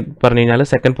 2 എന്ന് പറഞ്ഞു കഴിഞ്ഞാൽ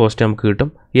സെക്കൻഡ് പോസ്റ്റ് നമുക്ക് കിട്ടും.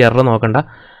 ഈ എറർ നോക്കണ്ട.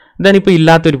 ദെൻ ഇപ്പോൾ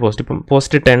ഇല്ലാത്തൊരു പോസ്റ്റ്, ഇപ്പം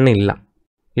പോസ്റ്റ് 10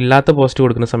 ഇല്ലാത്ത പോസ്റ്റ്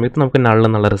കൊടുക്കുന്ന സമയത്ത് നമുക്ക് നൾ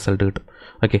എന്നുള്ള റിസൾട്ട് കിട്ടും.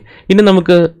 ഓക്കെ, ഇനി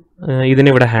നമുക്ക്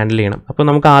ഇതിനിവിടെ ഹാൻഡിൽ ചെയ്യണം. അപ്പോൾ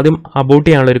നമുക്ക് ആദ്യം അബൌട്ട്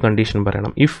ചെയ്യാനുള്ള ഒരു കണ്ടീഷൻ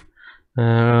പറയണം. ഇഫ്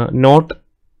നോട്ട്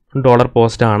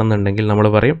 $പോസ്റ്റ് ആണെന്നുണ്ടെങ്കിൽ നമ്മൾ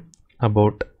പറയും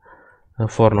അബൌട്ട്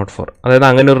 404, അതായത്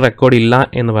അങ്ങനെ ഒരു റെക്കോർഡ് ഇല്ല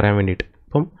എന്ന് പറയാൻ വേണ്ടിയിട്ട്.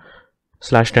 അപ്പം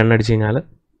 /10 അടിച്ച് കഴിഞ്ഞാൽ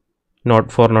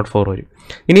 404 വരും.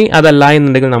 ഇനി അതല്ല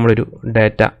എന്നുണ്ടെങ്കിൽ നമ്മളൊരു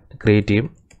ഡാറ്റ ക്രിയേറ്റ് ചെയ്യും.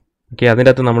 ഓക്കെ,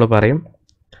 അതിൻ്റെ അകത്ത് നമ്മൾ പറയും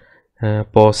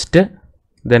പോസ്റ്റ്,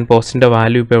 ദെൻ പോസ്റ്റിൻ്റെ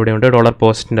വാല്യൂ ഇപ്പോൾ എവിടെയുണ്ട്,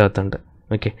 $പോസ്റ്റിൻ്റെ അകത്തുണ്ട്.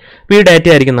 ഓക്കെ, അപ്പോൾ ഈ ഡാറ്റ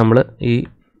ആയിരിക്കും നമ്മൾ ഈ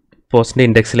പോസ്റ്റിൻ്റെ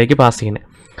ഇൻഡെക്സിലേക്ക് പാസ് ചെയ്യുന്നത്.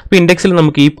 അപ്പോൾ ഇൻഡെക്സിൽ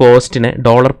നമുക്ക് ഈ പോസ്റ്റിനെ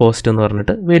 $പോസ്റ്റ് എന്ന്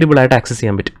പറഞ്ഞിട്ട് വേരിയബിളായിട്ട് ആക്സസ്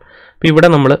ചെയ്യാൻ പറ്റും. അപ്പോൾ ഇവിടെ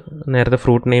നമ്മൾ നേരത്തെ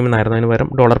ഫ്രൂട്ട് നെയിം എന്നായിരുന്നു, അതിന്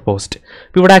പകരം $പോസ്റ്റ്.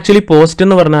 അപ്പോൾ ഇവിടെ ആക്ച്വലി പോസ്റ്റ്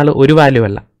എന്ന് പറഞ്ഞാൽ ഒരു വാല്യൂ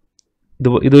അല്ല,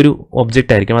 ഇതൊരു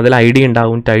ഒബ്ജക്റ്റ് ആയിരിക്കും. അതിൽ ID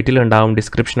ഉണ്ടാവും, ടൈറ്റിൽ ഉണ്ടാവും,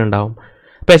 ഡിസ്ക്രിപ്ഷൻ ഉണ്ടാവും.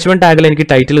 അപ്പോൾ H1 ടാഗിൽ എനിക്ക്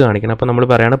ടൈറ്റിൽ കാണിക്കണം. അപ്പോൾ നമ്മൾ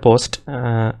പറയുകയാണ് പോസ്റ്റ്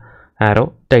ആരോ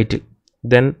ടൈറ്റിൽ.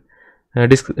 ദെൻ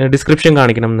ഡിസ്ക്രിപ്ഷൻ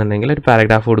കാണിക്കണം എന്നുണ്ടെങ്കിൽ ഒരു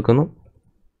പാരഗ്രാഫ് കൊടുക്കുന്നു.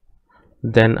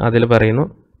 ദെൻ അതിൽ പറയുന്നു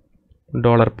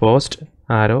 $പോസ്റ്റ്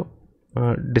ആരോ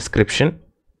ഡിസ്ക്രിപ്ഷൻ,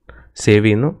 സേവ്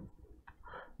ചെയ്യുന്നു.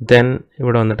 ദെൻ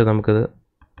ഇവിടെ വന്നിട്ട് നമുക്കിത്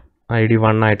ID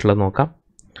 1 ആയിട്ടുള്ളത് നോക്കാം.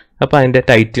 അപ്പോൾ അതിൻ്റെ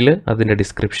ടൈറ്റിൽ, അതിൻ്റെ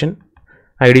ഡിസ്ക്രിപ്ഷൻ,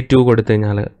 ID 2 കൊടുത്തു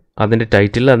കഴിഞ്ഞാൽ അതിൻ്റെ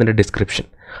ടൈറ്റിൽ, അതിൻ്റെ ഡിസ്ക്രിപ്ഷൻ.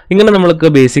 ഇങ്ങനെ നമ്മൾക്ക്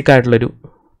ബേസിക് ആയിട്ടുള്ളൊരു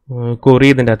ക്വറി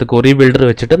ഇതിൻ്റെ അകത്ത് ക്വറി ബിൽഡർ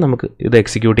വെച്ചിട്ട് നമുക്ക് ഇത്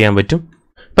എക്സിക്യൂട്ട് ചെയ്യാൻ പറ്റും.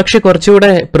 പക്ഷേ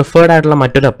കുറച്ചുകൂടെ പ്രിഫേർഡ് ആയിട്ടുള്ള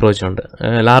മറ്റൊരു അപ്രോച്ച് ഉണ്ട്.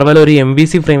 ലാർവൽ ഒരു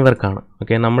MVC ഫ്രെയിംവർക്കാണ്.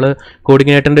 ഓക്കെ, നമ്മൾ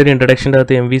കോഡിനേറ്ററിൻ്റെ ഒരു ഇൻട്രഡക്ഷൻ്റെ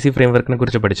അകത്ത് MVC ഫ്രെയിംവർക്കിനെ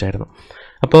കുറിച്ച് പഠിച്ചായിരുന്നു.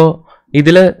 അപ്പോൾ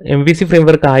ഇതിൽ MVC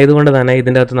ഫ്രെയിംവർക്ക് ആയതുകൊണ്ട് തന്നെ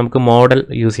ഇതിൻ്റെ അകത്ത് നമുക്ക് മോഡൽ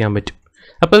യൂസ് ചെയ്യാൻ പറ്റും.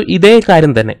 അപ്പോൾ ഇതേ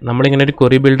കാര്യം തന്നെ നമ്മളിങ്ങനെ ഒരു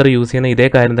ക്വറി ബിൽഡർ യൂസ് ചെയ്യുന്ന ഇതേ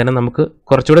കാര്യം തന്നെ നമുക്ക്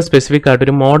കുറച്ചുകൂടെ സ്പെസിഫിക്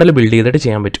ആയിട്ടൊരു മോഡൽ ബിൽഡ് ചെയ്തിട്ട്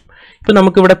ചെയ്യാൻ പറ്റും. ഇപ്പോൾ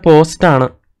നമുക്കിവിടെ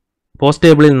പോസ്റ്റ്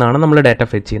ടേബിളിൽ നിന്നാണ് നമ്മൾ ഡാറ്റ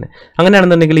ഫെച്ച് ചെയ്യുന്നത്.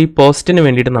 അങ്ങനെയാണെന്നുണ്ടെങ്കിൽ ഈ പോസ്റ്റിന്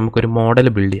വേണ്ടിയിട്ട് നമുക്കൊരു മോഡൽ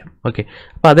ബിൽഡ് ചെയ്യാം. ഓക്കെ,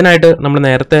 അപ്പോൾ അതിനായിട്ട് നമ്മൾ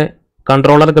നേരത്തെ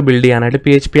കൺട്രോളറൊക്കെ ബിൽഡ് ചെയ്യാനായിട്ട്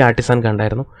PHP ആർട്ടിസാൻ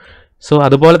കണ്ടായിരുന്നു. സോ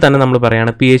അതുപോലെ തന്നെ നമ്മൾ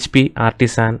പറയുകയാണ് PHP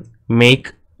artisan make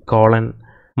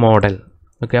model.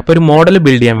 Okay, അപ്പോൾ ഒരു മോഡൽ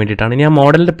ബിൽഡ് ചെയ്യാൻ വേണ്ടിയിട്ടാണ്. ഇനി ആ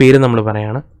മോഡലിൻ്റെ പേര് നമ്മൾ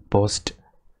പറയുകയാണ് പോസ്റ്റ്.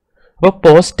 അപ്പോൾ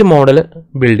പോസ്റ്റ് മോഡൽ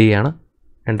ബിൽഡ് ചെയ്യാണ്.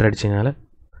 എൻ്റർ അടിച്ച് കഴിഞ്ഞാൽ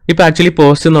ഇപ്പോൾ ആക്ച്വലി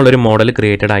പോസ്റ്റ് എന്നുള്ളൊരു മോഡൽ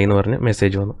ക്രിയേറ്റഡ് ആയി എന്ന് പറഞ്ഞ്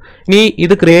മെസ്സേജ് വന്നു. ഇനി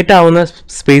ഇത് ക്രിയേറ്റ് ആവുന്ന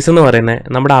സ്പേസ് എന്ന് പറയുന്നത്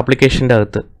നമ്മുടെ ആപ്ലിക്കേഷൻ്റെ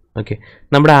അകത്ത്, ഓക്കെ,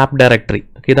 നമ്മുടെ ആപ്പ് ഡയറക്ടറി,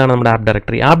 ഇതാണ് നമ്മുടെ ആപ്പ്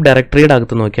ഡയറക്ടറി. ആപ്പ് ഡയറക്ടറിയുടെ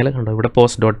അകത്ത് നോക്കിയാൽ കണ്ടോ ഇവിടെ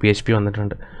post.php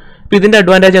വന്നിട്ടുണ്ട്. അപ്പോൾ ഇതിൻ്റെ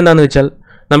അഡ്വാൻറ്റേജ് എന്താണെന്ന് വെച്ചാൽ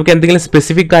നമുക്ക് എന്തെങ്കിലും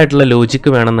സ്പെസിഫിക് ആയിട്ടുള്ള ലോജിക്ക്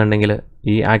വേണമെന്നുണ്ടെങ്കിൽ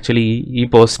ഈ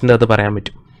പോസ്റ്റിൻ്റെ അകത്ത് പറയാൻ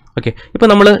പറ്റും. ഓക്കെ, ഇപ്പോൾ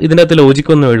നമ്മൾ ഇതിൻ്റെ അകത്ത്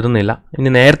ലോജിക്കൊന്നും എഴുതുന്നില്ല.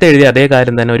 ഇനി നേരത്തെ എഴുതിയ അതേ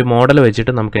കാര്യം തന്നെ ഒരു മോഡൽ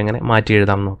വെച്ചിട്ട് നമുക്ക് എങ്ങനെ മാറ്റി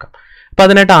എഴുതാമെന്ന് നോക്കാം. അപ്പോൾ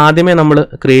അതിനായിട്ട് ആദ്യമേ നമ്മൾ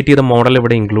ക്രിയേറ്റ് ചെയ്ത മോഡൽ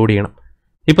ഇവിടെ ഇൻക്ലൂഡ് ചെയ്യണം.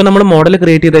 ഇപ്പോൾ നമ്മൾ മോഡൽ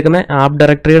ക്രിയേറ്റ് ചെയ്തേക്കുന്ന ആപ്പ്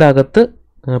ഡയറക്ടറിയുടെ അകത്ത്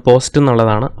പോസ്റ്റ്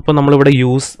എന്നുള്ളതാണ്. അപ്പോൾ നമ്മളിവിടെ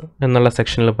യൂസ് എന്നുള്ള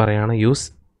സെക്ഷനിൽ പറയുകയാണ് യൂസ്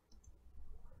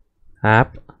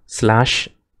ആപ്പ് സ്ലാഷ്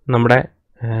നമ്മുടെ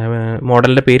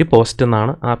മോഡലിൻ്റെ പേര് പോസ്റ്റ്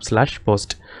എന്നാണ്,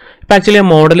 app/post. ഇപ്പോൾ ആക്ച്വലി ആ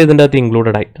മോഡൽ ഇതിൻ്റെ അകത്ത്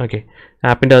ഇൻക്ലൂഡഡ് ആയി. ഓക്കെ,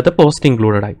 ആപ്പിൻ്റെ അകത്ത് പോസ്റ്റ്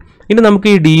ഇൻക്ലൂഡഡ് ആയി. ഇനി നമുക്ക്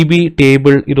ഈ DB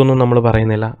ടേബിൾ ഇതൊന്നും നമ്മൾ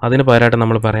പറയുന്നില്ല. അതിന് പകരമായിട്ട്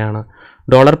നമ്മൾ പറയാണ്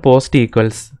 $post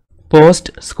equals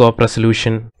post scope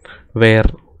resolution where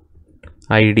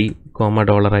ID,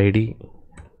 $ID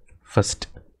first.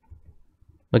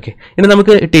 Okay, ഇനി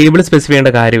നമുക്ക് ടേബിൾ സ്പെസിഫൈ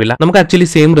ചെയ്യേണ്ട കാര്യമില്ല. നമുക്ക് ആക്ച്വലി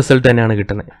സെയിം റിസൾട്ട് തന്നെയാണ്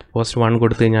കിട്ടുന്നത്. പോസ്റ്റ് 1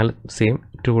 കൊടുത്തു കഴിഞ്ഞാൽ സെയിം,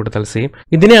 2 കൊടുത്താൽ സെയിം.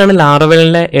 ഇതിനെയാണ്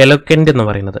ലാറവലിൻ്റെ എലക്വൻ്റ് എന്ന്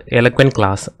പറയുന്നത്, എലക്വൻ്റ്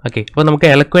ക്ലാസ്. ഓക്കെ, അപ്പോൾ നമുക്ക്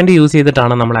എലക്വൻ്റ് യൂസ്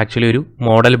ചെയ്തിട്ടാണ് നമ്മൾ ആക്ച്വലി ഒരു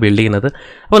മോഡൽ ബിൽഡ് ചെയ്യുന്നത്.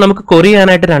 അപ്പോൾ നമുക്ക് ക്വറി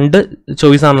ചെയ്യാനായിട്ട് 2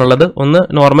 ചോയ്സ് ആണുള്ളത്. ഒന്ന്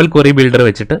നോർമൽ ക്വറി ബിൽഡർ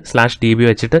വെച്ചിട്ട് /db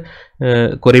വെച്ചിട്ട്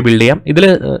ക്വറി ബിൽഡ് ചെയ്യാം. ഇതിൽ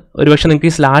ഒരുപക്ഷെ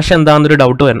നിങ്ങൾക്ക് ഈ സ്ലാഷ് എന്താണെന്നൊരു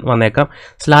ഡൗട്ട് വന്നേക്കാം.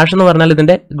 സ്ലാഷ് എന്ന് പറഞ്ഞാൽ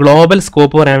ഇതിൻ്റെ ഗ്ലോബൽ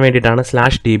സ്കോപ്പ് പറയാൻ വേണ്ടിയിട്ടാണ്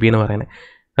 /db എന്ന് പറയുന്നത്.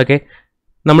 ഓക്കെ,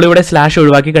 നമ്മളിവിടെ സ്ലാഷ്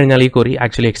ഒഴിവാക്കി കഴിഞ്ഞാൽ ഈ ക്വറി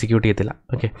ആക്ച്വലി എക്സിക്യൂട്ട് ചെയ്യത്തില്ല.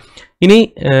 ഓക്കെ, ഇനി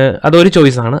അതൊരു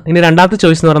ചോയ്സാണ്. ഇനി രണ്ടാമത്തെ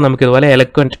ചോയ്സ് എന്ന് പറഞ്ഞാൽ നമുക്ക് ഇതുപോലെ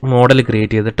എലക്വൻ്റ് മോഡൽ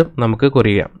ക്രിയേറ്റ് ചെയ്തിട്ട് നമുക്ക്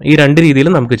ക്വറി ചെയ്യാം. ഈ 2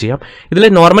 രീതിയിലും നമുക്ക് ചെയ്യാം. ഇതിൽ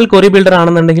നോർമൽ ക്വറി ബിൽഡർ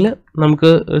ആണെന്നുണ്ടെങ്കിൽ നമുക്ക്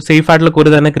സേഫ് ആയിട്ടുള്ള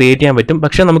ക്വറി തന്നെ ക്രിയേറ്റ് ചെയ്യാൻ പറ്റും.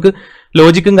 പക്ഷേ നമുക്ക്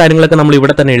ലോജിക്കും കാര്യങ്ങളൊക്കെ നമ്മൾ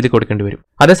ഇവിടെ തന്നെ എഴുതി കൊടുക്കേണ്ടി വരും.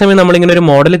 അതേസമയം നമ്മളിങ്ങനെ ഒരു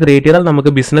മോഡൽ ക്രിയേറ്റ് ചെയ്താൽ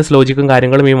നമുക്ക് ബിസിനസ് ലോജിക്കും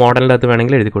കാര്യങ്ങളും ഈ മോഡലിൻ്റെ അകത്ത്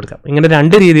വേണമെങ്കിൽ എഴുതി കൊടുക്കാം. ഇങ്ങനെ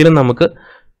 2 രീതിയിലും നമുക്ക്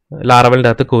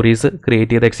ലാറവലിൻ്റെ അകത്ത് ക്വറീസ്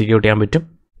ക്രിയേറ്റ് ചെയ്ത് എക്സിക്യൂട്ട് ചെയ്യാൻ പറ്റും.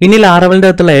 ഇനി ലാറവലിൻ്റെ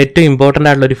അകത്തുള്ള ഏറ്റവും ഇമ്പോർട്ടൻ്റ്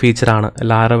ആയിട്ടുള്ള ഒരു ഫീച്ചറാണ്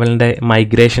ലാറവലിൻ്റെ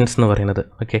മൈഗ്രേഷൻസ് എന്ന് പറയുന്നത്.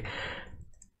 ഓക്കെ,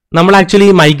 നമ്മൾ ആക്ച്വലി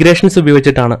മൈഗ്രേഷൻസ്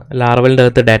ഉപയോഗിച്ചിട്ടാണ് ലാറവലിൻ്റെ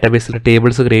അകത്ത് ഡാറ്റാബേസിൽ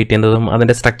ടേബിൾസ് ക്രിയേറ്റ് ചെയ്യുന്നതും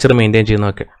അതിൻ്റെ സ്ട്രക്ചർ മെയിൻറ്റെയിൻ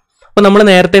ചെയ്യുന്നതൊക്കെ. അപ്പോൾ നമ്മൾ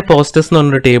നേരത്തെ പോസ്റ്റസ് എന്ന്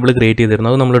പറഞ്ഞൊരു ടേബിൾ ക്രിയേറ്റ്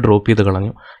ചെയ്തിരുന്നു, അത് നമ്മൾ ഡ്രോപ്പ് ചെയ്ത്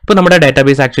കളഞ്ഞു. ഇപ്പോൾ നമ്മുടെ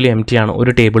ഡാറ്റാബേസ് ആക്ച്വലി എംപ്റ്റി ആണ്,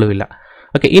 ഒരു ടേബിളും ഇല്ല.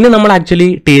 ഓക്കെ, ഇനി നമ്മൾ ആക്ച്വലി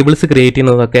ടേബിൾസ് ക്രിയേറ്റ്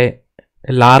ചെയ്യുന്നതൊക്കെ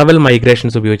ലാറവൽ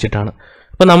മൈഗ്രേഷൻസ് ഉപയോഗിച്ചിട്ടാണ്.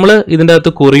 അപ്പോൾ നമ്മൾ ഇതിൻ്റെ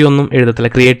അകത്ത് ക്വറിയൊന്നും എഴുതത്തില്ല,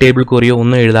 ക്രിയേറ്റ് ടേബിൾ ക്വറിയോ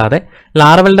ഒന്നും എഴുതാതെ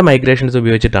ലാറവലിൻ്റെ മൈഗ്രേഷൻസ്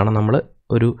ഉപയോഗിച്ചിട്ടാണ് നമ്മൾ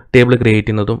ഒരു ടേബിൾ ക്രിയേറ്റ്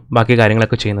ചെയ്യുന്നതും ബാക്കി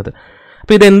കാര്യങ്ങളൊക്കെ ചെയ്യുന്നത്.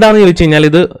 അപ്പോൾ ഇതെന്താണെന്ന് ചോദിച്ചു കഴിഞ്ഞാൽ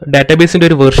ഇത് ഡാറ്റാബേസിൻ്റെ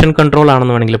ഒരു വെർഷൻ കൺട്രോൾ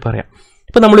ആണെന്ന് വേണമെങ്കിൽ പറയാം.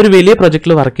 ഇപ്പോൾ നമ്മളൊരു വലിയ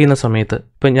പ്രൊജക്റ്റിൽ വർക്ക് ചെയ്യുന്ന സമയത്ത്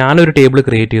ഇപ്പോൾ ഞാനൊരു ടേബിൾ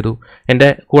ക്രിയേറ്റ് ചെയ്തു, എൻ്റെ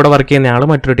കൂടെ വർക്ക് ചെയ്യുന്ന ആൾ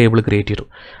മറ്റൊരു ടേബിൾ ക്രിയേറ്റ് ചെയ്തു.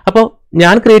 അപ്പോൾ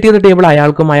ഞാൻ ക്രിയേറ്റ് ചെയ്ത ടേബിൾ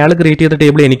അയാൾക്കും, അയാൾ ക്രിയേറ്റ് ചെയ്ത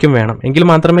ടേബിൾ എനിക്കും വേണം. എങ്കിൽ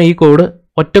മാത്രമേ ഈ കോഡ്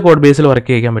ഒറ്റ കോഡ് ബേസിൽ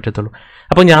വർക്ക് ചെയ്യാൻ പറ്റത്തുള്ളൂ.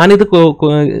 അപ്പോൾ ഞാനിത്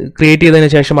ക്രിയേറ്റ് ചെയ്തതിന്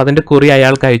ശേഷം അതിൻ്റെ ക്വറി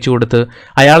അയാൾക്ക് അയച്ചു കൊടുത്ത്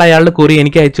അയാളുടെ ക്വറി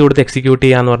എനിക്ക് അയച്ചു കൊടുത്ത് എക്സിക്യൂട്ട്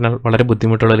ചെയ്യുക എന്ന് പറഞ്ഞാൽ വളരെ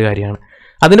ബുദ്ധിമുട്ടുള്ളൊരു കാര്യമാണ്.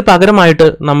 അതിന് പകരമായിട്ട്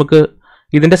നമുക്ക്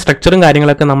ഇതിൻ്റെ സ്ട്രക്ചറും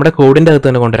കാര്യങ്ങളൊക്കെ നമ്മുടെ കോഡിൻ്റെ അകത്ത്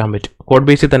തന്നെ കൊണ്ടുവരാൻ പറ്റും, കോഡ്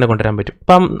ബേസിൽ തന്നെ കൊണ്ടുവരാൻ പറ്റും.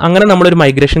 അപ്പം അങ്ങനെ നമ്മളൊരു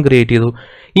മൈഗ്രേഷൻ ക്രിയേറ്റ് ചെയ്തു.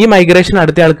 ഈ മൈഗ്രേഷൻ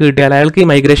അടുത്ത ആൾക്ക് കിട്ടിയാൽ അയാൾക്ക് ഈ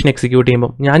മൈഗ്രേഷൻ എക്സിക്യൂട്ട്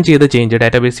ചെയ്യുമ്പോൾ ഞാൻ ചെയ്ത ചേഞ്ച്,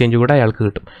 ഡാറ്റാബേസ് ചേഞ്ച് കൂടെ അയാൾക്ക്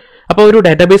കിട്ടും. അപ്പോൾ ഒരു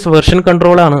ഡാറ്റാബേസ് വെർഷൻ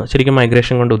കൺട്രോളാണ് ശരിക്കും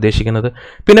മൈഗ്രേഷൻ കൊണ്ട് ഉദ്ദേശിക്കുന്നത്.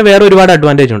 പിന്നെ വേറെ ഒരുപാട്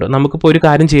അഡ്വാൻറ്റേജ് ഉണ്ട്. നമുക്കിപ്പോൾ ഒരു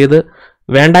കാര്യം ചെയ്ത്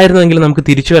വേണ്ടായിരുന്നെങ്കിൽ നമുക്ക്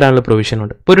തിരിച്ചു വരാനുള്ള പ്രൊവിഷൻ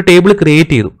ഉണ്ട്. ഇപ്പോൾ ഒരു ടേബിൾ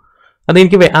ക്രിയേറ്റ് ചെയ്തു,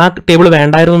 അതെനിക്ക് ആ ടേബിൾ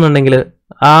വേണ്ടായിരുന്നു എന്നുണ്ടെങ്കിൽ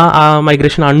ആ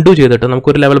മൈഗ്രേഷൻ അൺഡു ചെയ്തിട്ട്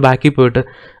നമുക്കൊരു ലെവൽ ബാക്കിൽ പോയിട്ട്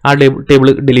ആ ടേബിൾ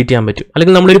ഡിലീറ്റ് ചെയ്യാൻ പറ്റും.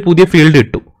 അല്ലെങ്കിൽ നമ്മളൊരു പുതിയ ഫീൽഡ്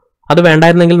ഇട്ടു, അത്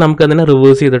വേണ്ടായിരുന്നെങ്കിൽ നമുക്ക് അതിനെ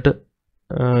റിവേഴ്സ് ചെയ്തിട്ട്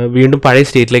വീണ്ടും പഴയ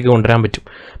സ്റ്റേറ്റിലേക്ക് കൊണ്ടുവരാൻ പറ്റും.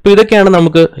 അപ്പോൾ ഇതൊക്കെയാണ്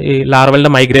നമുക്ക് ഈ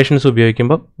ലാറവലിൻ്റെ മൈഗ്രേഷൻസ്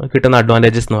ഉപയോഗിക്കുമ്പോൾ കിട്ടുന്ന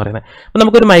അഡ്വാൻറ്റേജസ് എന്ന് പറയുന്നത്. അപ്പോൾ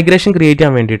നമുക്കൊരു മൈഗ്രേഷൻ ക്രിയേറ്റ്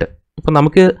ചെയ്യാൻ വേണ്ടിയിട്ട് ഇപ്പോൾ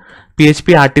നമുക്ക് PHP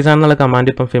ആർട്ടിസാൻ എന്നുള്ള കമാൻഡ്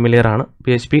ഇപ്പം ഫെമിലിയർ ആണ്.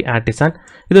 PHP ആർട്ടിസാൻ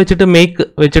ഇത് വെച്ചിട്ട് മേക്ക്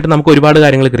വെച്ചിട്ട് നമുക്ക് ഒരുപാട്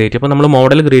കാര്യങ്ങൾ ക്രിയേറ്റ് ചെയ്യും. അപ്പോൾ നമ്മൾ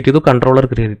മോഡൽ ക്രിയേറ്റ് ചെയ്തു, കൺട്രോളർ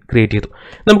ക്രിയേറ്റ് ചെയ്തു,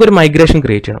 നമുക്കൊരു മൈഗ്രേഷൻ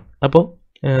ക്രിയേറ്റ് ചെയ്യണം. അപ്പോൾ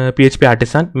PHP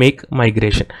ആർട്ടിസാൻ മേക്ക്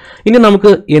മൈഗ്രേഷൻ. ഇനി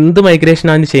നമുക്ക് എന്ത്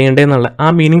മൈഗ്രേഷനാണ് ചെയ്യേണ്ടതെന്നുള്ള ആ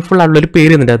മീനിങ് ഫുൾ ആയിട്ടുള്ളൊരു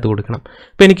പേര് ഇതിൻ്റെ അകത്ത് കൊടുക്കണം.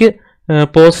 അപ്പോൾ എനിക്ക്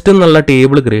പോസ്റ്റ് എന്നുള്ള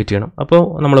ടേബിൾ ക്രിയേറ്റ് ചെയ്യണം. അപ്പോൾ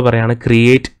നമ്മൾ പറയുകയാണ്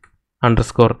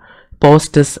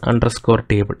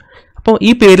create_posters_table. അപ്പോൾ ഈ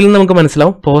പേരിൽ നിന്ന് നമുക്ക്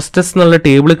മനസ്സിലാവും പോസ്റ്റസ് എന്നുള്ള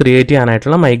ടേബിൾ ക്രിയേറ്റ്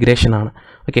ചെയ്യാനായിട്ടുള്ള മൈഗ്രേഷൻ ആണ്.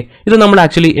 ഓക്കെ, ഇത് നമ്മൾ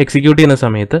ആക്ച്വലി എക്സിക്യൂട്ട് ചെയ്യുന്ന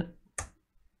സമയത്ത്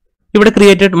ഇവിടെ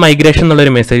ക്രിയേറ്റഡ് മൈഗ്രേഷൻ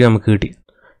എന്നുള്ളൊരു മെസ്സേജ് നമുക്ക് കിട്ടി.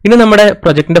 ഇനി നമ്മുടെ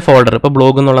പ്രൊജക്റ്റിൻ്റെ ഫോൾഡർ, ഇപ്പോൾ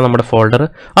ബ്ലോഗ് എന്നുള്ള നമ്മുടെ ഫോൾഡർ,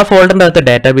 ആ ഫോൾഡറിൻ്റെ അകത്ത്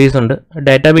ഡാറ്റാബേസ് ഉണ്ട്.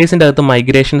 ഡാറ്റാബേസിൻ്റെ അകത്ത്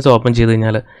മൈഗ്രേഷൻസ് ഓപ്പൺ ചെയ്ത്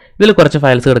കഴിഞ്ഞാൽ ഇതിൽ കുറച്ച്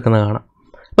ഫയൽസ് കിടക്കുന്നത് കാണാം.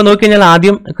 അപ്പോൾ നോക്കിക്കഴിഞ്ഞാൽ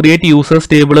ആദ്യം create users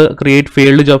table, create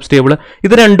field jobs table,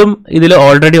 ഇത് രണ്ടും ഇതിൽ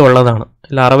ഓൾറെഡി ഉള്ളതാണ്.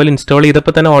 ലാറവൽ ഇൻസ്റ്റാൾ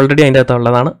ചെയ്തപ്പോൾ തന്നെ ഓൾറെഡി അതിൻ്റെ അകത്ത്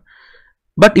ഉള്ളതാണ്.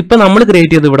 ബട്ട് ഇപ്പോൾ നമ്മൾ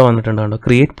ക്രിയേറ്റ് ചെയ്ത് ഇവിടെ വന്നിട്ടുണ്ടോ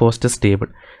ക്രിയേറ്റ് പോസ്റ്റസ് ടേബിൾ,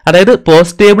 അതായത്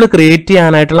പോസ്റ്റ് ടേബിൾ ക്രിയേറ്റ്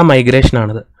ചെയ്യാനായിട്ടുള്ള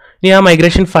മൈഗ്രേഷനാണിത്. ഇനി ആ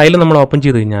മൈഗ്രേഷൻ ഫയൽ നമ്മൾ ഓപ്പൺ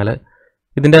ചെയ്ത് കഴിഞ്ഞാൽ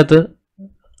ഇതിൻ്റെ അകത്ത്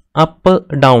അപ്പ്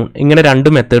ഡൗൺ ഇങ്ങനെ 2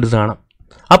 മെത്തേഡ്സ് കാണാം.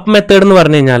 അപ്പ് മെത്തേഡ് എന്ന്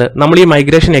പറഞ്ഞു കഴിഞ്ഞാൽ നമ്മൾ ഈ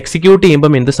മൈഗ്രേഷൻ എക്സിക്യൂട്ട്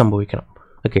ചെയ്യുമ്പം എന്ത് സംഭവിക്കണം.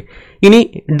 ഓക്കെ, ഇനി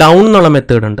ഡൗൺ എന്നുള്ള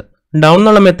മെത്തേഡ് ഉണ്ട്. ഡൗൺ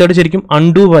എന്നുള്ള മെത്തേഡ് ശരിക്കും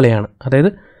അൺഡു പോലെയാണ്. അതായത്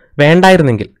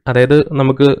വേണ്ടായിരുന്നെങ്കിൽ, അതായത്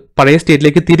നമുക്ക് പഴയ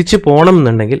സ്റ്റേറ്റിലേക്ക് തിരിച്ചു പോകണം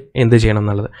എന്നുണ്ടെങ്കിൽ എന്ത് ചെയ്യണം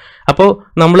എന്നുള്ളത്. അപ്പോൾ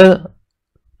നമ്മൾ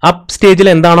അപ്പ് സ്റ്റേജിൽ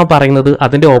എന്താണോ പറയുന്നത്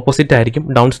അതിൻ്റെ ഓപ്പോസിറ്റ് ആയിരിക്കും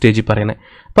ഡൗൺ സ്റ്റേജിൽ പറയുന്നത്.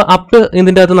 അപ്പോൾ അപ്പ്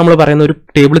ഇതിൻ്റെ അകത്ത് നമ്മൾ പറയുന്ന ഒരു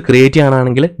ടേബിൾ ക്രിയേറ്റ്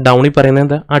ചെയ്യാനാണെങ്കിൽ ഡൗണിൽ പറയുന്നത്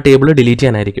എന്താ, ആ ടേബിൾ ഡിലീറ്റ്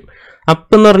ചെയ്യാനായിരിക്കും.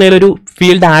 അപ്പ് എന്ന് പറഞ്ഞാൽ ഒരു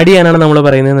ഫീൽഡ് ആഡ് ചെയ്യാനാണ് നമ്മൾ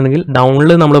പറയുന്നതെന്നുണ്ടെങ്കിൽ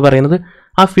ഡൗണിൽ നമ്മൾ പറയുന്നത്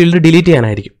ആ ഫീൽഡ് ഡിലീറ്റ്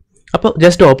ചെയ്യാനായിരിക്കും. അപ്പോൾ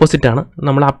ജസ്റ്റ് ഓപ്പോസിറ്റ് ആണ്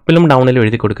നമ്മൾ അപ്പിലും ഡൗണിലും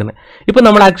എഴുതി കൊടുക്കുന്നത്. ഇപ്പോൾ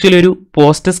നമ്മൾ ആക്ച്വലി ഒരു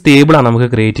പോസ്റ്റസ് ടേബിളാണ് നമുക്ക്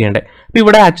ക്രിയേറ്റ് ചെയ്യേണ്ടത്. അപ്പോൾ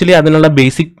ഇവിടെ ആക്ച്വലി അതിനുള്ള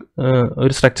ബേസിക്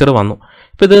ഒരു സ്ട്രക്ചർ വന്നു.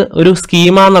 ഇപ്പോൾ ഇത് ഒരു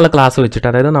സ്കീമ എന്നുള്ള ക്ലാസ് വെച്ചിട്ട്,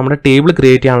 അതായത് നമ്മുടെ ടേബിൾ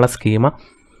ക്രിയേറ്റ് ചെയ്യാനുള്ള സ്കീമ,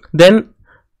 ദെൻ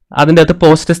അതിൻ്റെ അകത്ത്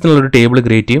പോസ്റ്റസ് എന്നുള്ളൊരു ടേബിൾ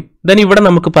ക്രിയേറ്റ് ചെയ്യും. ദെൻ ഇവിടെ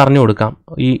നമുക്ക് പറഞ്ഞു കൊടുക്കാം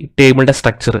ഈ ടേബിളിൻ്റെ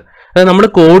സ്ട്രക്ചർ, അതായത് നമ്മൾ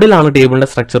കോഡിലാണ് ടേബിളിൻ്റെ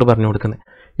സ്ട്രക്ചർ പറഞ്ഞു കൊടുക്കുന്നത്.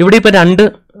 ഇവിടെ ഇപ്പോൾ 2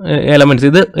 എലമെൻറ്റ്സ്,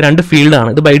 ഇത് 2 ഫീൽഡാണ്,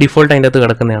 ഇത് ബൈ ഡിഫോൾട്ട് അതിൻ്റെ അകത്ത്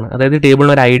കിടക്കുന്നതാണ്. അതായത്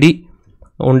ടേബിളിന് ഒരു ID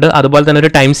ഉണ്ട്, അതുപോലെ തന്നെ ഒരു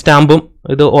ടൈം സ്റ്റാമ്പും,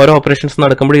 ഇത് ഓരോ ഓപ്പറേഷൻസ്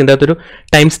നടക്കുമ്പോൾ ഇതിൻ്റെ അകത്തൊരു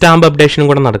ടൈം സ്റ്റാമ്പ് അപ്ഡേഷനും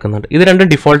കൂടെ നടക്കുന്നുണ്ട്. ഇത് രണ്ടും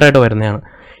ഡിഫോൾട്ടായിട്ട് വരുന്നതാണ്.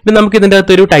 ഇത് നമുക്ക് ഇതിൻ്റെ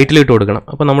അകത്തൊരു ടൈറ്റിൽ ഇട്ട് കൊടുക്കണം.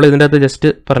 അപ്പോൾ നമ്മൾ ഇതിൻ്റെ അകത്ത് ജസ്റ്റ്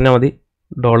പറഞ്ഞാൽ മതി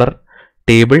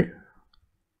 $ടേബിൾ,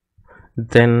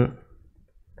 ദെൻ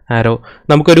ആരോ,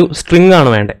 നമുക്കൊരു സ്ട്രിങ് ആണ്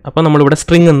വേണ്ടത്. അപ്പോൾ നമ്മളിവിടെ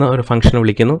സ്ട്രിങ് എന്ന ഒരു ഫംഗ്ഷൻ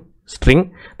വിളിക്കുന്നു, സ്ട്രിങ്,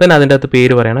 ദെൻ അതിൻ്റെ അകത്ത്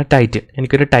പേര് പറയണം ടൈറ്റിൽ,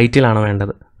 എനിക്കൊരു ടൈറ്റിലാണ്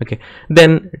വേണ്ടത്. ഓക്കെ,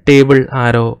 ദെൻ ടേബിൾ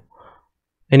ആരോ,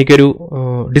 എനിക്കൊരു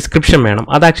ഡിസ്ക്രിപ്ഷൻ വേണം,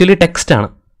 അത് ആക്ച്വലി ടെക്സ്റ്റ് ആണ്,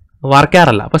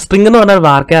 വാർക്കാറല്ല. അപ്പോൾ സ്ട്രിങ് എന്ന് പറഞ്ഞാൽ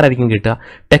വാർക്കാർ ആയിരിക്കും കിട്ടുക,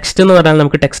 ടെക്സ്റ്റ് എന്ന് പറഞ്ഞാൽ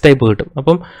നമുക്ക് ടെക്സ്റ്റ് ടൈപ്പ് കിട്ടും.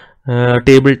 അപ്പം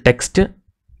ടേബിൾ ടെക്സ്റ്റ്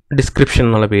ഡിസ്ക്രിപ്ഷൻ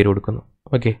എന്നുള്ള പേര് കൊടുക്കുന്നു.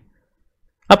 ഓക്കെ,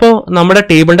 അപ്പോൾ നമ്മുടെ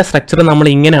ടേബിളിൻ്റെ സ്ട്രക്ചർ നമ്മൾ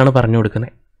ഇങ്ങനെയാണ് പറഞ്ഞു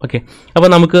കൊടുക്കുന്നത്. ഓക്കെ, അപ്പോൾ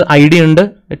നമുക്ക് ID ഉണ്ട്,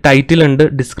 ടൈറ്റിൽ ഉണ്ട്,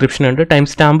 ഡിസ്ക്രിപ്ഷൻ ഉണ്ട്, ടൈം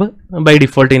സ്റ്റാമ്പ് ബൈ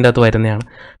ഡിഫോൾട്ട് ഇതിൻ്റെ അകത്ത് വരുന്നതാണ്.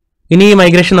 ഇനി ഈ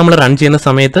മൈഗ്രേഷൻ നമ്മൾ റൺ ചെയ്യുന്ന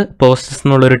സമയത്ത് പോസ്റ്റസ്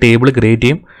എന്നുള്ളൊരു ടേബിൾ ക്രിയേറ്റ്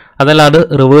ചെയ്യും. അതല്ല അത്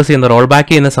റിവേഴ്സ് ചെയ്യുന്ന റോൾ ബാക്ക്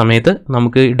ചെയ്യുന്ന സമയത്ത്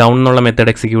നമുക്ക് ഡൗൺ എന്നുള്ള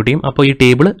മെത്തേഡ് എക്സിക്യൂട്ട് ചെയ്യും. അപ്പോൾ ഈ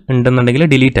ടേബിൾ ഉണ്ടെന്നുണ്ടെങ്കിൽ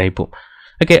ഡിലീറ്റ് ആയി പോകും.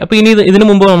 ഓക്കെ, അപ്പോൾ ഇനി ഇതിനു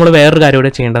മുമ്പ് നമ്മൾ വേറൊരു കാര്യം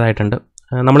ഇവിടെ ചെയ്യേണ്ടതായിട്ടുണ്ട്.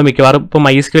 നമ്മൾ മിക്കവാറും ഇപ്പോൾ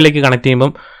MySQLിലേക്ക് കണക്ട്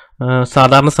ചെയ്യുമ്പം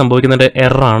സാധാരണ സംഭവിക്കുന്നൊരു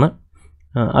എററാണ്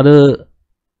അത്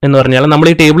എന്ന് പറഞ്ഞാൽ, നമ്മൾ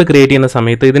ഈ ടേബിൾ ക്രിയേറ്റ് ചെയ്യുന്ന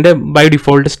സമയത്ത് ഇതിൻ്റെ ബൈ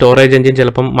ഡിഫോൾട്ട് സ്റ്റോറേജ് എഞ്ചിൻ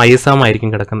ചിലപ്പം MySAM ആയിരിക്കും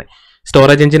കിടക്കുന്നത്.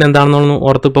 സ്റ്റോറേജ് എഞ്ചിൻ എന്താണെന്നൊന്നും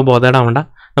ഓർത്ത് ഇപ്പോൾ ബോധേടാവണ്ട.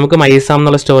 നമുക്ക് MySAM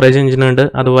എന്നുള്ള സ്റ്റോറേജ് എഞ്ചിൻ ഉണ്ട്,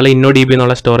 അതുപോലെ InnoDB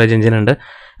എന്നുള്ള സ്റ്റോറേജ് എഞ്ചിൻ ഉണ്ട്.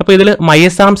 അപ്പോൾ ഇതിൽ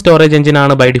MySAM സ്റ്റോറേജ്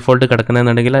എഞ്ചിനാണ് ബൈ ഡിഫോൾട്ട്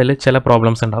കിടക്കുന്നതെന്നുണ്ടെങ്കിൽ അതിൽ ചില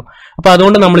പ്രോബ്ലംസ് ഉണ്ടാവും. അപ്പോൾ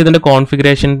അതുകൊണ്ട് നമ്മൾ ഇതിൻ്റെ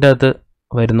കോൺഫിഗറേഷൻ്റെ അകത്ത്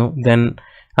വരുന്നു, ദെൻ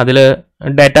അതിൽ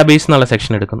ഡാറ്റാബേസ് എന്നുള്ള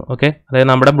സെക്ഷൻ എടുക്കുന്നു. ഓക്കെ, അതായത്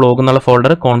നമ്മുടെ ബ്ലോഗ് എന്നുള്ള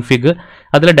ഫോൾഡർ കോൺഫിഗ്,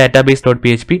 അതിൽ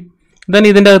database.php, ദെൻ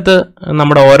ഇതിൻ്റെ അകത്ത്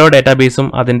നമ്മുടെ ഓരോ ഡാറ്റാബേസും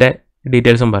അതിൻ്റെ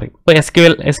ഡീറ്റെയിൽസും പറയും. ഇപ്പോൾ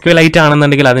SQLite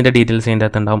ആണെന്നുണ്ടെങ്കിൽ അതിൻ്റെ ഡീറ്റെയിൽസ് ഇതിൻ്റെ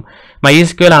അകത്ത് ഉണ്ടാവും,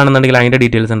 MySQL ആണെന്നുണ്ടെങ്കിൽ അതിൻ്റെ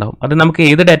ഡീറ്റെയിൽസ് ഉണ്ടാവും. അത് നമുക്ക്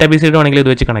ഏത് ഡാറ്റാബേസ് വേണമെങ്കിലും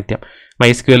ഇത് വെച്ച് കണക്ട് ചെയ്യാം.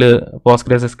 MySQL,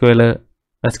 PostgreSQL,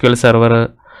 SQL സെർവർ,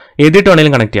 ഏതിട്ട്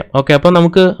വേണമെങ്കിലും കണക്ട് ചെയ്യാം. ഓക്കെ, അപ്പോൾ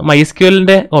നമുക്ക്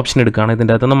MySQLിൻ്റെ ഓപ്ഷൻ എടുക്കുകയാണ്.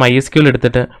 ഇതിൻ്റെ അകത്തുനിന്ന് MySQL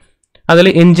എടുത്തിട്ട് അതിൽ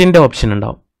എഞ്ചിൻ്റെ ഓപ്ഷൻ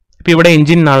ഉണ്ടാവും. ഇപ്പോൾ ഇവിടെ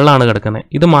എഞ്ചിൻ നള്ളാണ് കിടക്കുന്നത്,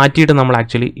 ഇത് മാറ്റിയിട്ട് നമ്മൾ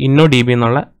ആക്ച്വലി InnoDB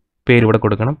എന്നുള്ള പേര് ഇവിടെ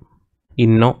കൊടുക്കണം,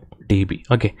 InnoDB.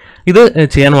 ഓക്കെ, ഇത്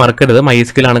ചെയ്യാൻ മറക്കരുത്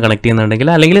MySQL ആണ് കണക്ട്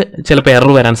ചെയ്യുന്നുണ്ടെങ്കിൽ, അല്ലെങ്കിൽ ചിലപ്പോൾ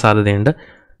എറർ വരാൻ സാധ്യതയുണ്ട്.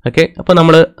 ഓക്കെ, അപ്പോൾ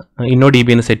നമ്മൾ InnoDB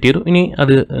എന്ന് സെറ്റ് ചെയ്തു. ഇനി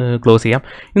അത് ക്ലോസ് ചെയ്യാം.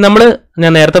 ഇനി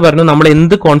ഞാൻ നേരത്തെ പറഞ്ഞു, നമ്മൾ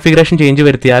എന്ത് കോൺഫിഗറേഷൻ ചേഞ്ച്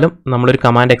വരുത്തിയാലും നമ്മളൊരു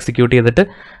കമാൻഡ് എക്സിക്യൂട്ട് ചെയ്തിട്ട്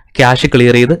ക്യാഷ്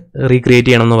ക്ലിയർ ചെയ്ത് റീക്രിയേറ്റ്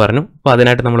ചെയ്യണമെന്ന് പറഞ്ഞു. അപ്പോൾ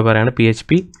അതിനായിട്ട് നമ്മൾ പറയുകയാണ്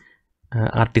PHP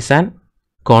artisan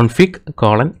config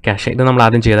 :cache. ഇത് നമ്മൾ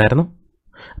ആദ്യം ചെയ്തായിരുന്നു.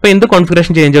 അപ്പോൾ എന്ത്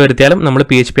കോൺഫിഗറേഷൻ ചേഞ്ച് വരുത്തിയാലും നമ്മൾ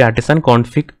PHP artisan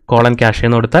config :cache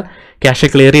എന്ന് കൊടുത്താൽ ക്യാഷ്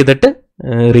ക്ലിയർ ചെയ്തിട്ട്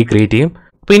റീക്രിയേറ്റ് ചെയ്യും.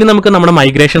 അപ്പോൾ ഇനി നമുക്ക് നമ്മുടെ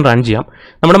മൈഗ്രേഷൻ റൺ ചെയ്യാം.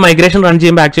 നമ്മുടെ മൈഗ്രേഷൻ റൺ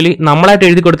ചെയ്യുമ്പോൾ ആക്ച്വലി നമ്മളായിട്ട്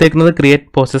എഴുതി കൊടുത്തേക്കുന്നത് ക്രിയേറ്റ്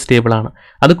പോസ്റ്റസ് ടേബിൾ ആണ്.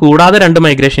 അത് കൂടാതെ 2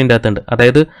 മൈഗ്രേഷൻ്റെ അകത്തുണ്ട്,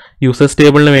 അതായത് യൂസേഴ്സ്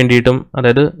ടേബിളിന് വേണ്ടിയിട്ടും,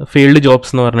 അതായത് ഫീൽഡ്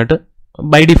ജോബ്സ് എന്ന് പറഞ്ഞിട്ട്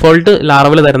ബൈ ഡിഫോൾട്ട്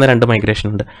ലാറവൽ തരുന്ന 2 മൈഗ്രേഷൻ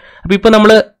ഉണ്ട്. അപ്പോൾ ഇപ്പോൾ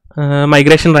നമ്മൾ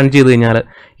മൈഗ്രേഷൻ റൺ ചെയ്ത് കഴിഞ്ഞാൽ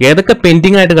ഏതൊക്കെ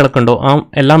പെൻഡിങ് ആയിട്ട് കിടക്കുന്നുണ്ടോ ആ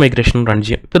എല്ലാ മൈഗ്രേഷനും റൺ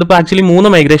ചെയ്യും. ഇപ്പോൾ ആക്ച്വലി 3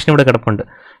 മൈഗ്രേഷൻ ഇവിടെ കിടപ്പുണ്ട്,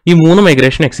 ഈ 3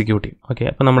 മൈഗ്രേഷൻ എക്സിക്യൂട്ട് ചെയ്യും. ഓക്കെ,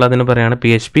 അപ്പോൾ നമ്മൾ അതിന് പറയുകയാണ്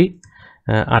PHP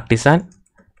artisan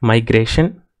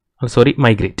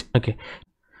migrate. ഓക്കെ,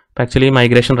 അപ്പോൾ ആക്ച്വലി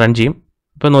മൈഗ്രേഷൻ റൺ ചെയ്യും.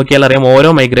 ഇപ്പോൾ നോക്കിയാൽ അറിയാം ഓരോ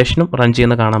മൈഗ്രേഷനും റൺ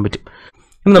ചെയ്യുന്ന കാണാൻ പറ്റും.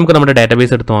 ഇനി നമുക്ക് നമ്മുടെ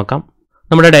ഡാറ്റാബേസ് എടുത്ത് നോക്കാം.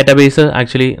 നമ്മുടെ ഡാറ്റാബേസ്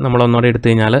ആക്ച്വലി നമ്മൾ ഒന്നോടെ എടുത്തു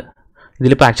കഴിഞ്ഞാൽ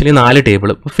ഇതിലിപ്പോൾ ആക്ച്വലി 4 ടേബിൾ,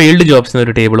 ഫീൽഡ് ജോബ്സ്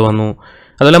എന്നൊരു ടേബിൾ വന്നു.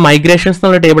 അതുപോലെ മൈഗ്രേഷൻസ്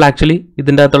എന്നുള്ള ടേബിൾ ആക്ച്വലി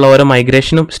ഇതിൻ്റെ അകത്തുള്ള ഓരോ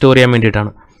മൈഗ്രേഷനും സ്റ്റോർ ചെയ്യാൻ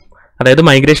വേണ്ടിയിട്ടാണ്. അതായത്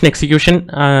മൈഗ്രേഷൻ എക്സിക്യൂഷൻ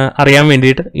അറിയാൻ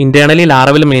വേണ്ടിയിട്ട് ഇൻറ്റേർണലി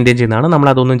ലാറവൽ മെയിൻറ്റെയിൻ ചെയ്യുന്നതാണ്, നമ്മൾ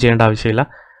അതൊന്നും ചെയ്യേണ്ട ആവശ്യമില്ല.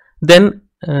 ദെൻ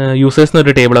യൂസേഴ്സ്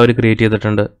എന്നൊരു ടേബിൾ അവർ ക്രിയേറ്റ്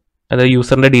ചെയ്തിട്ടുണ്ട്, അതായത്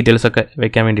യൂസറിൻ്റെ ഡീറ്റെയിൽസ് ഒക്കെ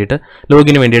വെക്കാൻ വേണ്ടിയിട്ട്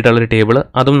ലോഗിന് വേണ്ടിയിട്ടുള്ളൊരു ടേബിൾ,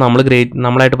 അതും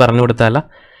നമ്മളായിട്ട് പറഞ്ഞു കൊടുത്തതല്ല,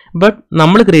 ബട്ട്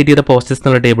നമ്മൾ ക്രിയേറ്റ് ചെയ്ത പോസ്റ്റസ്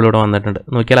എന്നുള്ള ടേബിൾ ഇവിടെ വന്നിട്ടുണ്ട്.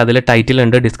 നോക്കിയാൽ അതിൽ ടൈറ്റിൽ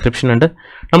ഉണ്ട്, ഡിസ്ക്രിപ്ഷൻ ഉണ്ട്.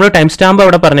 നമ്മൾ ടൈം സ്റ്റാമ്പ്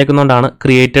അവിടെ പറഞ്ഞേക്കുന്നതുകൊണ്ടാണ്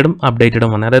ക്രിയേറ്റഡും അപ്ഡേറ്റഡും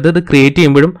വന്നത്. അതായത് ഇത് ക്രിയേറ്റ്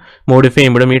ചെയ്യുമ്പോഴും മോഡിഫൈ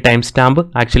ചെയ്യുമ്പോഴും ഈ ടൈം സ്റ്റാമ്പ്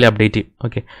ആക്ച്വലി അപ്ഡേറ്റ് ചെയ്യും.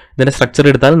 ഓക്കെ, ഇതിൻ്റെ സ്ട്രക്ചർ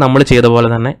എടുത്താൽ നമ്മൾ ചെയ്ത പോലെ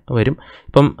തന്നെ വരും.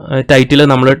 ഇപ്പം ടൈറ്റിൽ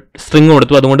നമ്മൾ സ്ട്രിങ്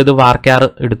കൊടുത്തു, അതുകൊണ്ട് ഇത് വാർക്കാർ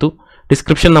എടുത്തു.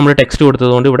 ഡിസ്ക്രിപ്ഷൻ നമ്മൾ ടെക്സ്റ്റ്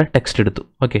കൊടുത്തതുകൊണ്ട് ഇവിടെ ടെക്സ്റ്റ് എടുത്തു.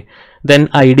 ഓക്കെ, ദെൻ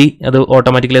ID അത്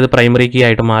ഓട്ടോമാറ്റിക്കലി അത് പ്രൈമറി കീ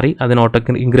ആയിട്ട് മാറി, അതിന് ഓട്ടോ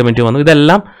ഇൻക്രിമെൻറ്റ് വന്നു.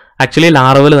 ഇതെല്ലാം ആക്ച്വലി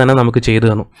ലാറവൽ തന്നെ നമുക്ക് ചെയ്തു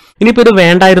തന്നു. ഇനിയിപ്പോൾ ഇത്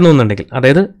വേണ്ടായിരുന്നു എന്നുണ്ടെങ്കിൽ,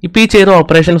 അതായത് ഇപ്പോൾ ഈ ചെയ്ത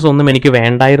ഓപ്പറേഷൻസ് ഒന്നും എനിക്ക്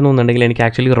വേണ്ടായിരുന്നു എന്നുണ്ടെങ്കിൽ എനിക്ക്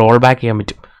ആക്ച്വലി റോൾ ബാക്ക് ചെയ്യാൻ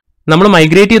പറ്റും. നമ്മൾ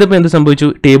മൈഗ്രേറ്റ് ചെയ്തപ്പോൾ എന്ത് സംഭവിച്ചു?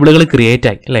 ടേബിളുകൾ ക്രിയേറ്റ്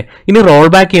ആയി അല്ലേ? ഇനി റോൾ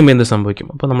ബാക്ക് ചെയ്യുമ്പോൾ എന്ത് സംഭവിക്കും?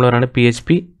 അപ്പോൾ നമ്മൾ പറയുകയാണ് PHP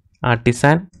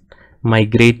ആർട്ടിസാൻ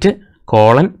മൈഗ്രേറ്റ്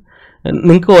കോളൻ.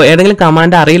 നിങ്ങൾക്ക് ഏതെങ്കിലും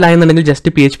കമാൻഡ് അറിയില്ല എന്നുണ്ടെങ്കിൽ ജസ്റ്റ്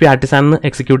PHP ആർട്ടിസാൻ എന്ന്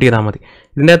എക്സിക്യൂട്ട് ചെയ്താൽ മതി.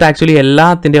 ഇതിൻ്റെ അകത്ത് ആക്ച്വലി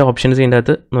എല്ലാത്തിൻ്റെ ഓപ്ഷൻസ് ഇതിൻ്റെ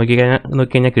അകത്ത്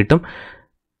നോക്കിക്കഴിഞ്ഞാൽ കിട്ടും.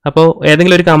 അപ്പോൾ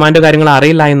ഏതെങ്കിലും ഒരു കമാൻഡോ കാര്യങ്ങൾ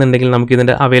അറിയില്ല എന്നുണ്ടെങ്കിൽ നമുക്ക്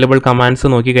ഇതിൻ്റെ അവൈലബിൾ കമാൻഡ്സ്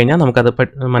നോക്കിക്കഴിഞ്ഞാൽ നമുക്കത്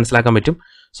മനസ്സിലാക്കാൻ പറ്റും.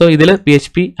 സോ ഇതിൽ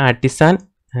PHP ആർട്ടിസാൻ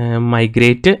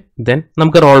മൈഗ്രേറ്റ് ദെൻ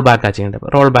നമുക്ക് റോൾ ബാക്കാണ് ചെയ്യേണ്ടത്.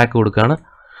 റോൾ ബാക്ക് കൊടുക്കുകയാണ്.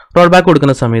 റോൾ ബാക്ക്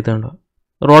കൊടുക്കുന്ന സമയത്ത് ഉണ്ടോ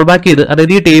റോൾ ബാക്ക് ചെയ്ത്,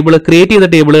 അതായത് ഈ ടേബിൾ ക്രിയേറ്റ് ചെയ്ത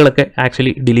ടേബിളുകളൊക്കെ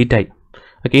ആക്ച്വലി ഡിലീറ്റ് ആയി.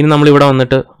 ഓക്കെ, ഇനി നമ്മളിവിടെ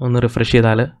വന്നിട്ട് ഒന്ന് റിഫ്രഷ്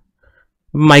ചെയ്താൽ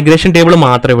മൈഗ്രേഷൻ ടേബിൾ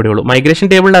മാത്രമേ ഇവിടെ ഉള്ളൂ. മൈഗ്രേഷൻ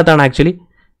ടേബിളിൻ്റെ അകത്താണ് ആക്ച്വലി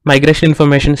മൈഗ്രേഷൻ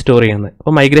ഇൻഫർമേഷൻ സ്റ്റോർ ചെയ്യുന്നത്.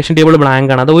 അപ്പോൾ മൈഗ്രേഷൻ ടേബിൾ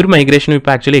ബ്ലാങ്ക് ആണ്. അത് ഒരു മൈഗ്രേഷനും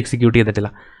ഇപ്പോൾ ആക്ച്വലി എക്സിക്യൂട്ട്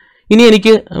ചെയ്തിട്ടില്ല. ഇനി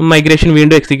എനിക്ക് മൈഗ്രേഷൻ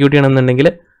വീണ്ടും എക്സിക്യൂട്ട് ചെയ്യണമെന്നുണ്ടെങ്കിൽ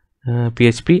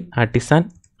PHP ആർട്ടിസാൻ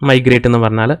മൈഗ്രേറ്റ് എന്ന്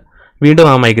പറഞ്ഞാൽ വീണ്ടും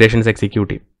ആ മൈഗ്രേഷൻസ്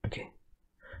എക്സിക്യൂട്ട് ചെയ്യും. ഓക്കെ,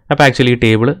 അപ്പോൾ ആക്ച്വലി ഈ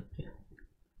ടേബിൾ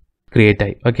ക്രിയേറ്റ്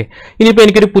ആയി. ഓക്കെ, ഇനിയിപ്പോൾ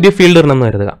എനിക്കൊരു പുതിയ ഫീൽഡ് ഇടണമെന്ന്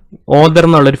കരുതുക. ഓദർ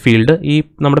എന്നുള്ളൊരു ഫീൽഡ് ഈ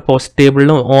നമ്മുടെ പോസ്റ്റ്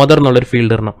ടേബിളിലും ഓദർ എന്നുള്ളൊരു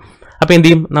ഫീൽഡ് ഇടണം. അപ്പോൾ എന്ത്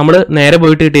ചെയ്യും? നമ്മൾ നേരെ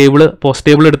പോയിട്ട് ടേബിൾ പോസ്റ്റ്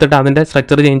ടേബിൾ എടുത്തിട്ട് അതിൻ്റെ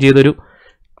സ്ട്രക്ചർ ചേഞ്ച് ചെയ്തൊരു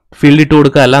ഫീൽഡ് ഇട്ട്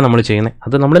കൊടുക്കുക അല്ല നമ്മൾ ചെയ്യുന്നത്.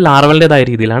 അത് നമ്മൾ ലാറവലിൻ്റെതായ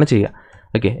രീതിയിലാണ് ചെയ്യുക.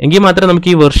 ഓക്കെ, എങ്കിൽ മാത്രമേ നമുക്ക്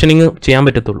ഈ വെർഷനിങ് ചെയ്യാൻ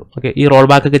പറ്റത്തുള്ളൂ. ഓക്കെ, ഈ റോൾ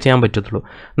ബാക്ക് ഒക്കെ ചെയ്യാൻ പറ്റത്തുള്ളൂ.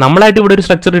 നമ്മളായിട്ട് ഇവിടെ ഒരു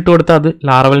സ്ട്രക്ചർ ഇട്ട് കൊടുത്താൽ അത്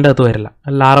ലാറവലിൻ്റെ അകത്ത് വരില്ല.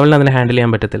 ലാറവലിന് അതിനെ ഹാൻഡിൽ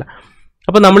ചെയ്യാൻ പറ്റത്തില്ല.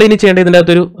 അപ്പോൾ നമ്മൾ ഇനി ചെയ്യേണ്ടത് ഇതിൻ്റെ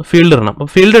അകത്തൊരു ഫീൽഡ് ഇടണം. അപ്പോൾ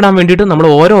ഫീൽഡ് ഇടാൻ വേണ്ടിയിട്ട് നമ്മൾ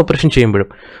ഓരോ ഓപ്പറേഷൻ ചെയ്യുമ്പോഴും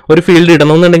ഒരു ഫീൽഡ്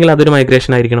ഇടണമെന്നുണ്ടെങ്കിൽ അതൊരു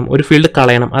മൈഗ്രേഷൻ ആയിരിക്കണം. ഒരു ഫീൽഡ്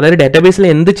കളയണം, അതായത് ഡാറ്റാബേസിൽ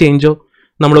എന്ത് ചേഞ്ചോ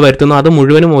നമ്മൾ വരുത്തുന്നു അത്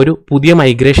മുഴുവനും ഒരു പുതിയ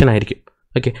മൈഗ്രേഷൻ ആയിരിക്കും.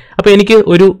 ഓക്കെ, അപ്പോൾ എനിക്ക്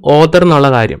ഒരു ഓദർ എന്നുള്ള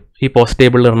കാര്യം ഈ പോസ്റ്റ്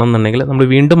ടേബിളിൽ ഇടണം എന്നുണ്ടെങ്കിൽ നമ്മൾ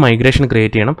വീണ്ടും മൈഗ്രേഷൻ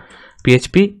ക്രിയേറ്റ് ചെയ്യണം.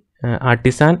 PHP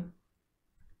artisan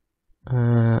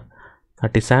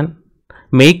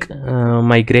make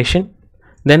migration.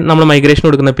 Then നമ്മൾ മൈഗ്രേഷൻ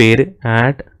കൊടുക്കുന്ന പേര്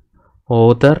ആഡ്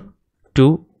ഓദർ ടു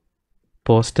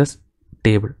പോസ്റ്റസ്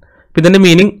ടേബിൾ. അപ്പോൾ ഇതിൻ്റെ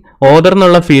മീനിങ് ഓദർ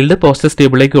എന്നുള്ള ഫീൽഡ് പോസ്റ്റസ്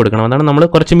ടേബിളിലേക്ക് കൊടുക്കണം. അതാണ് നമ്മൾ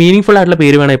കുറച്ച് മീനിങ് ഫുൾ ആയിട്ടുള്ള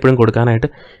പേര് വേണം എപ്പോഴും കൊടുക്കാനായിട്ട്.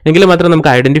 എങ്കിൽ മാത്രമേ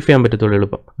നമുക്ക് ഐഡൻറ്റിഫൈ ചെയ്യാൻ പറ്റത്തുള്ളൂ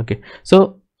എളുപ്പം. Okay, so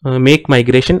make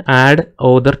migration add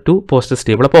author to പോസ്റ്റസ്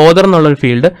table. അപ്പോൾ ഓദർ എന്നുള്ളൊരു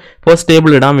ഫീൽഡ് പോസ്റ്റ്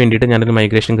ടേബിൾ ഇടാൻ വേണ്ടിയിട്ട് ഞാനൊരു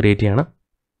മൈഗ്രേഷൻ ക്രിയേറ്റ് ചെയ്യണം.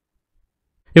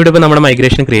 ഇവിടെ ഇപ്പോൾ നമ്മുടെ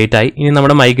മൈഗ്രേഷൻ ക്രിയേറ്റ് ആയി. ഇനി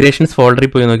നമ്മുടെ മൈഗ്രേഷൻസ് ഫോൾഡറിൽ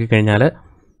പോയി നോക്കിക്കഴിഞ്ഞാൽ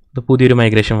ഇത് പുതിയൊരു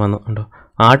മൈഗ്രേഷൻ വന്നു ഉണ്ടോ,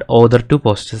 ആഡ് ഓദർ ടു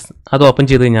പോസ്റ്റസ്. അത് ഓപ്പൺ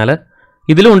ചെയ്ത് കഴിഞ്ഞാൽ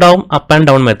ഇതിലും ഉണ്ടാവും അപ്പ് ആൻഡ്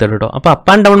ഡൗൺ മെത്തേഡ് കേട്ടോ. അപ്പോൾ അപ്പ്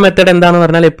ആൻഡ് ഡൗൺ മെത്തേഡ് എന്താണെന്ന്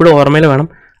പറഞ്ഞാൽ എപ്പോഴും ഓർമ്മയിൽ വേണം.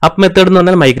 അപ്പ് മെത്തേഡ് എന്ന്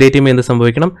പറഞ്ഞാൽ മൈഗ്രേറ്റ് ചെയ്യുമ്പോൾ എന്ത്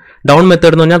സംഭവിക്കണം, ഡൗൺ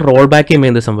മെത്തേഡ് എന്ന് പറഞ്ഞാൽ റോൾ ബാക്ക് ചെയ്യുമ്പോൾ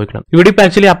എന്ത് സംഭവിക്കണം. ഇവിടെ ഇപ്പോൾ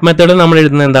ആക്ച്വലി അപ്പ് മെത്തേഡിൽ നമ്മൾ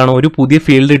എഴുതുന്നത് എന്താണ്, ഒരു പുതിയ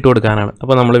ഫീൽഡ് ഇട്ട് കൊടുക്കാനാണ്.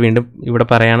 അപ്പോൾ നമ്മൾ വീണ്ടും ഇവിടെ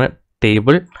പറയാണ്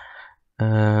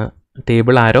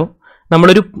ടേബിൾ ആരോ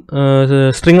നമ്മളൊരു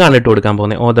സ്ട്രിങ് ആണ് ഇട്ട് കൊടുക്കാൻ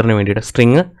പോകുന്നത് ഓദറിന് വേണ്ടിയിട്ട്.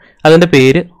 സ്ട്രിങ് അതിൻ്റെ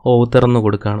പേര് ഓതർ എന്ന്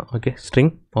കൊടുക്കുകയാണ്. Okay,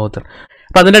 string author.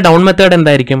 അപ്പോൾ അതിൻ്റെ ഡൗൺ മെത്തേഡ്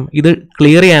എന്തായിരിക്കും, ഇത്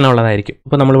ക്ലിയർ ചെയ്യാനുള്ളതായിരിക്കും.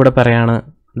 അപ്പോൾ നമ്മളിവിടെ പറയാണ്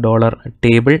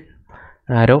 $ടേബിൾ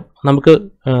ആരോ നമുക്ക്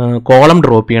കോളം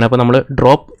ഡ്രോപ്പ് ചെയ്യണം. അപ്പോൾ നമ്മൾ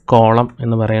ഡ്രോപ്പ് കോളം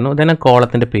എന്ന് പറയുന്നു. ദെൻ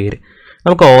കോളത്തിൻ്റെ പേര്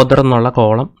നമുക്ക് ഓദർ എന്നുള്ള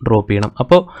കോളം ഡ്രോപ്പ് ചെയ്യണം.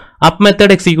 അപ്പോൾ അപ്പ്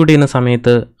മെത്തേഡ് എക്സിക്യൂട്ട് ചെയ്യുന്ന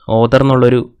സമയത്ത് ഓദർ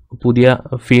എന്നുള്ളൊരു പുതിയ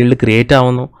ഫീൽഡ് ക്രിയേറ്റ്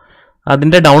ആവുന്നു.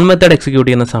 അതിൻ്റെ ഡൗൺ മെത്തേഡ് എക്സിക്യൂട്ട്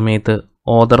ചെയ്യുന്ന സമയത്ത്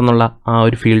ഓദർ എന്നുള്ള ആ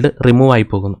ഒരു ഫീൽഡ് റിമൂവ് ആയി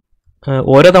പോകുന്നു.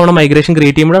 ഓരോ തവണ മൈഗ്രേഷൻ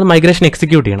ക്രിയേറ്റ് ചെയ്യുമ്പോൾ അത് മൈഗ്രേഷൻ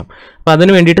എക്സിക്യൂട്ട് ചെയ്യണം. അപ്പോൾ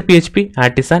അതിന് വേണ്ടിയിട്ട് PHP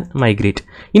ആർട്ടിസാൻ മൈഗ്രേറ്റ്.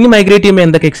 ഇനി മൈഗ്രേറ്റ് ചെയ്യുമ്പോൾ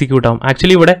എന്തൊക്കെ എക്സിക്യൂട്ട് ആവും?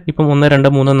 ആക്ച്വലി ഇവിടെ ഇപ്പം 1 2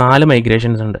 3 4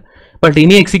 മൈഗ്രേഷൻസ് ഉണ്ട്. ബട്ട്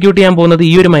ഇനി എക്സിക്യൂട്ട് ചെയ്യാൻ പോകുന്നത്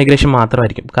ഈ ഒരു മൈഗ്രേഷൻ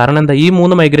മാത്രമായിരിക്കും. കാരണം എന്താ, ഈ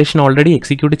 3 മൈഗ്രേഷൻ ഓൾറെഡി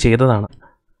എക്സിക്യൂട്ട് ചെയ്തതാണ്.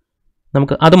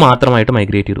 നമുക്ക് അത് മാത്രമായിട്ട്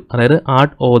മൈഗ്രേറ്റ് ചെയ്തു. അതായത്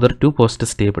ആഡ് ഓദർ ടു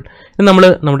പോസ്റ്റസ് ടേബിൾ. ഇത് നമ്മൾ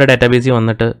നമ്മുടെ ഡാറ്റാബേസിൽ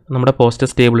വന്നിട്ട് നമ്മുടെ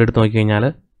പോസ്റ്റസ് ടേബിൾ എടുത്ത് നോക്കിക്കഴിഞ്ഞാൽ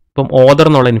ഇപ്പം ഓദർ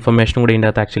എന്നുള്ള ഇൻഫർമേഷനും കൂടി ഇതിൻ്റെ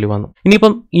അകത്ത് ആക്ച്വലി വന്നു.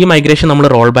 ഇനിയിപ്പം ഈ മൈഗ്രേഷൻ നമ്മൾ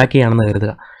റോൾ ബാക്ക് ചെയ്യുകയാണെന്ന്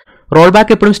കരുതുക. റോൾ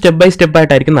ബാക്ക് എപ്പോഴും സ്റ്റെപ്പ് ബൈ സ്റ്റെപ്പ്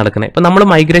ആയിട്ടായിരിക്കും നടക്കുന്നത്. ഇപ്പം നമ്മൾ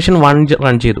മൈഗ്രേഷൻ 1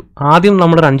 റൺ ചെയ്തു. ആദ്യം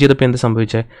നമ്മൾ റൺ ചെയ്തപ്പോൾ എന്ത്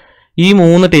സംഭവിച്ചത്, ഈ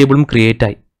 3 ടേബിളും ക്രിയേറ്റ്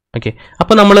ആയി. ഓക്കെ,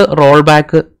 അപ്പോൾ നമ്മൾ റോൾ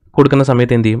ബാക്ക് കൊടുക്കുന്ന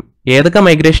സമയത്ത് എന്ത് ചെയ്യും, ഏതൊക്കെ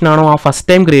മൈഗ്രേഷൻ ആണോ ആ ഫസ്റ്റ്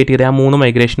ടൈം ക്രിയേറ്റ് ചെയ്തത് ആ 3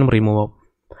 മൈഗ്രേഷനും റിമൂവ് ആവും.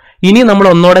 ഇനി നമ്മൾ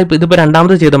ഒന്നോടെ ഇതിപ്പോൾ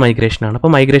രണ്ടാമത് ചെയ്ത മൈഗ്രേഷനാണ്.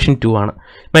 അപ്പോൾ മൈഗ്രേഷൻ 2 ആണ്.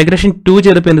 മൈഗ്രേഷൻ 2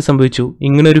 ചെയ്തപ്പോൾ എന്ത് സംഭവിച്ചു,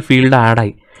 ഇങ്ങനെ ഒരു ഫീൽഡ്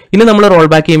ആഡായി. ഇനി നമ്മൾ റോൾ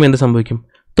ബാക്ക് ചെയ്യുമ്പോൾ എന്ത് സംഭവിക്കും,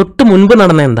 തൊട്ട് മുൻപ്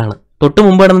നടന്ന എന്താണ്, തൊട്ട്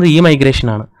മുമ്പ് നടന്നത് ഈ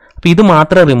മൈഗ്രേഷനാണ്. അപ്പോൾ ഇത്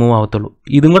മാത്രമേ റിമൂവ് ആവത്തുള്ളൂ.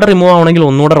 ഇതും കൂടെ റിമൂവ് ആവണമെങ്കിൽ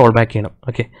ഒന്നുകൂടെ റോൾ ബാക്ക് ചെയ്യണം.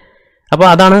 ഓക്കെ, അപ്പോൾ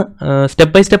അതാണ്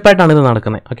സ്റ്റെപ്പ് ബൈ സ്റ്റെപ്പ് ആയിട്ടാണ് ഇത്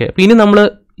നടക്കുന്നത്. ഓക്കെ, അപ്പോൾ ഇനി നമ്മൾ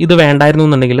ഇത് വേണ്ടായിരുന്നു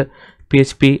എന്നുണ്ടെങ്കിൽ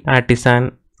PHP artisan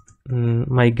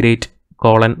migrate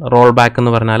colon roll back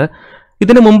എന്ന് പറഞ്ഞാൽ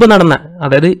ഇതിന് മുമ്പ് നടന്ന,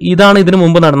 അതായത് ഇതാണ് ഇതിന്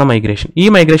മുമ്പ് നടന്ന മൈഗ്രേഷൻ, ഈ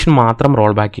മൈഗ്രേഷൻ മാത്രം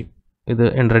റോൾ ബാക്ക് ചെയ്യും. ഇത്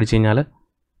എൻ്റർ അടിച്ച് കഴിഞ്ഞാൽ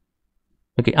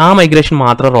ഓക്കെ, ആ മൈഗ്രേഷൻ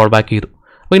മാത്രം റോൾ ബാക്ക് ചെയ്തു.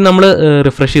 അപ്പോൾ ഇനി നമ്മൾ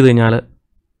റിഫ്രഷ് ചെയ്ത് കഴിഞ്ഞാൽ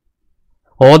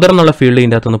ഓദർ എന്നുള്ള ഫീൽഡ്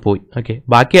ഇതിൻ്റെ അകത്തുനിന്ന് പോയി. ഓക്കെ,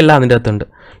 ബാക്കിയെല്ലാം അതിൻ്റെ അകത്തുണ്ട്.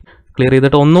 ക്ലിയർ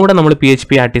ചെയ്തിട്ട് ഒന്നുകൂടെ നമ്മൾ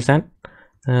PHP artisan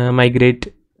migrate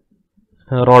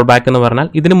roll back എന്ന് പറഞ്ഞാൽ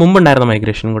ഇതിന് മുമ്പ് ഉണ്ടായിരുന്ന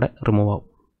മൈഗ്രേഷനും കൂടെ റിമൂവ് ആവും.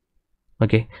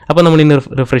 ഓക്കെ, അപ്പോൾ നമ്മൾ ഇന്ന്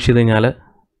റിഫ്രഷ് ചെയ്ത് കഴിഞ്ഞാൽ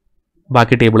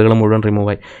ബാക്കി ടേബിളുകൾ മുഴുവൻ റിമൂവ്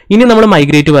ആയി. ഇനി നമ്മൾ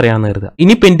മൈഗ്രേറ്റ് പറയാമെന്ന് കരുതുക.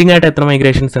 ഇനി പെൻഡിങ് ആയിട്ട് എത്ര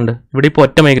മൈഗ്രേഷൻസ് ഉണ്ട്, ഇവിടെ ഇപ്പോൾ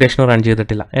ഒറ്റ മൈഗ്രേഷൻ റൺ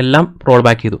ചെയ്തിട്ടില്ല, എല്ലാം റോൾ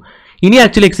ബാക്ക് ചെയ്തു. ഇനി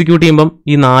ആക്ച്വലി എക്സിക്യൂട്ട് ചെയ്യുമ്പം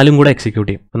ഈ 4 കൂടെ എക്സിക്യൂട്ട്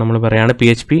ചെയ്യും. അപ്പോൾ നമ്മൾ പറയുകയാണ്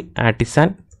PHP ആർട്ടിസാൻ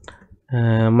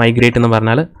മൈഗ്രേറ്റ് എന്ന്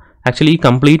പറഞ്ഞാൽ ആക്ച്വലി ഈ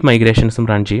കംപ്ലീറ്റ് മൈഗ്രേഷൻസും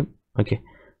റൺ ചെയ്യും. ഓക്കെ,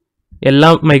 എല്ലാ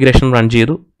മൈഗ്രേഷനും റൺ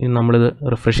ചെയ്തു. ഇനി നമ്മളിത്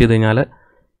റിഫ്രഷ് ചെയ്ത് കഴിഞ്ഞാൽ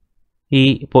ഈ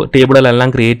ടേബിളിലെല്ലാം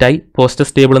ക്രിയേറ്റ് ആയി.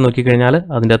 പോസ്റ്റസ് ടേബിൾ നോക്കിക്കഴിഞ്ഞാൽ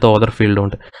അതിൻ്റെ അകത്ത് ഓതർ ഫീൽഡും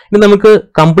ഉണ്ട്. ഇനി നമുക്ക്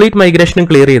കംപ്ലീറ്റ് മൈഗ്രേഷനും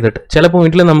ക്ലിയർ ചെയ്തിട്ട് ചില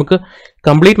പോയിന്റിൽ നമുക്ക്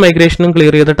കംപ്ലീറ്റ് മൈഗ്രേഷനും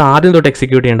ക്ലിയർ ചെയ്തിട്ട് ആദ്യം തൊട്ട്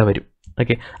എക്സിക്യൂട്ട് ചെയ്യേണ്ടി വരും.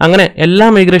 ഓക്കെ, അങ്ങനെ എല്ലാ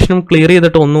മൈഗ്രേഷനും ക്ലിയർ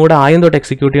ചെയ്തിട്ട് ഒന്നുകൂടെ ആദ്യം തൊട്ട്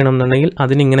എക്സിക്യൂട്ട് ചെയ്യണമെന്നുണ്ടെങ്കിൽ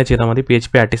അതിനിങ്ങനെ ചെയ്താൽ മതി.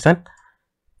 PHP ആർട്ടിസാൻ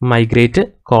മൈഗ്രേറ്റ്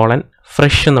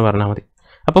ഫ്രഷ് എന്ന് പറഞ്ഞാൽ മതി.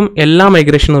 അപ്പം എല്ലാ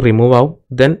മൈഗ്രേഷനും റിമൂവ് ആവും.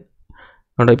 ദെൻ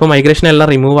ഇപ്പോൾ മൈഗ്രേഷൻ എല്ലാം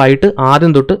റിമൂവ് ആയിട്ട്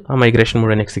ആദ്യം തൊട്ട് ആ മൈഗ്രേഷൻ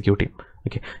മുഴുവൻ എക്സിക്യൂട്ട് ചെയ്യും.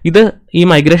 ഓക്കെ, ഇത് ഈ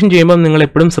മൈഗ്രേഷൻ ചെയ്യുമ്പോൾ നിങ്ങൾ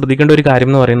എപ്പോഴും ശ്രദ്ധിക്കേണ്ട ഒരു കാര്യം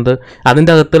എന്ന് പറയുന്നത്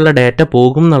അതിൻ്റെ അകത്തുള്ള ഡാറ്റ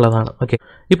പോകും എന്നുള്ളതാണ്. ഓക്കെ,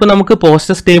 ഇപ്പോൾ നമുക്ക്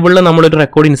പോസ്റ്റസ് ടേബിളിൽ നമ്മളൊരു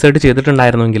റെക്കോർഡ് ഇൻസേർട്ട്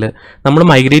ചെയ്തിട്ടുണ്ടായിരുന്നെങ്കിൽ നമ്മൾ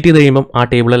മൈഗ്രേറ്റ് ചെയ്ത് കഴിയുമ്പോൾ ആ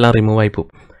ടേബിളെല്ലാം റിമൂവ് ആയി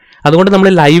പോകും. അതുകൊണ്ട് നമ്മൾ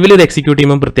ലൈവിൽ ഇത് എക്സിക്യൂട്ട്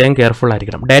ചെയ്യുമ്പോൾ പ്രത്യേകം കെയർഫുൾ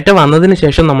ആയിരിക്കണം. ഡാറ്റ വന്നതിന്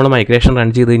ശേഷം നമ്മൾ മൈഗ്രേഷൻ റൺ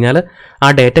ചെയ്ത് കഴിഞ്ഞാൽ ആ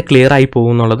ഡാറ്റ ക്ലിയർ ആയി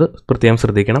പോകും എന്നുള്ളത് പ്രത്യേകം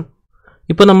ശ്രദ്ധിക്കണം.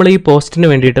 ഇപ്പോൾ നമ്മൾ ഈ പോസ്റ്റിന്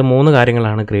വേണ്ടിയിട്ട് 3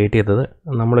 കാര്യങ്ങളാണ് ക്രിയേറ്റ് ചെയ്തത്.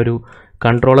 നമ്മളൊരു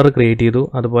കൺട്രോളർ ക്രിയേറ്റ് ചെയ്തു,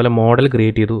 അതുപോലെ മോഡൽ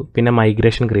ക്രിയേറ്റ് ചെയ്തു, പിന്നെ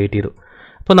മൈഗ്രേഷൻ ക്രിയേറ്റ് ചെയ്തു.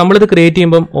 അപ്പോൾ നമ്മളിത് ക്രിയേറ്റ്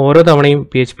ചെയ്യുമ്പം ഓരോ തവണയും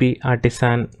PHP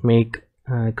artisan make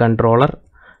controller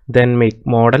then make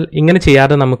model ഇങ്ങനെ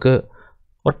ചെയ്യാതെ നമുക്ക്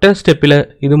ഒറ്റ സ്റ്റെപ്പിൽ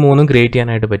ഇത് 3ഉം ക്രിയേറ്റ്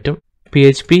ചെയ്യാനായിട്ട് പറ്റും.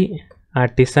 PHP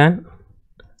artisan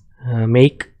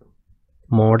make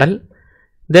model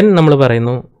then നമ്മൾ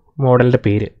പറയുന്നു മോഡലിൻ്റെ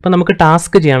പേര്. അപ്പോൾ നമുക്ക്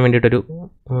ടാസ്ക് ചെയ്യാൻ വേണ്ടിയിട്ടൊരു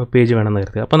പേജ് വേണമെന്ന്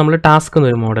കരുതുക. അപ്പോൾ നമ്മൾ ടാസ്ക്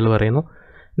എന്നൊരു മോഡൽ പറയുന്നു.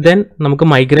 ദെൻ നമുക്ക്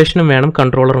മൈഗ്രേഷനും വേണം,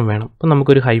 കൺട്രോളറും വേണം. അപ്പോൾ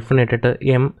നമുക്കൊരു ഹൈഫൺ ഇട്ടിട്ട്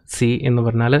MC എന്ന്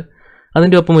പറഞ്ഞാൽ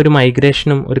അതിൻ്റെ ഒപ്പം ഒരു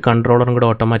മൈഗ്രേഷനും ഒരു കൺട്രോളറും കൂടെ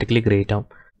ഓട്ടോമാറ്റിക്കലി ക്രിയേറ്റ് ആവും.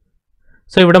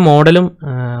 സോ ഇവിടെ മോഡലും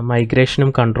മൈഗ്രേഷനും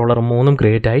കൺട്രോളറും 3ഉം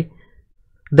ക്രിയേറ്റ് ആയി.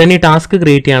 ദെൻ ഈ ടാസ്ക്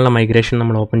ക്രിയേറ്റ് ചെയ്യാനുള്ള മൈഗ്രേഷൻ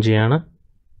നമ്മൾ ഓപ്പൺ ചെയ്യാണ്.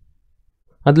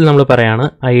 അതിൽ നമ്മൾ പറയാണ്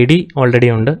ID ഓൾറെഡി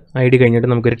ഉണ്ട്. ID കഴിഞ്ഞിട്ട്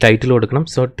നമുക്കൊരു ടൈറ്റിൽ കൊടുക്കണം.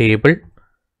 So table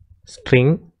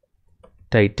string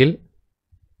title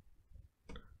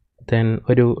then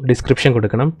ഒരു ഡിസ്ക്രിപ്ഷൻ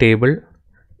കൊടുക്കണം. Table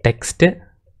text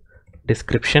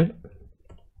description.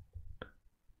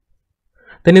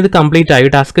 ദെൻ ഇത് കംപ്ലീറ്റ് ആയി.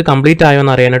 ടാസ്ക് കംപ്ലീറ്റ് ആയോ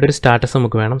എന്ന് അറിയാനായിട്ട് ഒരു സ്റ്റാറ്റസ്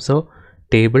നമുക്ക് വേണം. സോ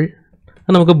ടേബിൾ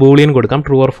നമുക്ക് ബൂളിയൻ കൊടുക്കാം,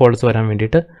 ട്രൂ ഓർ ഫോൾസ് വരാൻ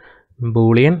വേണ്ടിയിട്ട്.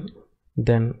 Boolean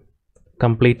then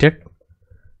completed.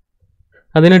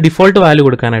 അതിന് ഡിഫോൾട്ട് വാല്യൂ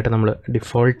കൊടുക്കാനായിട്ട് നമ്മൾ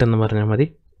ഡിഫോൾട്ട് എന്ന് പറഞ്ഞാൽ മതി.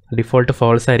 ഡിഫോൾട്ട്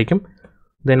ഫോൾസ് ആയിരിക്കും.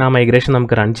 ദെൻ ആ മൈഗ്രേഷൻ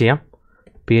നമുക്ക് റൺ ചെയ്യാം.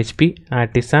 PHP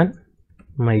artisan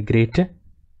migrate.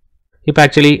 ഇപ്പോൾ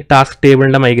ആക്ച്വലി ടാസ്ക്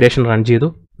ടേബിളിൻ്റെ മൈഗ്രേഷൻ റൺ ചെയ്തു.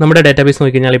 നമ്മുടെ ഡാറ്റാബേസ്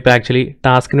നോക്കിക്കഴിഞ്ഞാൽ ഇപ്പോൾ ആക്ച്വലി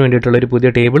ടാസ്കിന് വേണ്ടിയിട്ടുള്ള ഒരു പുതിയ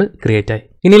ടേബിൾ ക്രിയേറ്റ് ആയി.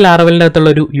 ഇനി ലാറവലിൻ്റെ അകത്തുള്ള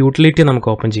ഒരു യൂട്ടിലിറ്റി നമുക്ക്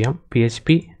ഓപ്പൺ ചെയ്യാം. PHP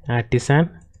artisan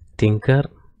thinker.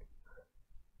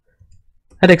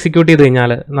 അത് എക്സിക്യൂട്ട് ചെയ്ത്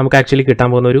കഴിഞ്ഞാൽ നമുക്ക് ആക്ച്വലി കിട്ടാൻ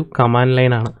പോകുന്ന ഒരു കമാൻഡ്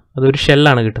ലൈനാണ്. അതൊരു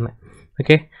ഷെല്ലാണ് കിട്ടുന്നത്.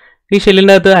 ഓക്കെ, ഈ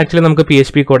ഷെല്ലിൻ്റെ അകത്ത് ആക്ച്വലി നമുക്ക്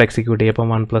PHP കോഡ് എക്സിക്യൂട്ട് ചെയ്യാം. അപ്പം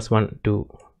 1 + 1 2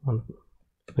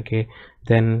 okay,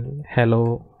 then hello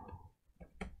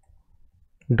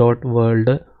dot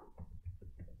world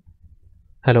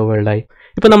hello world ആയി.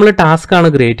 ഇപ്പോൾ നമ്മൾ ടാസ്ക് ആണ്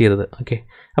ക്രിയേറ്റ് ചെയ്തത്. ഓക്കെ,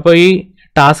 അപ്പോൾ ഈ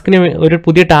ടാസ്കിന് ഒരു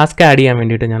പുതിയ ടാസ്ക് ആഡ് ചെയ്യാൻ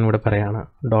വേണ്ടിയിട്ട് ഞാൻ ഇവിടെ പറയുകയാണ്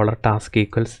 $task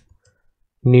 =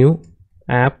 ന്യൂ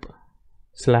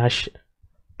app/task.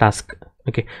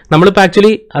 ഓക്കെ, നമ്മളിപ്പോൾ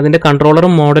ആക്ച്വലി അതിൻ്റെ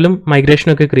കൺട്രോളറും മോഡലും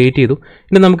മൈഗ്രേഷനും ഒക്കെ ക്രിയേറ്റ് ചെയ്തു.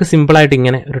 ഇനി നമുക്ക് സിമ്പിളായിട്ട്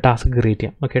ഇങ്ങനെ ഒരു ടാസ്ക് ക്രിയേറ്റ്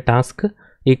ചെയ്യാം. Okay, task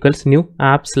 = new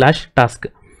app/task.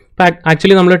 ഇപ്പോൾ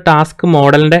ആക്ച്വലി നമ്മൾ ടാസ്ക്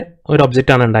മോഡലിൻ്റെ ഒരു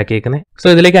ഒബ്ജക്റ്റ് ആണ് ഉണ്ടാക്കിയേക്കുന്നത്. സോ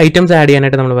ഇതിലേക്ക് ഐറ്റംസ് ആഡ്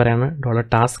ചെയ്യാനായിട്ട് നമ്മൾ പറയുകയാണ്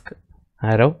 $task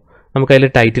ആരോ. നമുക്കതിൽ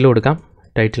ടൈറ്റിൽ കൊടുക്കാം.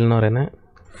 ടൈറ്റിൽ എന്ന് പറയുന്നത്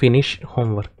ഫിനിഷ്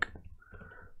ഹോംവർക്ക്.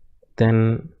 ദെൻ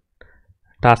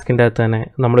ടാസ്കിൻ്റെ അകത്ത് തന്നെ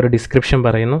നമ്മളൊരു ഡിസ്ക്രിപ്ഷൻ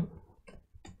പറയുന്നു.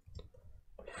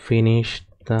 Finish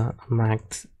the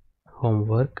maths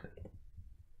homework.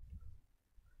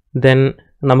 Then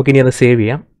നമുക്കിനി അത് സേവ്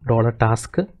ചെയ്യാം.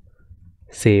 $task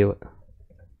save.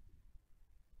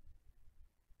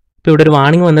 ഇപ്പോൾ ഇവിടെ ഒരു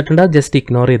വാർണിംഗ് വന്നിട്ടുണ്ട്. ജസ്റ്റ്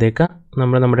ഇഗ്നോർ ചെയ്തേക്കാം.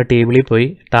 നമ്മൾ നമ്മുടെ ടേബിളിൽ പോയി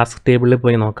ടാസ്ക് ടേബിളിൽ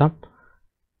പോയി നോക്കാം.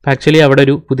 ആക്ച്വലി അവിടെ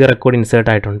ഒരു പുതിയ റെക്കോർഡ് ഇൻസേർട്ട്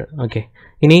ആയിട്ടുണ്ട്. ഓക്കെ,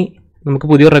 ഇനി നമുക്ക്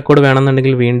പുതിയൊരു റെക്കോർഡ്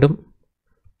വേണമെന്നുണ്ടെങ്കിൽ വീണ്ടും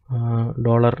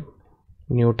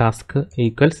 $new task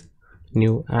 =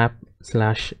 new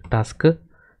app/task.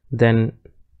 Then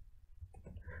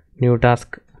new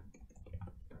task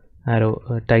ആരോ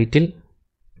title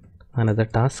another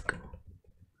task.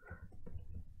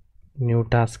 New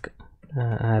task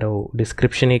ആരോ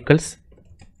description =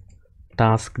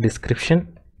 task description.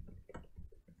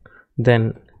 Then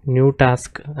new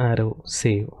task ആരോ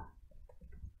സേവ്.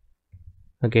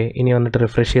 ഓക്കെ, ഇനി വന്നിട്ട്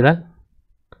റിഫ്രഷ് ചെയ്താൽ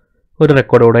ഒരു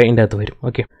റെക്കോർഡോടെ ഇതിൻ്റെ അകത്ത് വരും.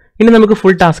 ഓക്കെ, ഇനി നമുക്ക്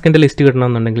ഫുൾ ടാസ്കിൻ്റെ ലിസ്റ്റ്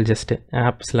കിട്ടണമെന്നുണ്ടെങ്കിൽ just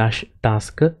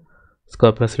app/task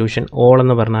scope resolution all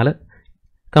എന്ന് പറഞ്ഞാൽ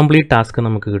കംപ്ലീറ്റ് ടാസ്ക്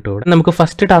നമുക്ക് കിട്ടും. ഇവിടെ നമുക്ക്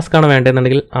ഫസ്റ്റ് ടാസ്ക് ആണ്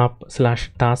വേണ്ടതെന്നുണ്ടെങ്കിൽ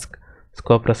app/task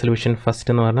സ്കോപ്പ് റെസൊല്യൂഷൻ ഫസ്റ്റ്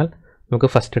എന്ന് പറഞ്ഞാൽ നമുക്ക്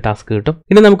ഫസ്റ്റ് ടാസ്ക് കിട്ടും.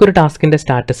 ഇനി നമുക്കൊരു ടാസ്കിൻ്റെ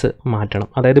സ്റ്റാറ്റസ് മാറ്റണം.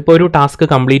 അതായത് ഇപ്പോൾ ഒരു ടാസ്ക്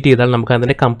കംപ്ലീറ്റ് ചെയ്താൽ നമുക്ക്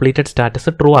അതിൻ്റെ കംപ്ലീറ്റഡ്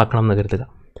സ്റ്റാറ്റസ് ട്രൂ ആക്കണം എന്ന് കരുതുക.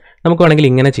 നമുക്ക് വേണമെങ്കിൽ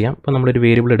ഇങ്ങനെ ചെയ്യാം. ഇപ്പോൾ നമ്മളൊരു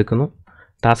വേരിയബിൾ എടുക്കുന്നു.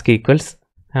 Task =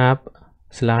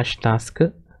 app/task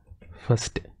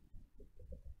first.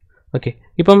 ഓക്കെ,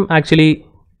 ഇപ്പം ആക്ച്വലി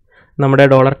നമ്മുടെ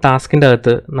ഡോളർ ടാസ്കിൻ്റെ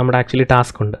അകത്ത് നമ്മുടെ ആക്ച്വലി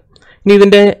ടാസ്ക് ഉണ്ട്. ഇനി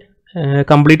ഇതിൻ്റെ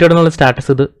കംപ്ലീറ്റഡ് എന്നുള്ള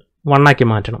സ്റ്റാറ്റസ് ഇത് 1 ആക്കി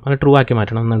മാറ്റണം, അത് ട്രൂ ആക്കി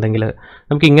മാറ്റണം എന്നുണ്ടെങ്കിൽ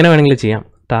നമുക്ക് ഇങ്ങനെ വേണമെങ്കിൽ ചെയ്യാം.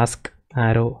 ടാസ്ക്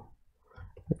ആരോ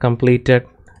കംപ്ലീറ്റഡ്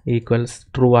ഈക്വൽസ്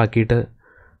ട്രൂ ആക്കിയിട്ട്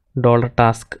ഡോളർ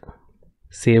ടാസ്ക്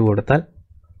സേവ് കൊടുത്താൽ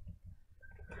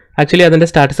ആക്ച്വലി അതിൻ്റെ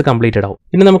സ്റ്റാറ്റസ് കംപ്ലീറ്റഡ് ആവും.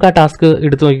 ഇനി നമുക്ക് ആ ടാസ്ക്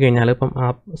എടുത്തു നോക്കിക്കഴിഞ്ഞാൽ ഇപ്പം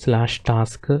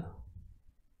 /ടാസ്ക്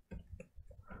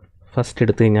ഫസ്റ്റ്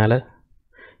എടുത്തു കഴിഞ്ഞാൽ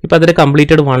ഇപ്പോൾ അതിൽ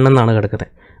കംപ്ലീറ്റഡ് 1 എന്നാണ്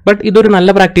കിടക്കുന്നത്. ബട്ട് ഇതൊരു നല്ല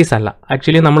പ്രാക്ടീസ് അല്ല.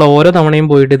 ആക്ച്വലി നമ്മൾ ഓരോ തവണയും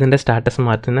പോയിട്ട് ഇതിൻ്റെ സ്റ്റാറ്റസ്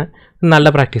മാറ്റുന്ന നല്ല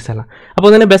പ്രാക്ടീസ് അല്ല. അപ്പോൾ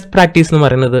ഇതിൻ്റെ ബെസ്റ്റ് പ്രാക്ടീസ് എന്ന്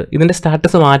പറയുന്നത് ഇതിൻ്റെ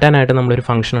സ്റ്റാറ്റസ് മാറ്റാനായിട്ട് നമ്മളൊരു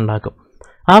ഫംഗ്ഷൻ ഉണ്ടാക്കും.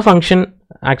 ആ ഫംഗ്ഷൻ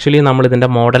ആക്ച്വലി നമ്മൾ ഇതിൻ്റെ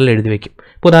മോഡലിൽ എഴുതി വയ്ക്കും.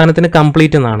 ഇപ്പോൾ ഉദാഹരണത്തിന്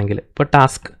കംപ്ലീറ്റ് എന്നാണെങ്കിൽ ഇപ്പോൾ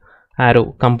ടാസ്ക് ആരോ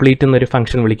കംപ്ലീറ്റ് എന്നൊരു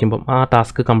ഫംഗ്ഷൻ വിളിക്കുമ്പം ആ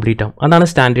ടാസ്ക് കംപ്ലീറ്റ് ആവും. അതാണ്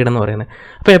സ്റ്റാൻഡേർഡ് എന്ന് പറയുന്നത്.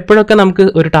 അപ്പോൾ എപ്പോഴൊക്കെ നമുക്ക്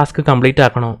ഒരു ടാസ്ക് കംപ്ലീറ്റ്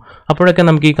ആക്കണോ അപ്പോഴൊക്കെ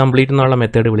നമുക്ക് ഈ കംപ്ലീറ്റ് എന്നുള്ള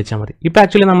മെത്തേഡ് വിളിച്ചാൽ മതി. ഇപ്പോൾ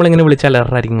ആക്ച്വലി നമ്മളിങ്ങനെ വിളിച്ചാൽ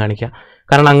എറർ ആയിരിക്കും കാണിക്കുക,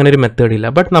 കാരണം അങ്ങനെ ഒരു മെത്തേഡ് ഇല്ല.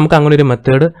 ബട്ട് നമുക്ക് അങ്ങനെ ഒരു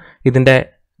മെത്തേഡ് ഇതിൻ്റെ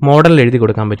മോഡലിൽ എഴുതി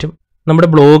കൊടുക്കാൻ പറ്റും. നമ്മുടെ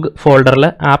ബ്ലോഗ് ഫോൾഡറിൽ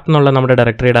ആപ്പ് എന്നുള്ള നമ്മുടെ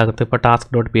ഡയറക്ടറിയുടെ അകത്ത് ഇപ്പോൾ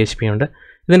task.php ഉണ്ട്.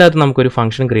 ഇതിൻ്റെ അകത്ത് നമുക്കൊരു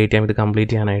ഫംഗ്ഷൻ ക്രിയേറ്റ് ചെയ്യാം ഇത്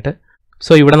കംപ്ലീറ്റ് ചെയ്യാനായിട്ട്.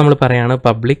 സോ ഇവിടെ നമ്മൾ പറയുകയാണ്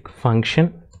public function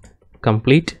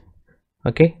complete.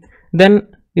 Okay, then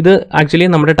ഇത് ആക്ച്വലി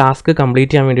നമ്മുടെ ടാസ്ക്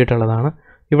കംപ്ലീറ്റ് ചെയ്യാൻ വേണ്ടിയിട്ടുള്ളതാണ്.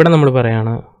 ഇവിടെ നമ്മൾ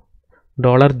പറയുകയാണ്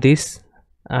 $this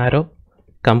arrow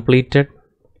completed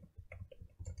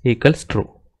equals true.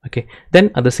 Okay, then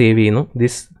അത് സേവ് ചെയ്യുന്നു,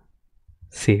 ദിസ്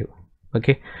സേവ്.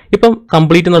 ഓക്കെ, ഇപ്പം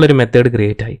കംപ്ലീറ്റ് എന്നുള്ളൊരു മെത്തേഡ്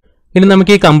ക്രിയേറ്റ് ആയി. ഇനി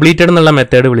നമുക്ക് ഈ കംപ്ലീറ്റഡ് എന്നുള്ള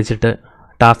മെത്തേഡ് വിളിച്ചിട്ട്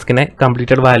ടാസ്കിനെ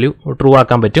കംപ്ലീറ്റഡ് വാല്യൂ ട്രൂ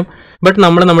ആക്കാൻ പറ്റും. ബട്ട്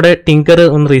നമ്മൾ നമ്മുടെ ടിങ്കർ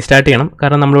ഒന്ന് റീസ്റ്റാർട്ട് ചെയ്യണം,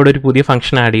 കാരണം നമ്മളിവിടെ ഒരു പുതിയ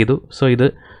ഫംഗ്ഷൻ ആഡ് ചെയ്തു. സോ ഇത്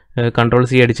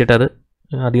Ctrl+C അടിച്ചിട്ട്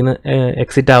അതിൽ നിന്ന്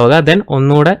എക്സിറ്റ് ആവുക. ദെൻ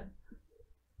ഒന്നുകൂടെ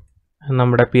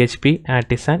നമ്മുടെ PHP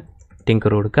ആർട്ടിസാൻ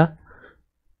ടിങ്കർ കൊടുക്കുക.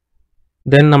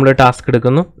 ദെൻ നമ്മൾ ടാസ്ക്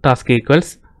എടുക്കുന്നു, ടാസ്ക്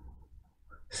ഈക്വൽസ്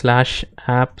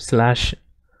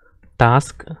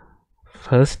 /app/task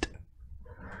ഫസ്റ്റ്.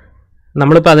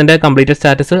 നമ്മളിപ്പോൾ അതിൻ്റെ കംപ്ലീറ്റഡ്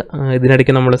സ്റ്റാറ്റസ്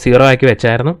ഇതിനിടയ്ക്ക് നമ്മൾ 0 ആക്കി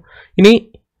വെച്ചായിരുന്നു. ഇനി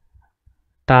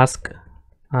ടാസ്ക്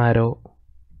ആരോ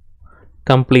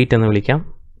കംപ്ലീറ്റ് എന്ന് വിളിക്കാം.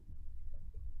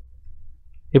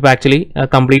 ഇപ്പോൾ ആക്ച്വലി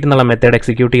കംപ്ലീറ്റ് എന്നുള്ള മെത്തേഡ്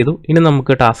എക്സിക്യൂട്ട് ചെയ്തു. ഇനി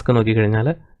നമുക്ക് ടാസ്ക് നോക്കിക്കഴിഞ്ഞാൽ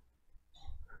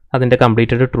അതിൻ്റെ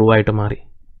കംപ്ലീറ്റഡ് ട്രൂ ആയിട്ട് മാറി.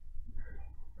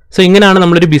 സോ ഇങ്ങനെയാണ്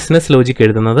നമ്മളൊരു ബിസിനസ് ലോജിക്ക്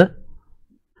എഴുതുന്നത്.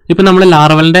 ഇപ്പോൾ നമ്മൾ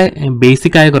ലാറവലിൻ്റെ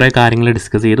ബേസിക് ആയ കുറേ കാര്യങ്ങൾ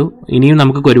ഡിസ്കസ് ചെയ്തു. ഇനിയും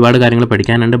നമുക്ക് ഒരുപാട് കാര്യങ്ങൾ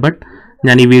പഠിക്കാനുണ്ട്. ബട്ട്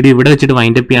ഞാൻ ഈ വീഡിയോ ഇവിടെ വെച്ചിട്ട്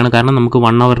വൈൻഡപ്പ് ചെയ്യാണ്, കാരണം നമുക്ക്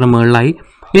 1 hourന് മുകളിലായി.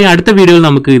 ഇനി അടുത്ത വീഡിയോയിൽ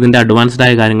നമുക്ക് ഇതിൻ്റെ അഡ്വാൻസ്ഡ്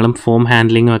ആയ കാര്യങ്ങളും ഫോം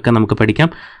ഹാൻഡ്ലിങ്ങും ഒക്കെ നമുക്ക് പഠിക്കാം.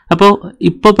 അപ്പോൾ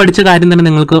ഇപ്പോൾ പഠിച്ച കാര്യം തന്നെ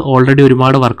നിങ്ങൾക്ക് ഓൾറെഡി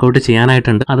ഒരുപാട് വർക്കൗട്ട്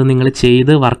ചെയ്യാനായിട്ടുണ്ട്. അത് നിങ്ങൾ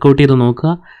ചെയ്ത് വർക്കൗട്ട് ചെയ്ത്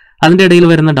നോക്കുക. അതിൻ്റെ ഇടയിൽ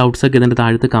വരുന്ന ഡൗട്ട്സൊക്കെ ഇതിൻ്റെ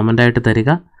താഴത്ത് കമൻ്റായിട്ട് തരിക.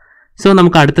 സോ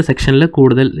നമുക്ക് അടുത്ത സെക്ഷനിൽ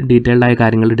കൂടുതൽ ഡീറ്റെയിൽഡ് ആയ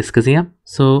കാര്യങ്ങൾ ഡിസ്കസ് ചെയ്യാം.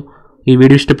 സോ ഈ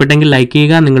വീഡിയോ ഇഷ്ടപ്പെട്ടെങ്കിൽ ലൈക്ക്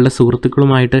ചെയ്യുക, നിങ്ങളുടെ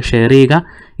സുഹൃത്തുക്കളുമായിട്ട് ഷെയർ ചെയ്യുക.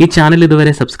 ഈ ചാനൽ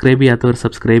ഇതുവരെ സബ്സ്ക്രൈബ് ചെയ്യാത്തവർ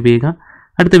സബ്സ്ക്രൈബ് ചെയ്യുക.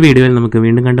 അടുത്ത വീഡിയോയിൽ നമുക്ക്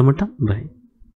വീണ്ടും കണ്ടുമുട്ടാം. ബൈ.